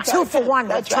Putin. We'll get 2 for 1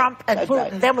 with Trump and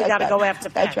Putin. Then we got to go after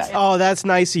Pence. That's right. Oh, that's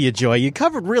nice of you, Joy. You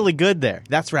covered really good there.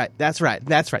 That's right. That's what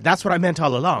I meant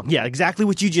all along. Yeah, exactly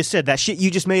what you just said. That shit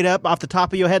you just made up off the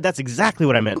top of your head, that's exactly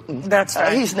what I meant. That's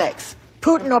right. He's next.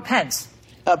 Putin or Pence?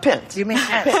 Pence. You mean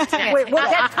Pence? Wait, we'll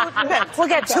get Putin. We'll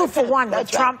get 2 for 1 with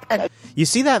Trump and You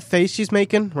see that face she's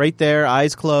making right there,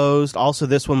 eyes closed. Also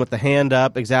this one with the hand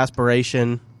up,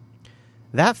 exasperation.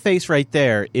 That face right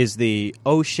there is the,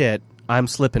 oh shit, I'm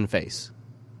slipping face.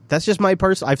 That's just my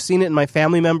I've seen it in my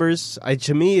family members.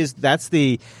 To me, that's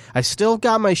the, I still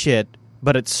got my shit,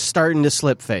 but it's starting to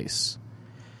slip face.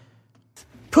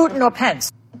 Putin or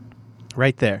Pence?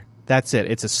 Right there. That's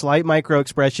it. It's a slight micro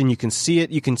expression. You can see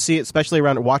it. Especially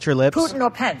around her. Watch her lips. Putin or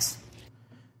Pence?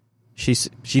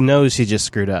 She knows she just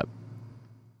screwed up.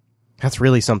 That's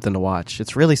really something to watch.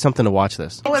 It's really something to watch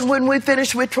this. Oh, and when we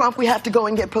finish with Trump, we have to go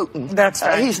and get Putin. That's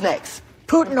right. He's next.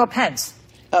 Putin or Pence?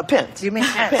 Pence. You mean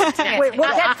Pence? Wait, we'll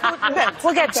get Putin.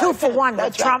 We'll get 2 for 1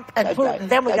 with Trump and Putin.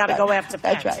 Then we got to go after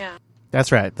Pence.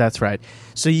 That's right. That's right.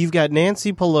 So you've got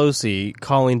Nancy Pelosi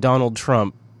calling Donald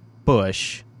Trump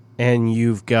Bush, and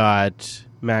you've got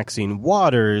Maxine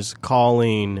Waters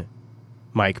calling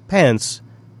Mike Pence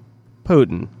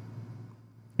Putin.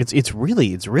 It's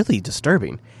really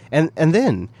disturbing. And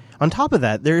then, on top of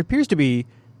that, there appears to be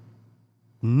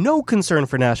no concern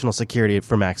for national security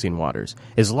for Maxine Waters.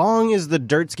 As long as the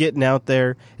dirt's getting out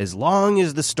there, as long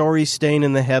as the story's staying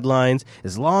in the headlines,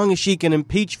 as long as she can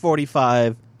impeach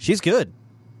 45, she's good.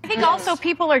 I think also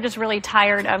people are just really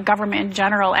tired of government in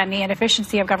general and the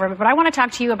inefficiency of government. But I want to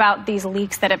talk to you about these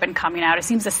leaks that have been coming out. It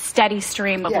seems a steady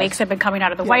stream of leaks have been coming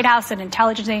out of the White House and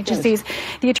intelligence agencies.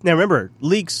 Now remember,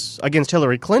 leaks against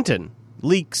Hillary Clinton,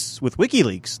 leaks with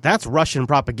WikiLeaks, that's Russian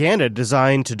propaganda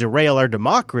designed to derail our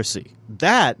democracy.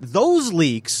 Those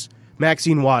leaks,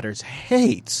 Maxine Waters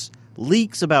hates.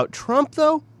 Leaks about Trump,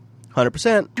 though?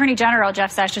 100%. Attorney General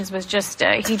Jeff Sessions was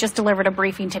he just delivered a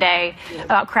briefing today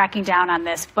about cracking down on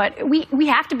this. But we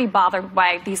have to be bothered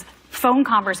by these phone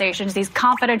conversations, these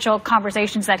confidential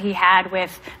conversations that he had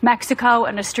with Mexico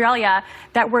and Australia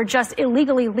that were just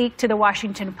illegally leaked to the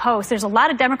Washington Post. There's a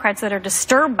lot of Democrats that are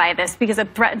disturbed by this because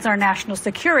it threatens our national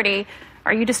security.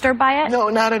 Are you disturbed by it? No,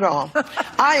 not at all.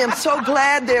 I am so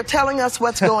glad they're telling us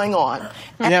what's going on.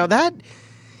 Now that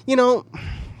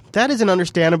is an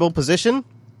understandable position.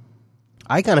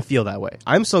 I kind of feel that way.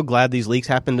 I'm so glad these leaks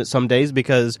happened some days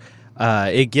because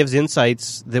it gives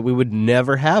insights that we would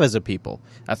never have as a people.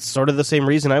 That's sort of the same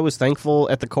reason I was thankful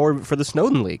at the core for the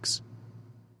Snowden leaks.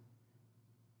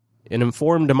 An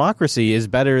informed democracy is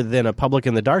better than a public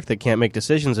in the dark that can't make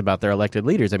decisions about their elected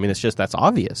leaders. I mean, that's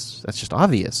obvious. That's just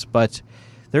obvious. But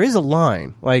there is a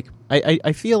line. Like,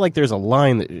 I feel like there's a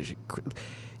line that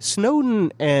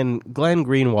Snowden and Glenn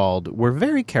Greenwald were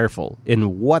very careful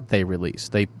in what they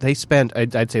released. They spent,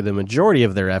 I'd say, the majority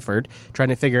of their effort trying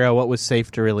to figure out what was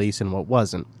safe to release and what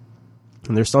wasn't.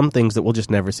 And there's some things that we'll just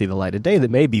never see the light of day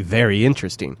that may be very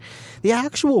interesting. The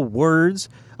actual words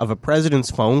of a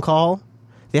president's phone call,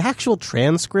 the actual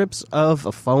transcripts of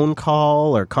a phone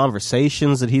call or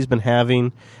conversations that he's been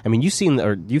having. I mean, you've seen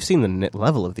the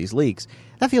level of these leaks.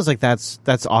 That feels like that's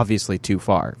obviously too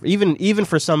far. Even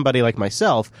for somebody like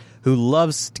myself who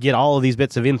loves to get all of these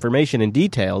bits of information and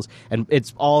details, and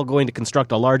it's all going to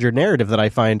construct a larger narrative that I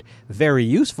find very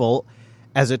useful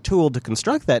as a tool to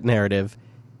construct that narrative.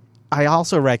 I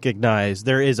also recognize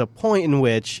there is a point in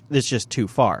which it's just too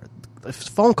far.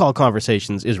 Phone call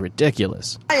conversations is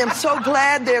ridiculous. I am so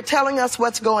glad they're telling us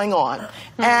what's going on.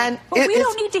 But we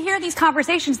don't need to hear these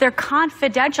conversations. They're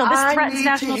confidential. This threatens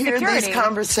national security. I need to hear these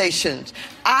conversations.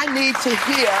 I need to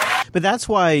hear. But that's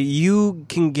why you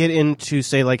can get into,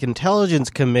 say, like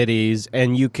intelligence committees,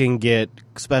 and you can get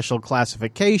special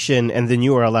classification, and then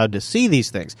you are allowed to see these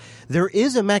things. There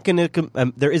is a mechanism.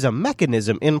 There is a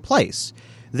mechanism in place.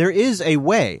 There is a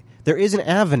way. There is an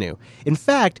avenue. In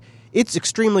fact, it's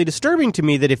extremely disturbing to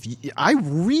me that I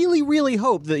really, really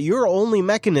hope that your only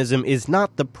mechanism is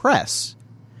not the press,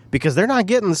 because they're not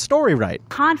getting the story right.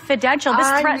 Confidential. This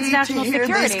threatens national security. I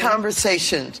need to hear these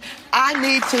conversations. I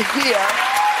need to hear.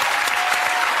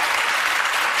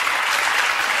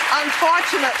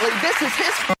 Unfortunately, this is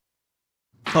his.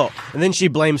 Oh, and then she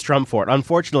blames Trump for it.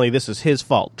 Unfortunately, this is his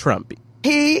fault, Trump.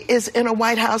 He is in a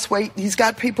White House where he's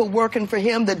got people working for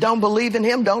him that don't believe in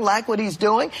him, don't like what he's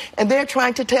doing, and they're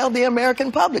trying to tell the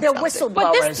American public they're something.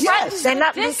 whistleblowers. Yes. They're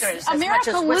not this, leakers.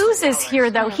 America loses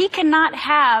here, though. He cannot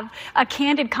have a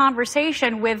candid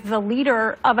conversation with the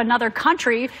leader of another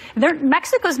country.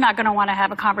 Mexico's not going to want to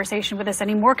have a conversation with us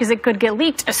anymore because it could get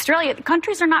leaked. Australia,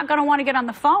 countries are not going to want to get on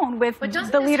the phone with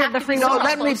the leader of the free world. No,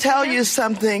 let me tell you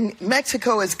something.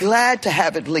 Mexico is glad to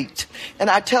have it leaked. And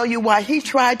I tell you why. He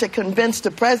tried to convince the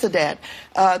president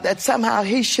that somehow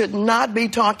he should not be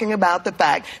talking about the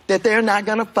fact that they're not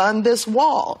going to fund this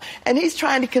wall. And he's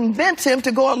trying to convince him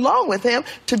to go along with him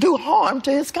to do harm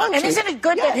to his country. And isn't it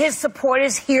good that his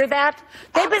supporters hear that?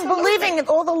 They've been believing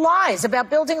all the lies about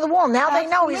building the wall. Now they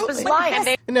know he's been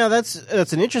lying. Now, that's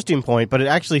an interesting point, but it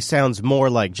actually sounds more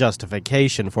like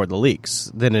justification for the leaks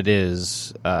than it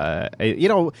is,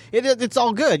 it's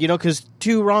all good, because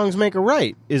two wrongs make a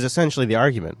right is essentially the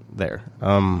argument there.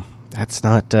 That's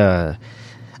not, I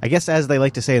guess as they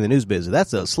like to say in the news biz,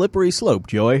 that's a slippery slope,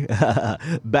 Joy.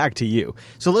 Back to you.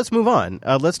 So let's move on.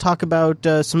 Let's talk about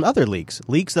some other leaks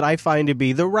that I find to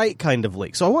be the right kind of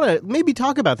leaks. So I want to maybe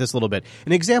talk about this a little bit.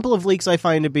 An example of leaks I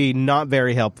find to be not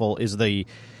very helpful is the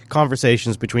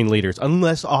conversations between leaders,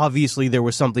 unless obviously there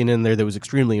was something in there that was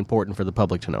extremely important for the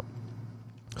public to know.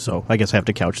 So I guess I have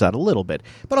to couch that a little bit.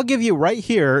 But I'll give you right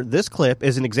here, this clip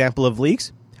is an example of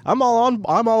leaks. I'm all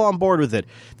on board with it.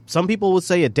 Some people would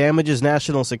say it damages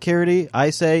national security.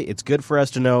 I say it's good for us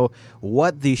to know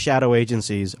what the shadow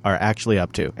agencies are actually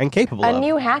up to and capable of. A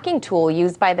new hacking tool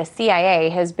used by the CIA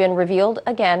has been revealed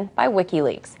again by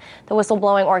WikiLeaks. The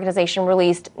whistleblowing organization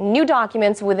released new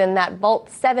documents within that Vault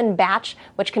 7 batch,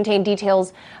 which contained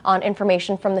details on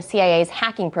information from the CIA's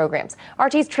hacking programs.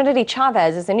 RT's Trinity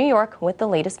Chavez is in New York with the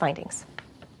latest findings.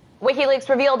 WikiLeaks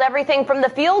revealed everything from the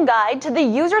field guide to the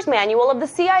user's manual of the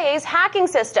CIA's hacking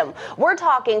system. We're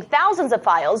talking thousands of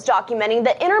files documenting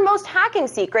the innermost hacking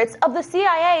secrets of the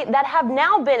CIA that have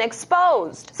now been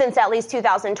exposed. Since at least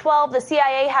 2012, the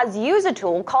CIA has used a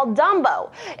tool called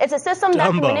Dumbo. It's a system that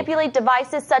can manipulate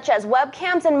devices such as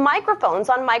webcams and microphones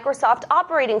on Microsoft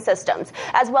operating systems,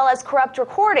 as well as corrupt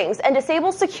recordings and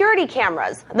disable security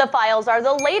cameras. The files are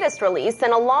the latest release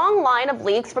in a long line of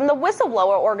leaks from the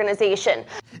whistleblower organization.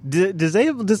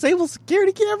 Disable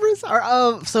security cameras?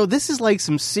 So this is like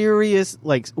some serious,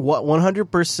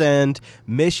 100%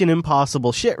 Mission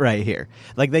Impossible shit right here.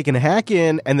 Like they can hack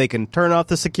in and they can turn off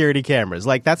the security cameras.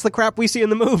 Like that's the crap we see in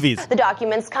the movies. The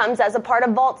documents comes as a part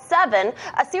of Vault 7,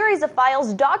 a series of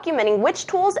files documenting which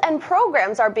tools and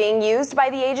programs are being used by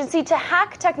the agency to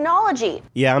hack technology.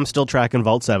 Yeah, I'm still tracking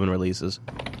Vault 7 releases.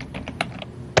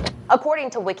 According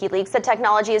to WikiLeaks, the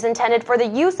technology is intended for the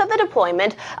use of the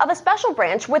deployment of a special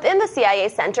branch within the CIA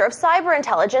Center of Cyber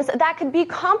Intelligence that could be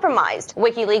compromised.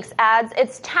 WikiLeaks adds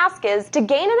its task is to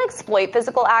gain and exploit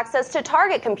physical access to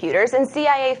target computers in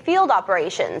CIA field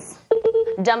operations.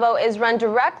 Dumbo is run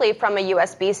directly from a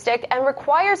USB stick and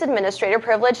requires administrator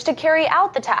privilege to carry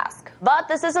out the task. But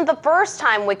this isn't the first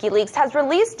time WikiLeaks has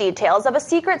released details of a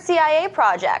secret CIA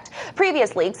project.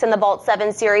 Previous leaks in the Vault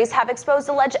 7 series have exposed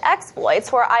alleged exploits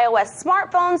for iOS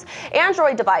smartphones,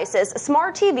 Android devices,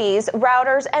 smart TVs,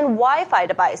 routers, and Wi-Fi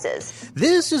devices.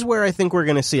 This is where I think we're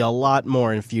going to see a lot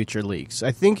more in future leaks.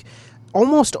 I think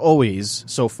almost always,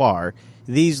 so far,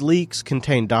 these leaks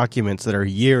contain documents that are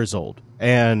years old.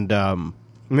 And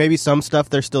maybe some stuff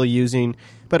they're still using,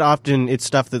 but often it's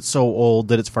stuff that's so old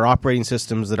that it's for operating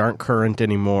systems that aren't current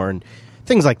anymore and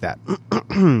things like that.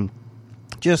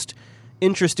 Just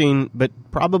interesting, but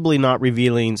probably not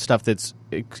revealing stuff that's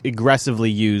aggressively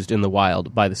used in the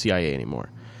wild by the CIA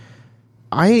anymore.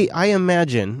 I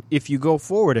imagine if you go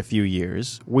forward a few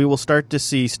years, we will start to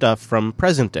see stuff from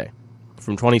present day,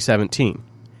 from 2017,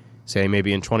 say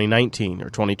maybe in 2019 or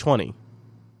 2020.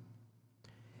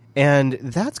 And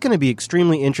that's going to be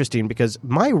extremely interesting because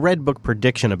my Red Book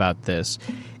prediction about this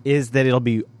is that it'll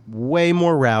be way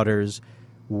more routers,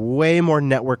 way more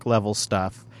network level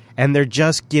stuff, and they're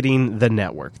just getting the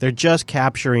network. They're just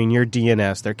capturing your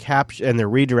DNS. And they're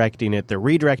redirecting it. They're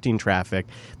redirecting traffic.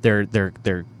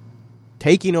 They're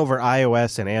taking over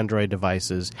iOS and Android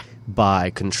devices by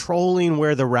controlling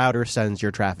where the router sends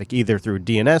your traffic, either through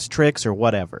DNS tricks or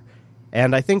whatever.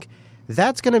 And I think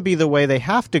that's going to be the way they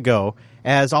have to go,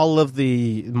 as all of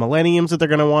the millenniums that they're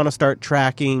going to want to start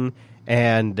tracking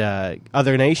and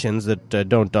other nations that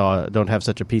don't have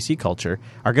such a PC culture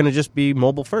are going to just be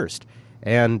mobile first.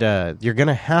 And you're going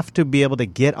to have to be able to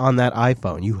get on that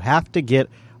iPhone. You have to get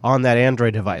on that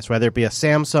Android device, whether it be a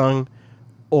Samsung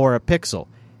or a Pixel.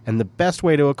 And the best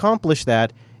way to accomplish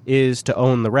that is to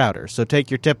own the router. So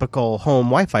take your typical home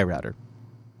Wi-Fi router.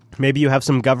 Maybe you have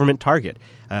some government target.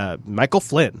 Michael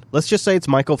Flynn. Let's just say it's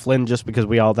Michael Flynn just because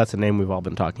that's a name we've all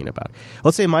been talking about.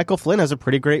 Let's say Michael Flynn has a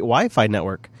pretty great Wi-Fi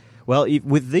network. Well,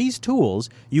 with these tools,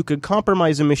 you could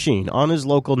compromise a machine on his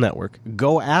local network,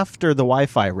 go after the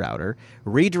Wi-Fi router,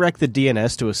 redirect the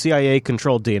DNS to a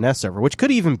CIA-controlled DNS server, which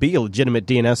could even be a legitimate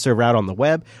DNS server out on the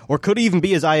web, or could even be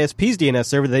his ISP's DNS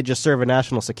server they just serve a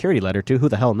national security letter to. Who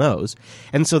the hell knows?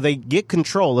 And so they get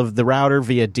control of the router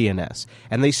via DNS,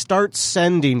 and they start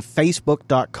sending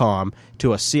Facebook.com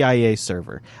to a CIA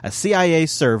server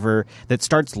that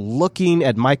starts looking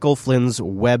at Michael Flynn's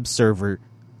web server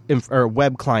or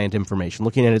web client information,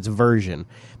 looking at its version,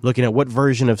 looking at what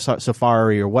version of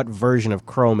Safari or what version of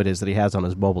Chrome it is that he has on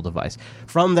his mobile device.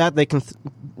 From that, they can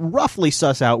roughly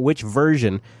suss out which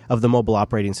version of the mobile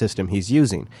operating system he's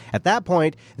using. At that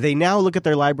point, they now look at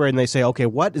their library and they say, okay,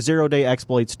 what zero-day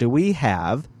exploits do we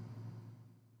have?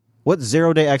 What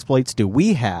zero-day exploits do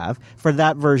we have for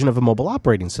that version of a mobile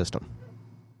operating system?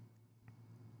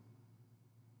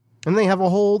 And they have a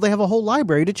whole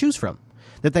library to choose from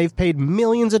that they've paid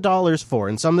millions of dollars for,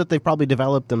 and some that they've probably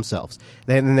developed themselves.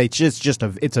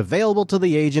 It's available to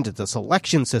the agent. It's a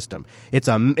selection system. It's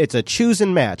a choose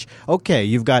and match. Okay,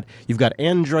 you've got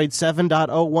Android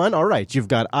 7.01. All right, you've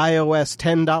got iOS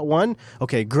 10.1.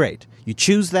 Okay, great. You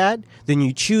choose that, then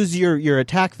you choose your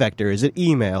attack vector. Is it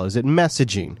email? Is it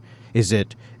messaging? Is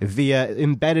it via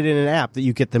embedded in an app that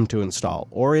you get them to install?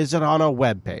 Or is it on a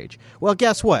web page? Well,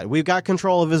 guess what? We've got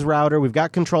control of his router, we've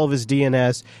got control of his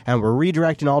DNS, and we're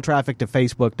redirecting all traffic to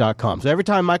Facebook.com. So every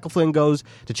time Michael Flynn goes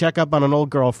to check up on an old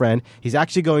girlfriend, he's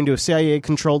actually going to a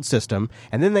CIA-controlled system,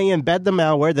 and then they embed the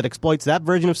malware that exploits that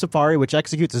version of Safari, which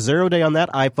executes a zero-day on that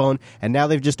iPhone, and now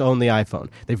they've just owned the iPhone.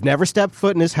 They've never stepped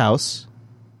foot in his house.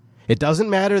 It doesn't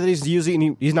matter that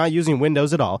he's not using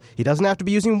Windows at all. He doesn't have to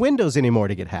be using Windows anymore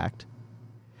to get hacked.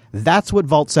 That's what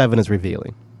Vault 7 is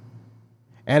revealing.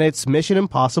 And it's Mission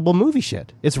Impossible movie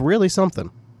shit. It's really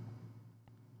something.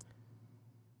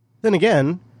 Then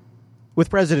again, with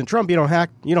President Trump, you don't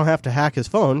have to hack his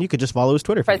phone. You could just follow his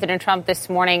Twitter feed. President Trump this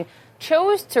morning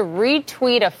chose to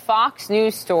retweet a Fox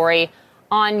News story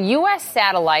on U.S.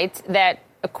 satellites that,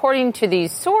 according to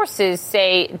these sources,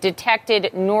 say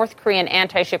detected North Korean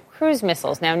anti-ship cruise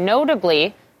missiles. Now,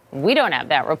 notably, we don't have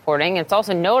that reporting. It's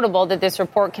also notable that this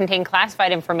report contained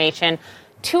classified information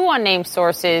to unnamed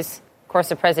sources. Of course,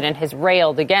 the president has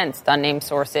railed against unnamed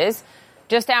sources.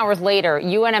 Just hours later,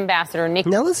 UN Ambassador Nikki...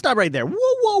 Now, let's stop right there.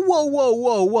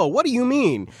 Whoa. What do you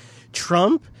mean?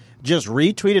 Trump just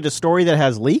retweeted a story that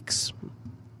has leaks?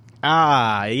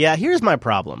 Yeah, here's my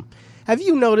problem. Have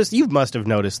you noticed? You must have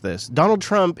noticed this. Donald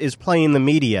Trump is playing the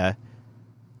media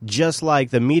just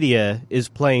like the media is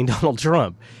playing Donald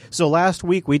Trump. So last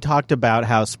week we talked about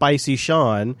how Spicy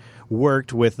Sean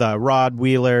worked with Rod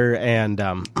Wheeler and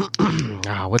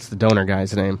what's the donor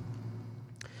guy's name?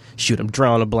 Shoot, I'm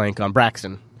drawing a blank on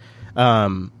Braxton.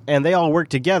 And they all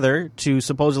worked together to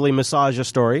supposedly massage a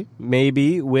story,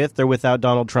 maybe with or without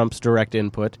Donald Trump's direct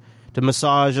input, to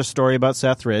massage a story about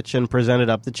Seth Rich and present it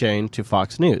up the chain to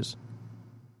Fox News.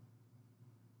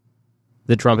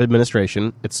 The Trump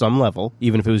administration, at some level,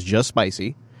 even if it was just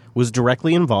spicy, was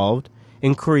directly involved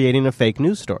in creating a fake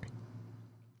news story.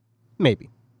 Maybe.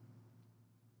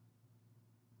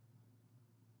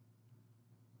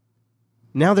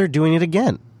 Now they're doing it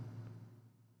again.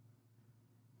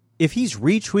 If he's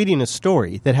retweeting a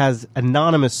story that has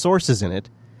anonymous sources in it,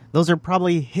 those are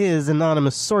probably his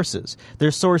anonymous sources.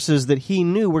 They're sources that he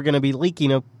knew were going to be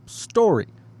leaking a story.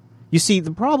 You see,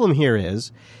 the problem here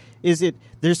is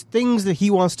there's things that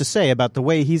he wants to say about the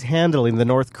way he's handling the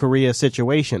North Korea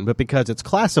situation, but because it's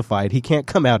classified, he can't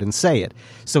come out and say it.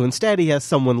 So instead, he has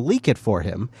someone leak it for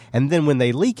him, and then when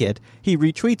they leak it, he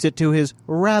retweets it to his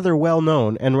rather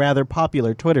well-known and rather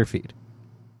popular Twitter feed.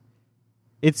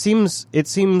 It seems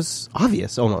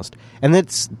obvious almost, and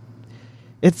that's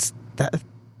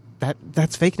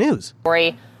fake news.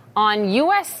 Story on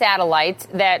U.S. satellites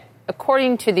that,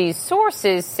 according to these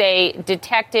sources, say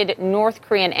detected North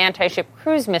Korean anti-ship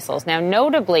cruise missiles. Now,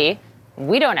 notably,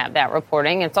 we don't have that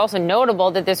reporting. It's also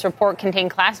notable that this report contained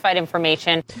classified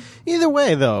information. Either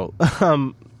way, though,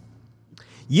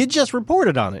 you just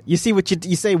reported on it. You see what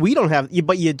you say? We don't have,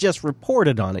 but you just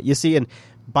reported on it. You see, and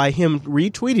by him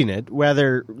retweeting it,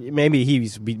 whether maybe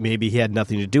he had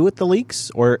nothing to do with the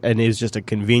leaks, and it was just a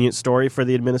convenient story for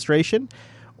the administration.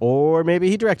 Or maybe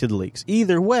he directed the leaks.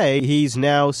 Either way, he's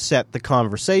now set the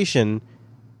conversation,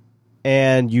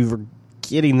 and you've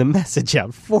getting the message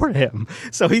out for him.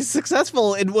 So he's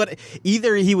successful in what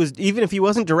even if he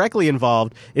wasn't directly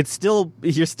involved,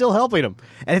 you're still helping him.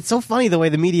 And it's so funny the way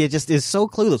the media just is so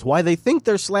clueless. Why they think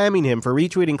they're slamming him for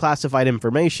retweeting classified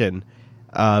information.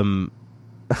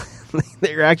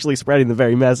 They're actually spreading the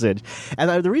very message.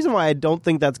 And the reason why I don't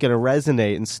think that's going to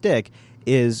resonate and stick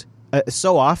is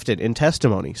so often in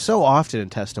testimony,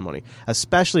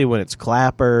 especially when it's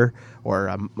Clapper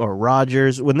or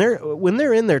Rogers, when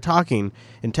they're in there talking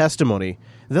in testimony,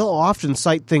 they'll often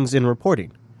cite things in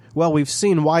reporting. Well, we've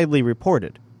seen widely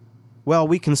reported. Well,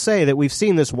 we can say that we've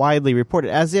seen this widely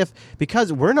reported, as if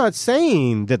because we're not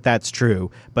saying that that's true,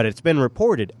 but it's been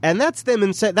reported, and that's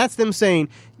them saying,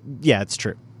 yeah, it's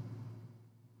true.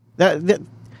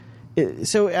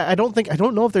 So I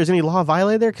don't know if there's any law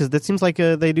violated there, because that seems like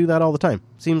they do that all the time.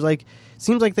 Seems like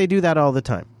they do that all the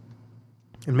time.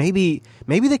 And maybe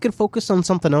they could focus on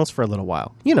something else for a little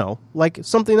while. Like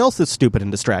something else that's stupid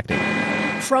and distracting.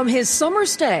 From his summer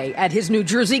stay at his New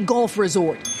Jersey golf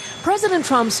resort, President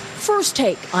Trump's first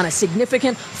take on a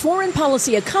significant foreign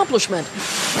policy accomplishment,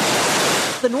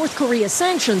 the North Korea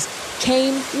sanctions,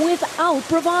 came without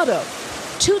bravado.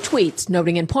 2 tweets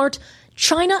noting in part,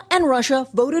 China and Russia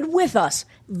voted with us.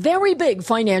 Very big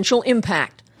financial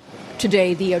impact.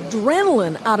 Today, the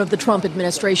adrenaline out of the Trump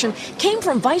administration came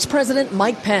from Vice President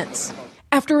Mike Pence.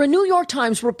 After a New York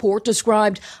Times report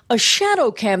described a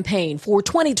shadow campaign for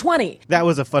 2020. That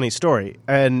was a funny story.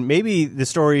 And maybe the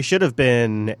story should have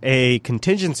been a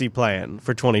contingency plan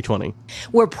for 2020.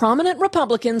 Where prominent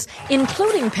Republicans,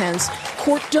 including Pence,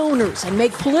 court donors and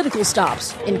make political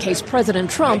stops in case President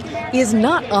Trump is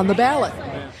not on the ballot.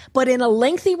 But in a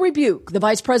lengthy rebuke, the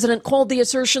vice president called the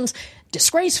assertions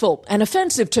disgraceful and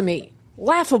offensive to me,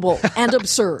 laughable and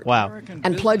absurd. Wow.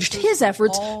 And pledged his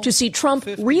efforts to see Trump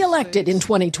reelected in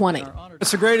 2020.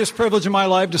 It's the greatest privilege of my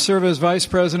life to serve as vice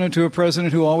president to a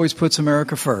president who always puts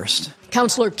America first.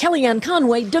 Counselor Kellyanne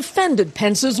Conway defended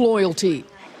Pence's loyalty.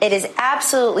 It is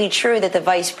absolutely true that the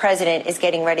vice president is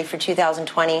getting ready for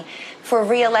 2020 for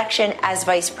reelection as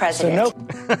vice president.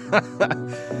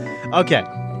 Okay.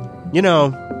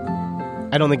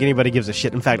 I don't think anybody gives a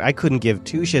shit. In fact, I couldn't give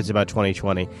 2 shits about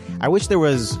 2020. I wish there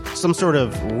was some sort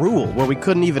of rule where we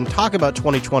couldn't even talk about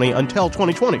 2020 until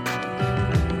 2020.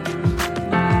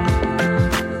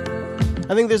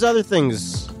 I think there's other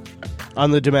things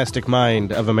on the domestic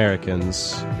mind of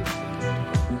Americans.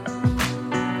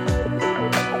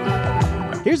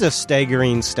 Here's a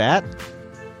staggering stat.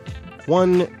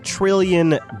 $1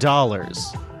 trillion.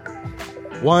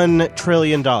 $1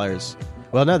 trillion.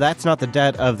 Well, no, that's not the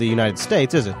debt of the United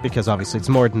States, is it? Because obviously it's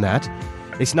more than that.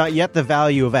 It's not yet the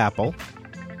value of Apple.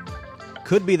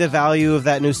 Could be the value of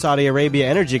that new Saudi Arabia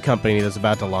energy company that's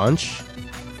about to launch.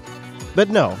 But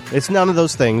no, it's none of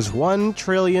those things. $1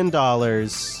 trillion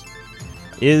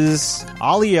is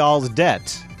all y'all's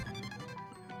debt.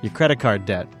 Your credit card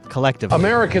debt, collectively.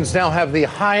 Americans now have the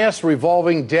highest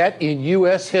revolving debt in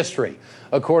U.S. history.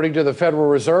 According to the Federal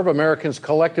Reserve, Americans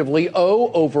collectively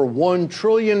owe over $1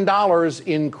 trillion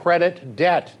in credit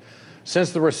debt.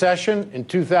 Since the recession in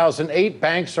 2008,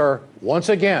 banks are once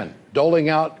again doling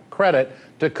out credit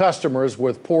to customers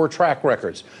with poor track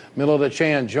records. Milada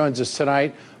Chan joins us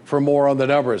tonight for more on the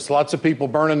numbers. Lots of people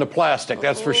burning the plastic,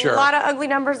 that's for sure. A lot of ugly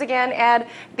numbers again, Ed.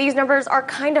 These numbers are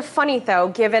kind of funny, though,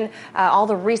 given all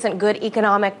the recent good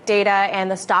economic data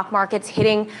and the stock markets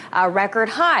hitting record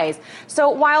highs. So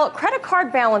while credit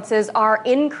card balances are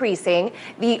increasing,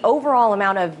 the overall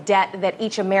amount of debt that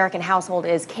each American household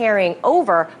is carrying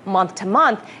over month to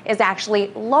month is actually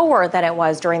lower than it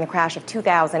was during the crash of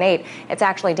 2008. It's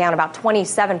actually down about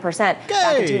 27%.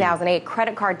 Back in 2008,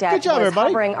 credit card debt was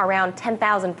hovering around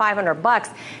 $10,500.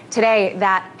 Today,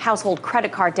 that household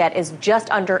credit card debt is just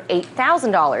under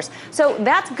 $8,000. So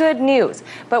that's good news.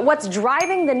 But what's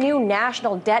driving the new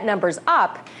national debt numbers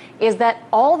up is that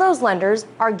all those lenders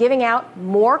are giving out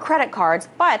more credit cards,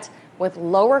 but with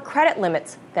lower credit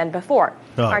limits than before.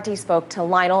 RT spoke to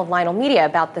Lionel of Lionel Media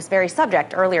about this very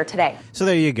subject earlier today. So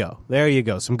there you go. There you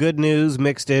go. Some good news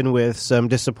mixed in with some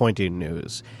disappointing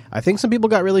news. I think some people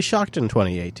got really shocked in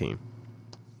 2018.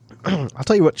 I'll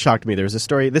tell you what shocked me. There's a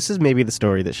story. This is maybe the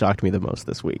story that shocked me the most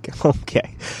this week.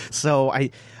 Okay. So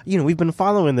we've been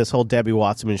following this whole Debbie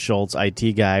Wasserman Schultz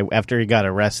IT guy after he got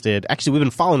arrested. Actually, we've been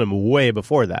following him way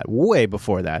before that.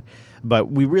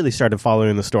 But we really started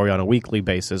following the story on a weekly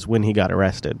basis when he got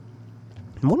arrested.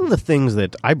 And one of the things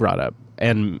that I brought up,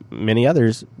 and many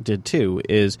others did too,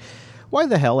 is why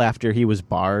the hell after he was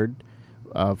barred,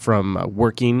 from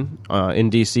working in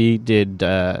D.C.? Did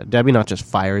Debbie not just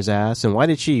fire his ass? And why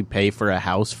did she pay for a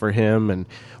house for him? And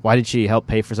why did she help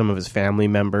pay for some of his family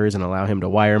members and allow him to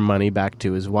wire money back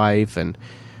to his wife? And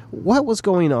what was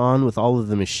going on with all of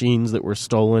the machines that were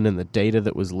stolen and the data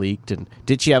that was leaked? And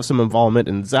did she have some involvement?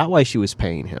 And is that why she was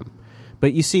paying him?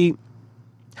 But you see,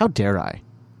 how dare I?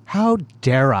 How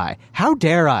dare I? How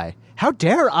dare I? How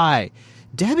dare I?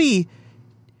 Debbie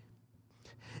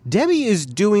is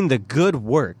doing the good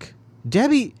work.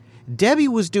 Debbie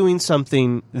was doing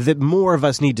something that more of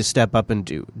us need to step up and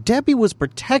do. Debbie was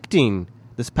protecting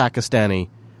this Pakistani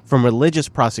from religious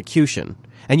prosecution.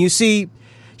 And you see,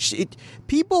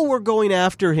 people were going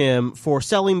after him for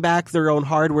selling back their own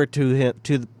hardware to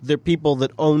the people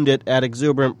that owned it at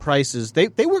exuberant prices. They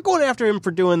were going after him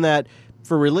for doing that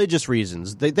for religious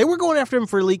reasons. They were going after him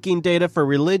for leaking data for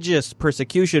religious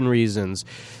persecution reasons.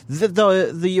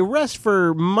 The arrest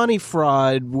for money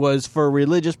fraud was for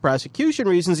religious prosecution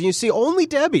reasons. And you see, only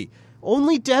Debbie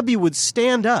would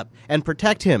stand up and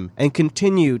protect him and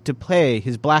continue to pay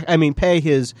his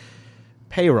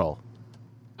payroll.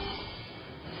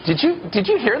 Did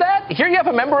you hear that? Here you have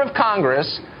a member of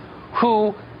Congress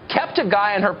who kept a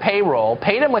guy on her payroll,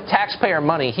 paid him with taxpayer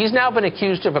money. He's now been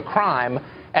accused of a crime,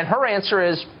 and her answer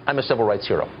is, I'm a civil rights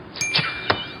hero.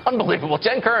 Unbelievable.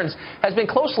 Jen Kearns has been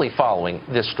closely following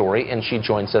this story, and she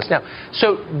joins us now.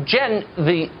 So, Jen,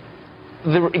 the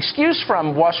excuse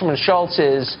from Wasserman Schultz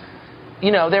is,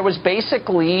 there was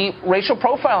basically racial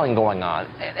profiling going on.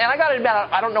 And I got to admit,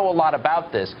 I don't know a lot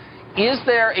about this. Is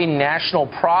there a national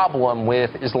problem with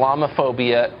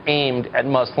Islamophobia aimed at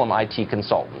Muslim IT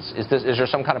consultants? Is there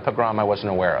some kind of pogrom I wasn't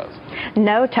aware of?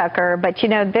 No, Tucker, but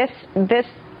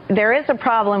there is a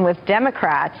problem with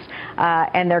Democrats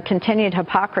and their continued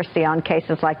hypocrisy on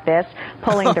cases like this,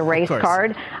 pulling the race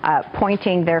card,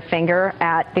 pointing their finger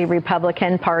at the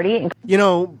Republican Party.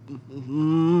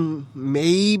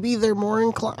 Maybe they're more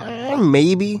inclined.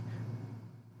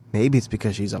 Maybe it's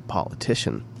because she's a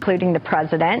politician. Including the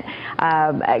president,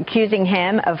 accusing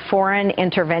him of foreign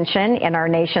intervention in our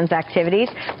nation's activities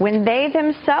when they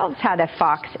themselves had a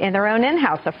fox in their own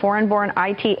in-house, a foreign-born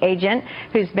IT agent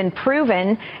who's been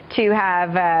proven to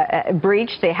have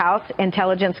breached the House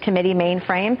Intelligence Committee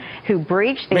mainframe, who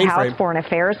breached the House Foreign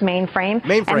Affairs mainframe.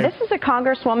 And this is a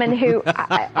congresswoman who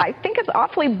I think is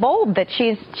awfully bold that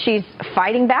she's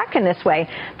fighting back in this way.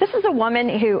 This is a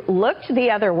woman who looked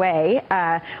the other way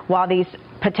while these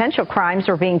potential crimes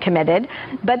were being committed.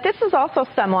 But this is also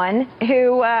someone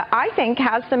who I think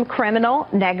has some criminal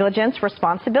negligence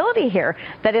responsibility here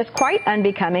that is quite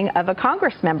unbecoming of a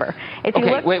Congress member.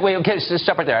 Okay, so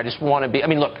stop right there. I just want to be,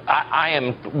 look, I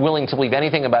am willing to believe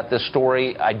anything about this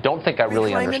story. I don't think I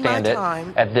really understand it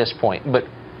at this point. But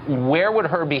where would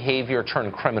her behavior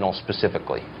turn criminal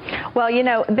specifically? Well,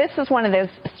 this is one of those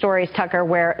stories, Tucker,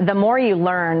 where the more you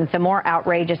learn, the more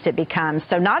outrageous it becomes.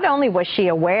 So not only was she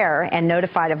aware and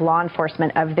notified of law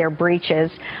enforcement of their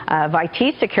breaches of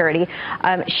IT security,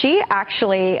 she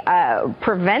actually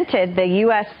prevented the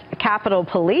U.S. Capitol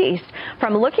Police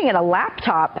from looking at a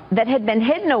laptop that had been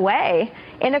hidden away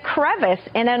in a crevice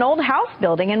in an old house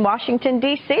building in Washington,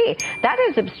 D.C. That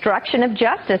is obstruction of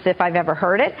justice, if I've ever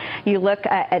heard it. You look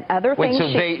at other things.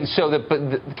 So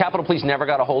the Capitol Police never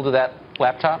got a hold of that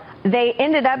laptop? They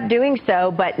ended up doing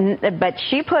so, but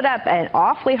she put up an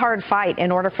awfully hard fight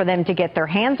in order for them to get their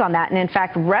hands on that, and in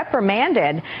fact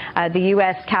reprimanded the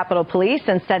U.S. Capitol Police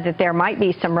and said that there might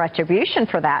be some retribution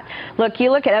for that. Look,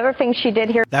 you look at other things she did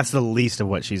here. That's the least of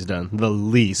what she's done. The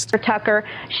least. Tucker,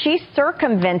 she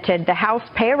circumvented the House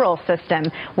payroll system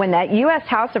when that U.S.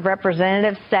 House of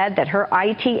Representatives said that her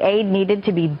IT aide needed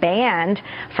to be banned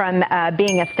from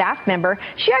being a staff member.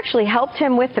 She actually helped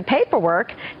him with the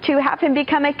paperwork to have him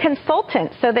become a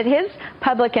consultant so that his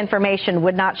public information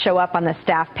would not show up on the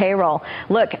staff payroll.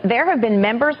 Look, there have been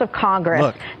members of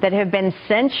Congress that have been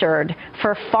censured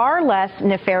for far less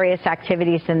nefarious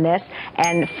activities than this,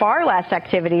 and far less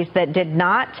activities that did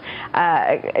not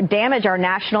damage our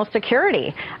national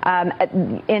security.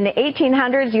 In the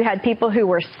 1800s, you had people who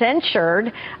were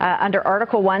censured under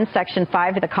Article 1, Section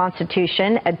 5 of the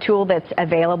Constitution, a tool that's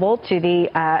available to the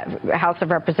House of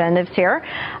Representatives here,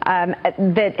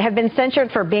 that have been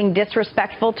censured for being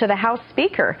disrespectful to the House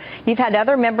Speaker. You've had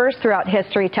other members throughout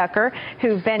history, Tucker,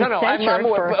 who've been censured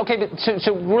for... Okay, but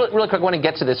so really quick, I want to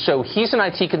get to this. So he's an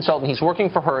IT consultant. He's working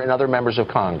for her and other members of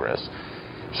Congress.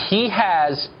 He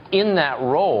has, in that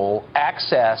role,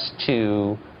 access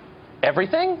to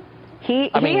everything? He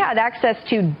had access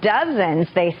to dozens,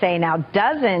 they say now,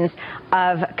 dozens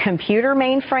of computer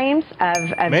mainframes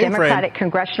of Democratic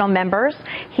congressional members.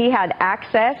 He had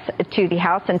access to the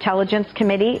House Intelligence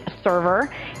Committee server.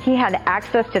 He had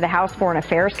access to the House Foreign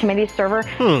Affairs Committee server.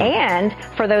 And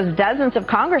for those dozens of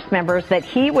Congress members that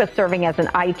he was serving as an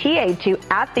IT aide to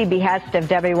at the behest of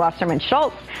Debbie Wasserman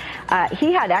Schultz,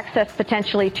 he had access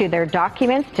potentially to their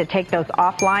documents to take those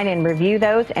offline and review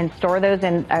those and store those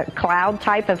in a cloud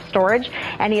type of storage.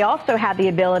 And he also had the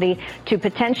ability to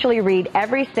potentially read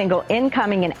every single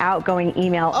incoming and outgoing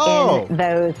email in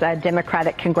those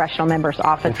Democratic congressional members'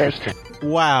 offices.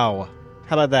 Wow.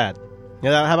 How about that?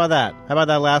 Yeah, how about that? How about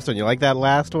that last one? You like that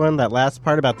last one? That last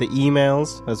part about the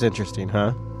emails? That's interesting,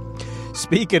 huh?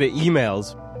 Speaking of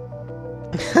emails,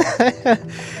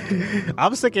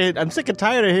 I'm sick and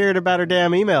tired of hearing about her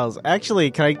damn emails.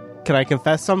 Actually, can I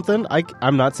confess something?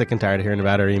 I'm not sick and tired of hearing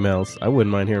about her emails. I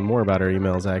wouldn't mind hearing more about her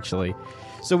emails, actually.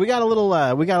 So we got a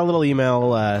little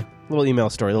email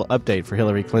story, a little update for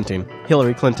Hillary Clinton.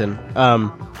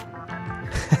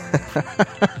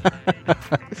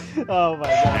 Oh my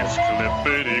gosh.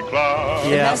 Clippity-clop. Yeah,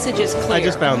 the message is clear. I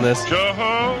just found this.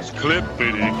 Just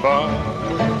clippity-clop.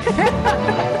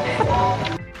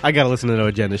 I gotta listen to No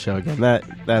Agenda Show again.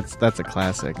 That's a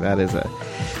classic. That is a.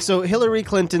 So Hillary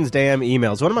Clinton's damn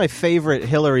emails. One of my favorite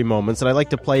Hillary moments that I like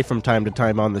to play from time to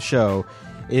time on the show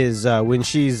is when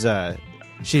she's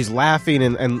laughing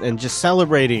and just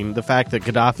celebrating the fact that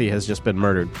Gaddafi has just been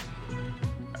murdered.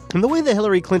 And the way that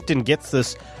Hillary Clinton gets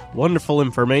this wonderful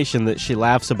information that she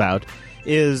laughs about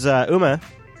is Uma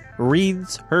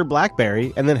reads her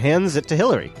BlackBerry and then hands it to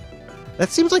Hillary. That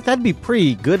seems like that'd be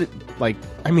pretty good. Like,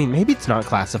 I mean, maybe it's not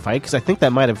classified because I think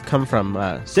that might have come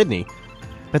from Sydney.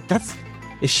 But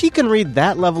if she can read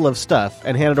that level of stuff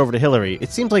and hand it over to Hillary, it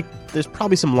seems like there's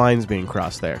probably some lines being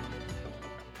crossed there.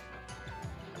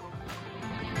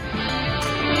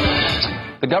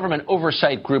 The government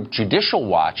oversight group Judicial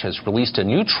Watch has released a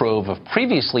new trove of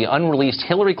previously unreleased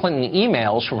Hillary Clinton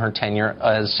emails from her tenure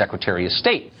as Secretary of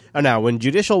State. Now, when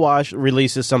Judicial Watch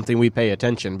releases something, we pay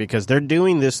attention because they're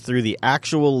doing this through the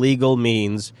actual legal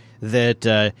means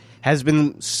that has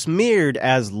been smeared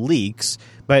as leaks.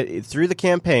 But through the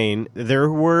campaign,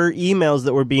 there were emails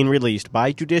that were being released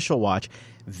by Judicial Watch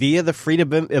via the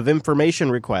Freedom of Information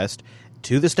request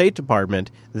to the State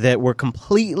Department that were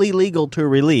completely legal to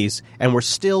release and were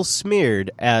still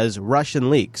smeared as Russian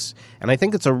leaks. And I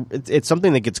think it's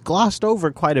something that gets glossed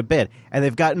over quite a bit. And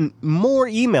they've gotten more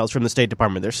emails from the State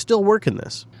Department. They're still working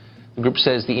this. The group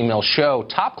says the emails show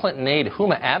top Clinton aide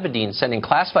Huma Abedin sending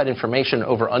classified information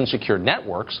over unsecured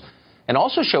networks, and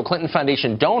also show Clinton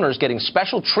Foundation donors getting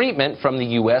special treatment from the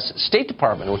U.S. State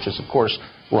Department, which is, of course,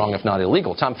 wrong if not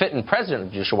illegal. Tom Fitton, president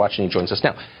of Judicial Watch, and he joins us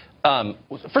now.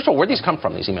 First of all, where did these come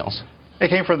from, these emails? They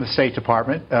came from the State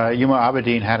Department. Huma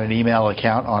Abedin had an email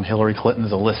account on Hillary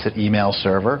Clinton's illicit email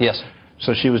server. Yes.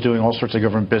 So she was doing all sorts of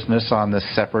government business on this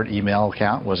separate email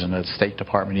account. It wasn't a State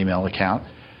Department email account.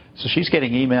 So she's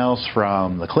getting emails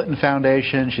from the Clinton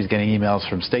Foundation. She's getting emails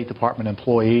from State Department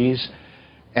employees.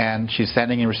 And she's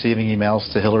sending and receiving emails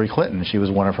to Hillary Clinton. She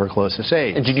was one of her closest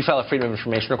aides. And did you file a Freedom of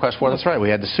Information request for them? That's right. We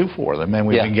had to sue for them. And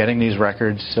we've been getting these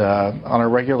records on a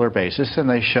regular basis. And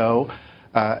they show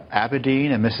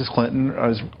Abedin and Mrs. Clinton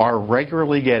are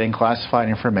regularly getting classified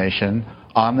information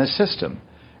on this system.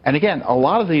 And again, a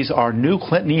lot of these are new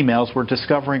Clinton emails we're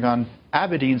discovering on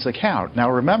Abedin's account. Now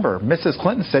remember, Mrs.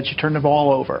 Clinton said she turned them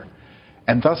all over.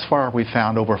 And thus far, we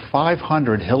found over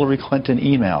 500 Hillary Clinton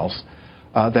emails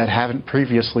that haven't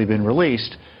previously been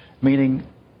released, meaning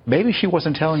maybe she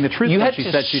wasn't telling the truth when she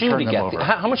said she turned them over.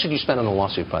 How much did you spend on the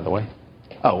lawsuit, by the way?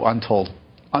 Oh,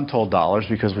 untold dollars,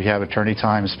 because we have attorney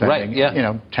time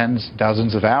spending, tens,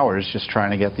 dozens of hours just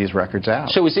trying to get these records out.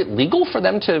 So is it legal for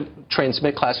them to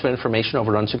transmit classified information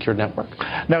over an unsecured network?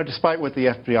 No, despite what the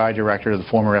FBI director, the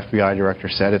former FBI director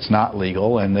said, it's not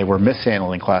legal, and they were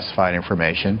mishandling classified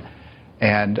information.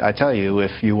 And I tell you,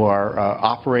 if you are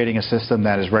operating a system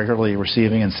that is regularly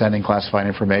receiving and sending classified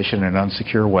information in an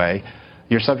unsecure way,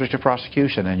 you're subject to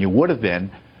prosecution, and you would have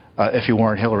been if you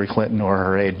weren't Hillary Clinton or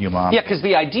her aide, Huma. Yeah, because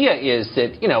the idea is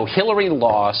that, Hillary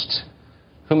lost,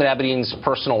 Huma Abedin's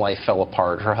personal life fell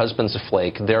apart, her husband's a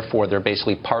flake, therefore they're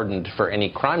basically pardoned for any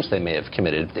crimes they may have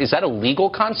committed. Is that a legal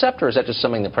concept, or is that just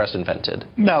something the press invented?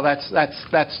 No,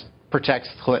 that's protects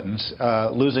Clintons.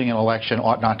 Losing an election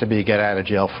ought not to be a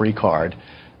get-out-of-jail-free card.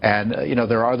 And,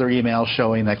 there are other emails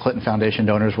showing that Clinton Foundation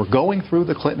donors were going through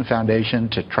the Clinton Foundation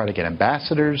to try to get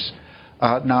ambassadors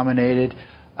nominated.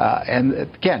 And,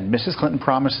 again, Mrs. Clinton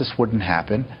promised this wouldn't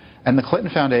happen. And the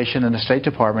Clinton Foundation and the State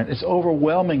Department is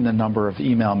overwhelming the number of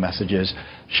email messages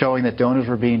showing that donors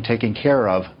were being taken care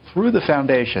of through the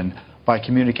foundation by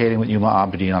communicating with Huma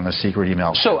Abedin on the secret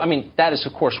email. So, I mean, that is,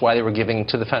 of course, why they were giving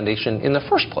to the foundation in the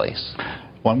first place.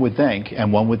 One would think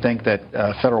that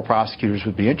federal prosecutors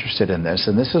would be interested in this,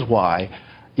 and this is why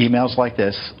emails like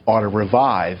this ought to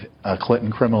revive a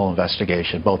Clinton criminal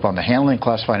investigation, both on the handling of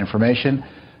classified information,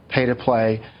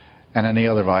 pay-to-play, and any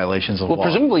other violations of law. Well,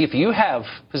 presumably, if you have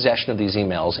possession of these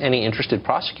emails, any interested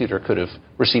prosecutor could have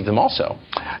received them also.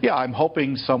 Yeah, I'm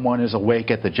hoping someone is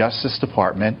awake at the Justice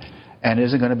Department and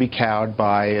isn't going to be cowed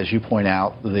by, as you point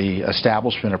out, the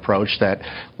establishment approach that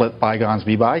let bygones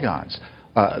be bygones.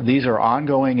 These are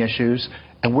ongoing issues,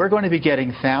 and we're going to be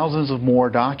getting thousands of more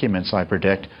documents, I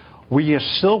predict. We are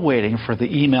still waiting for the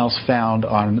emails found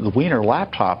on the Wiener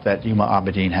laptop that Huma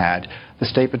Abedin had. The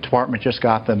State Department just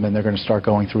got them, and they're going to start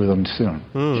going through them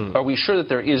soon. Are we sure that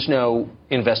there is no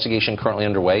investigation currently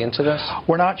underway into this?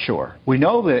 We're not sure. We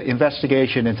know the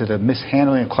investigation into the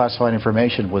mishandling of classified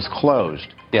information was closed.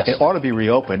 Yes. It ought to be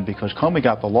reopened because Comey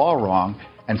got the law wrong,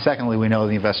 and secondly, we know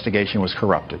the investigation was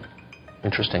corrupted.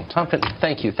 Interesting. Tom Fitton,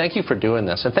 thank you. Thank you for doing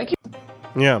this, and thank you.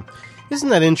 Yeah. Isn't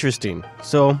that interesting?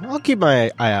 So I'll keep my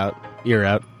ear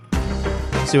out,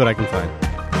 see what I can find.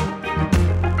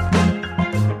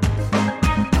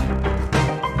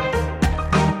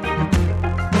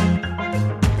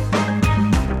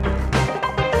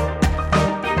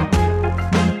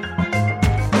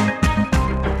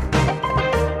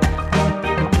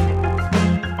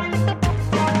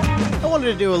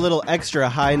 To do a little extra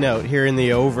high note here in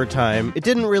the overtime. It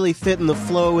didn't really fit in the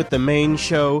flow with the main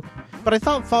show, but I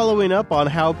thought following up on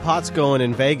how pot's going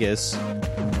in Vegas,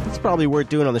 it's probably worth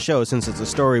doing on the show since it's a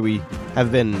story we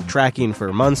have been tracking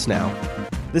for months now.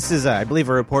 This is, I believe,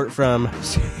 a report from...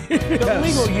 The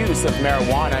legal use of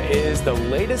marijuana is the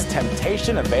latest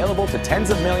temptation available to tens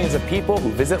of millions of people who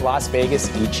visit Las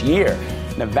Vegas each year.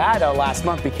 Nevada last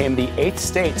month became the 8th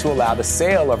state to allow the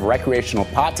sale of recreational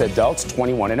pot to adults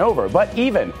 21 and over. But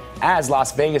even as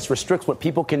Las Vegas restricts what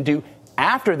people can do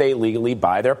after they legally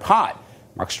buy their pot,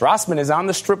 Mark Strassman is on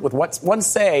the Strip with what one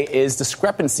say is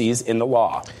discrepancies in the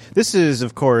law. This is,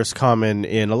 of course, common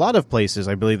in a lot of places.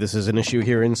 I believe this is an issue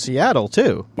here in Seattle,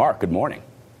 too. Mark, good morning.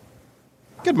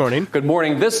 Good morning. Good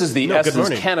morning. This is the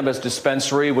Essence Cannabis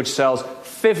Dispensary, which sells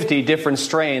 50 different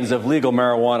strains of legal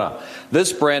marijuana.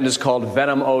 This brand is called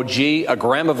Venom OG. A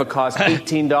gram of it costs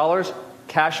 $18,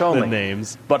 cash only. The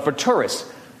names. But for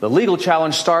tourists, the legal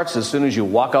challenge starts as soon as you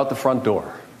walk out the front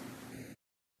door.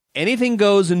 Anything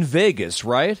goes in Vegas,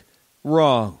 right?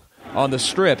 Wrong. On the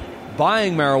Strip,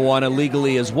 buying marijuana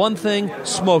legally is one thing,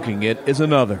 smoking it is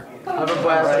another.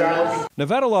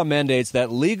 Nevada law mandates that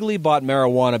legally bought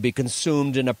marijuana be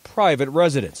consumed in a private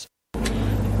residence.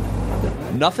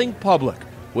 Nothing public,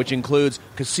 which includes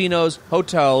casinos,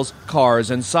 hotels,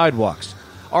 cars, and sidewalks.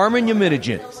 Armin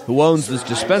Yamidjian, who owns this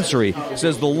dispensary,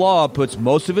 says the law puts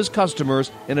most of his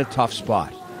customers in a tough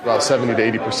spot. About 70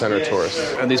 to 80% are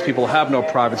tourists. And these people have no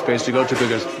private space to go to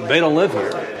because they don't live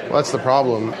here. Well, that's the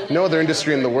problem. No other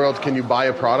industry in the world can you buy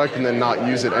a product and then not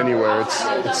use it anywhere.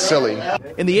 It's silly.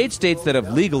 In the 8 states that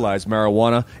have legalized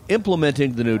marijuana,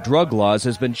 implementing the new drug laws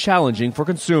has been challenging for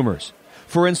consumers.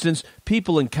 For instance,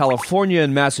 people in California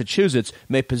and Massachusetts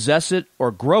may possess it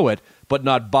or grow it, but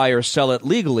not buy or sell it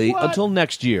legally until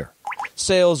next year.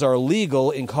 Sales are legal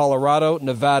in Colorado,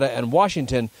 Nevada, and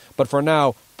Washington, but for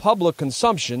now, public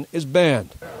consumption is banned.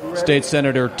 State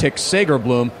Senator Tick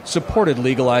Sagerblum supported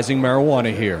legalizing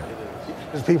marijuana here.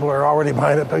 People are already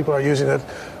buying it, people are using it,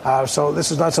 so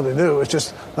this is not something new. It's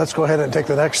just let's go ahead and take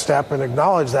the next step and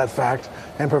acknowledge that fact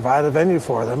and provide a venue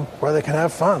for them where they can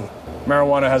have fun.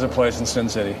 Marijuana has a place in Sin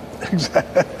City.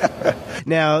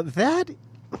 Now,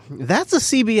 that's a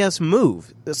CBS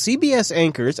move. The CBS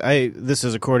anchors, this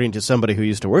is according to somebody who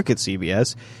used to work at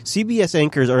CBS, CBS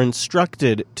anchors are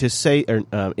instructed to say,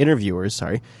 interviewers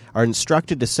are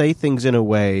instructed to say things in a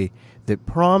way that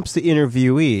prompts the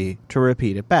interviewee to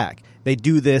repeat it back. They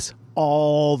do this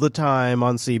all the time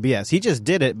on CBS. He just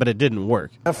did it, but it didn't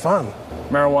work. Have fun.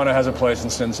 Marijuana has a place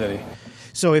in Sin City.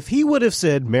 So if he would have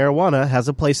said marijuana has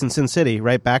a place in Sin City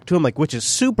right back to him, which is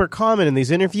super common in these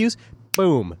interviews,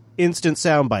 boom, instant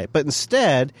soundbite. But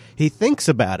instead, he thinks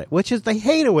about it, which is, they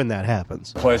hate it when that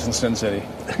happens. Place in Sin City.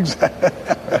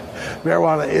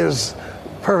 Marijuana is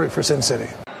perfect for Sin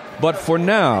City. But for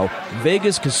now,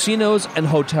 Vegas casinos and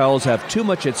hotels have too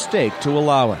much at stake to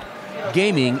allow it.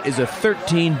 Gaming is a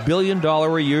 $13 billion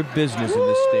a year business in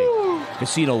the state.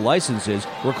 Casino licenses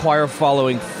require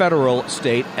following federal,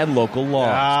 state, and local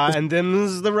laws. And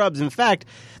them's the rubs. In fact,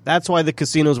 that's why the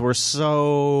casinos were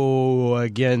so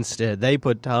against it. They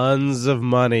put tons of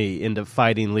money into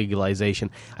fighting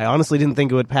legalization. I honestly didn't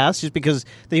think it would pass just because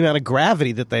the amount of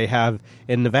gravity that they have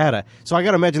in Nevada. So I got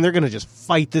to imagine they're going to just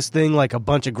fight this thing like a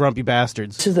bunch of grumpy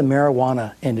bastards. This is the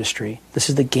marijuana industry. This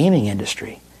is the gaming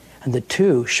industry. And the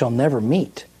two shall never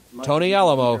meet. Tony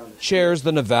Alamo chairs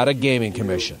the Nevada Gaming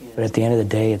Commission. But at the end of the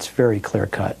day, it's very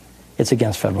clear-cut. It's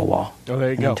against federal law. Oh,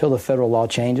 there you go. Until the federal law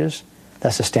changes,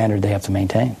 that's the standard they have to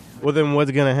maintain. Well, then what's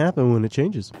going to happen when it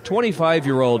changes?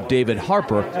 25-year-old David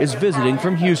Harper is visiting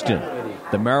from Houston.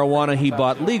 The marijuana he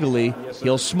bought legally,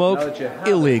 he'll smoke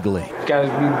illegally. Got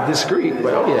to be discreet,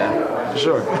 but oh yeah, for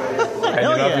sure. And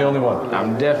you're not the only one.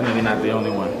 I'm definitely not the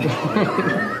only one.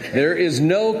 There is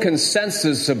no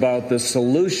consensus about the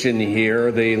solution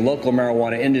here. The local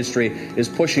marijuana industry is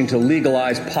pushing to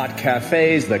legalize pot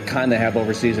cafes, the kind they have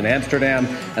overseas in Amsterdam,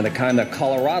 and the kind that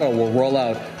Colorado will roll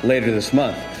out later this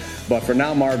month. But for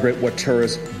now, Margaret, what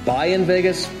tourists buy in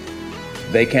Vegas,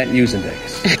 they can't use in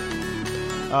Vegas.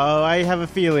 Oh, I have a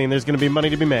feeling there's going to be money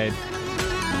to be made.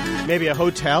 Maybe a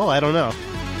hotel? I don't know.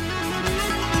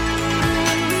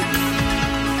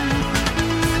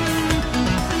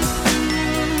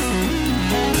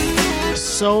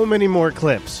 So many more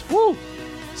clips. Woo!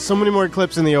 So many more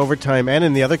clips in the overtime and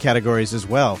in the other categories as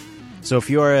well. So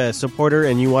if you are a supporter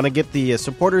and you want to get the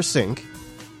supporter sync,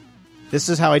 this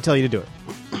is how I tell you to do it.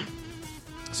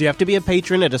 So you have to be a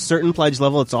patron at a certain pledge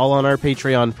level. It's all on our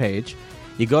Patreon page.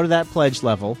 You go to that pledge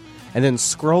level and then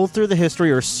scroll through the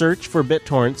history or search for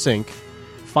BitTorrent Sync.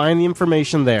 Find the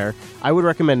information there. I would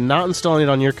recommend not installing it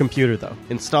on your computer, though.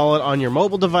 Install it on your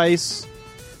mobile device.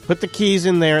 Put the keys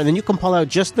in there, and then you can pull out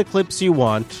just the clips you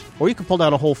want, or you can pull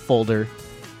down a whole folder,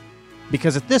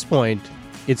 because at this point,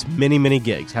 it's many, many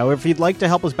gigs. However, if you'd like to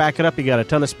help us back it up, you got a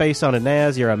ton of space on a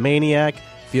NAS, you're a maniac,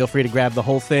 feel free to grab the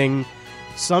whole thing.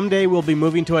 Someday we'll be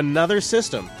moving to another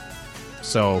system,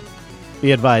 so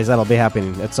be advised that'll be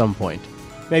happening at some point.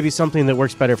 Maybe something that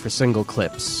works better for single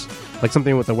clips, like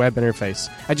something with a web interface.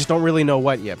 I just don't really know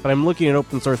what yet, but I'm looking at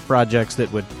open source projects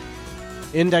that would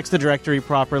index the directory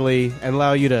properly and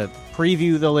allow you to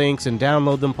preview the links and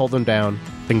download them, pull them down,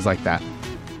 things like that.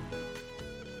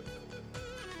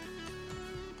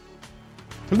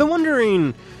 I've been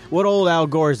wondering what old Al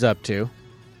Gore's up to.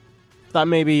 Thought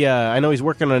maybe, I know he's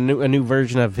working on a new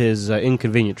version of his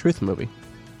Inconvenient Truth movie.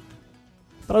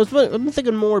 But I've been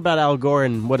thinking more about Al Gore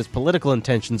and what his political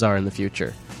intentions are in the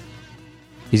future.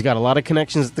 He's got a lot of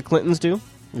connections that the Clintons do.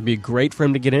 It'd be great for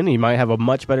him to get in. He might have a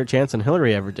much better chance than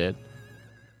Hillary ever did.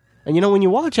 And you know, when you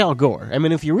watch Al Gore, I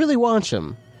mean, if you really watch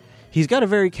him, he's got a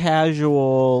very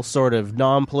casual, sort of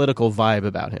non-political vibe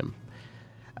about him.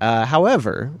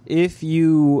 However, if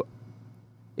you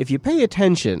pay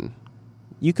attention,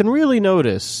 you can really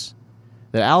notice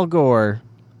that Al Gore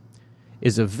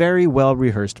is a very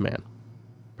well-rehearsed man.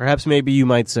 Perhaps maybe you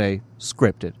might say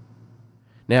scripted.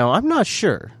 Now, I'm not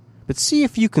sure, but see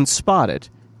if you can spot it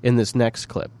in this next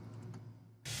clip.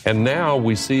 And now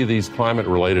we see these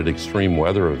climate-related extreme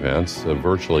weather events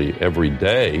virtually every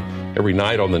day. Every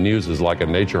night on the news is like a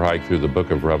nature hike through the book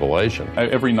of Revelation.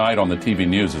 Every night on the TV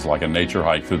news is like a nature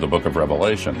hike through the book of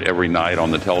Revelation. Every night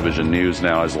on the television news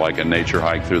now is like a nature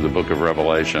hike through the book of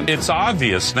Revelation. It's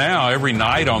obvious now. Every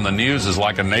night on the news is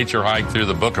like a nature hike through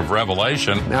the book of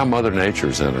Revelation. Now Mother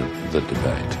Nature's entered the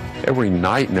debate. Every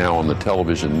night now on the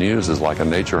television news is like a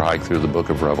nature hike through the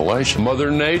book of Revelation. Mother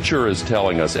Nature is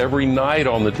telling us every night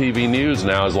on the TV news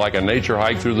now is like a nature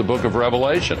hike through the book of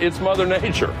Revelation. It's Mother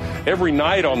Nature. Every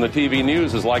night on the TV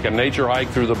news is like a nature hike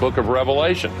through the book of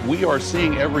Revelation. We are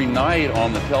seeing every night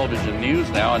on the television news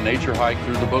now a nature hike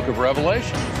through the book of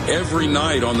Revelation. Every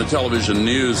night on the television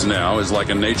news now is like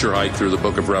a nature hike through the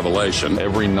book of Revelation.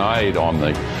 Every night on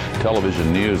the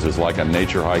television news is like a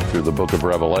nature hike through the book of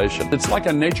Revelation. It's like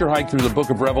a nature hike through the book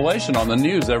of Revelation on the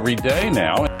news every day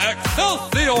now.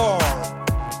 Excelsior!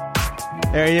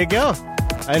 There you go.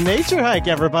 A nature hike,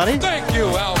 everybody. Thank you,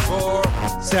 Al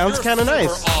Gore. Sounds kind of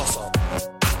nice. Awesome.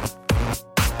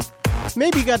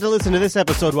 Maybe you got to listen to this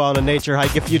episode while on a nature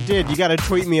hike. If you did, you got to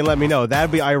tweet me and let me know.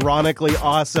 That'd be ironically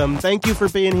awesome. Thank you for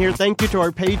being here. Thank you to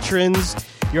our patrons.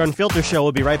 Your Unfiltered Show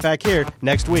will be right back here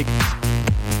next week.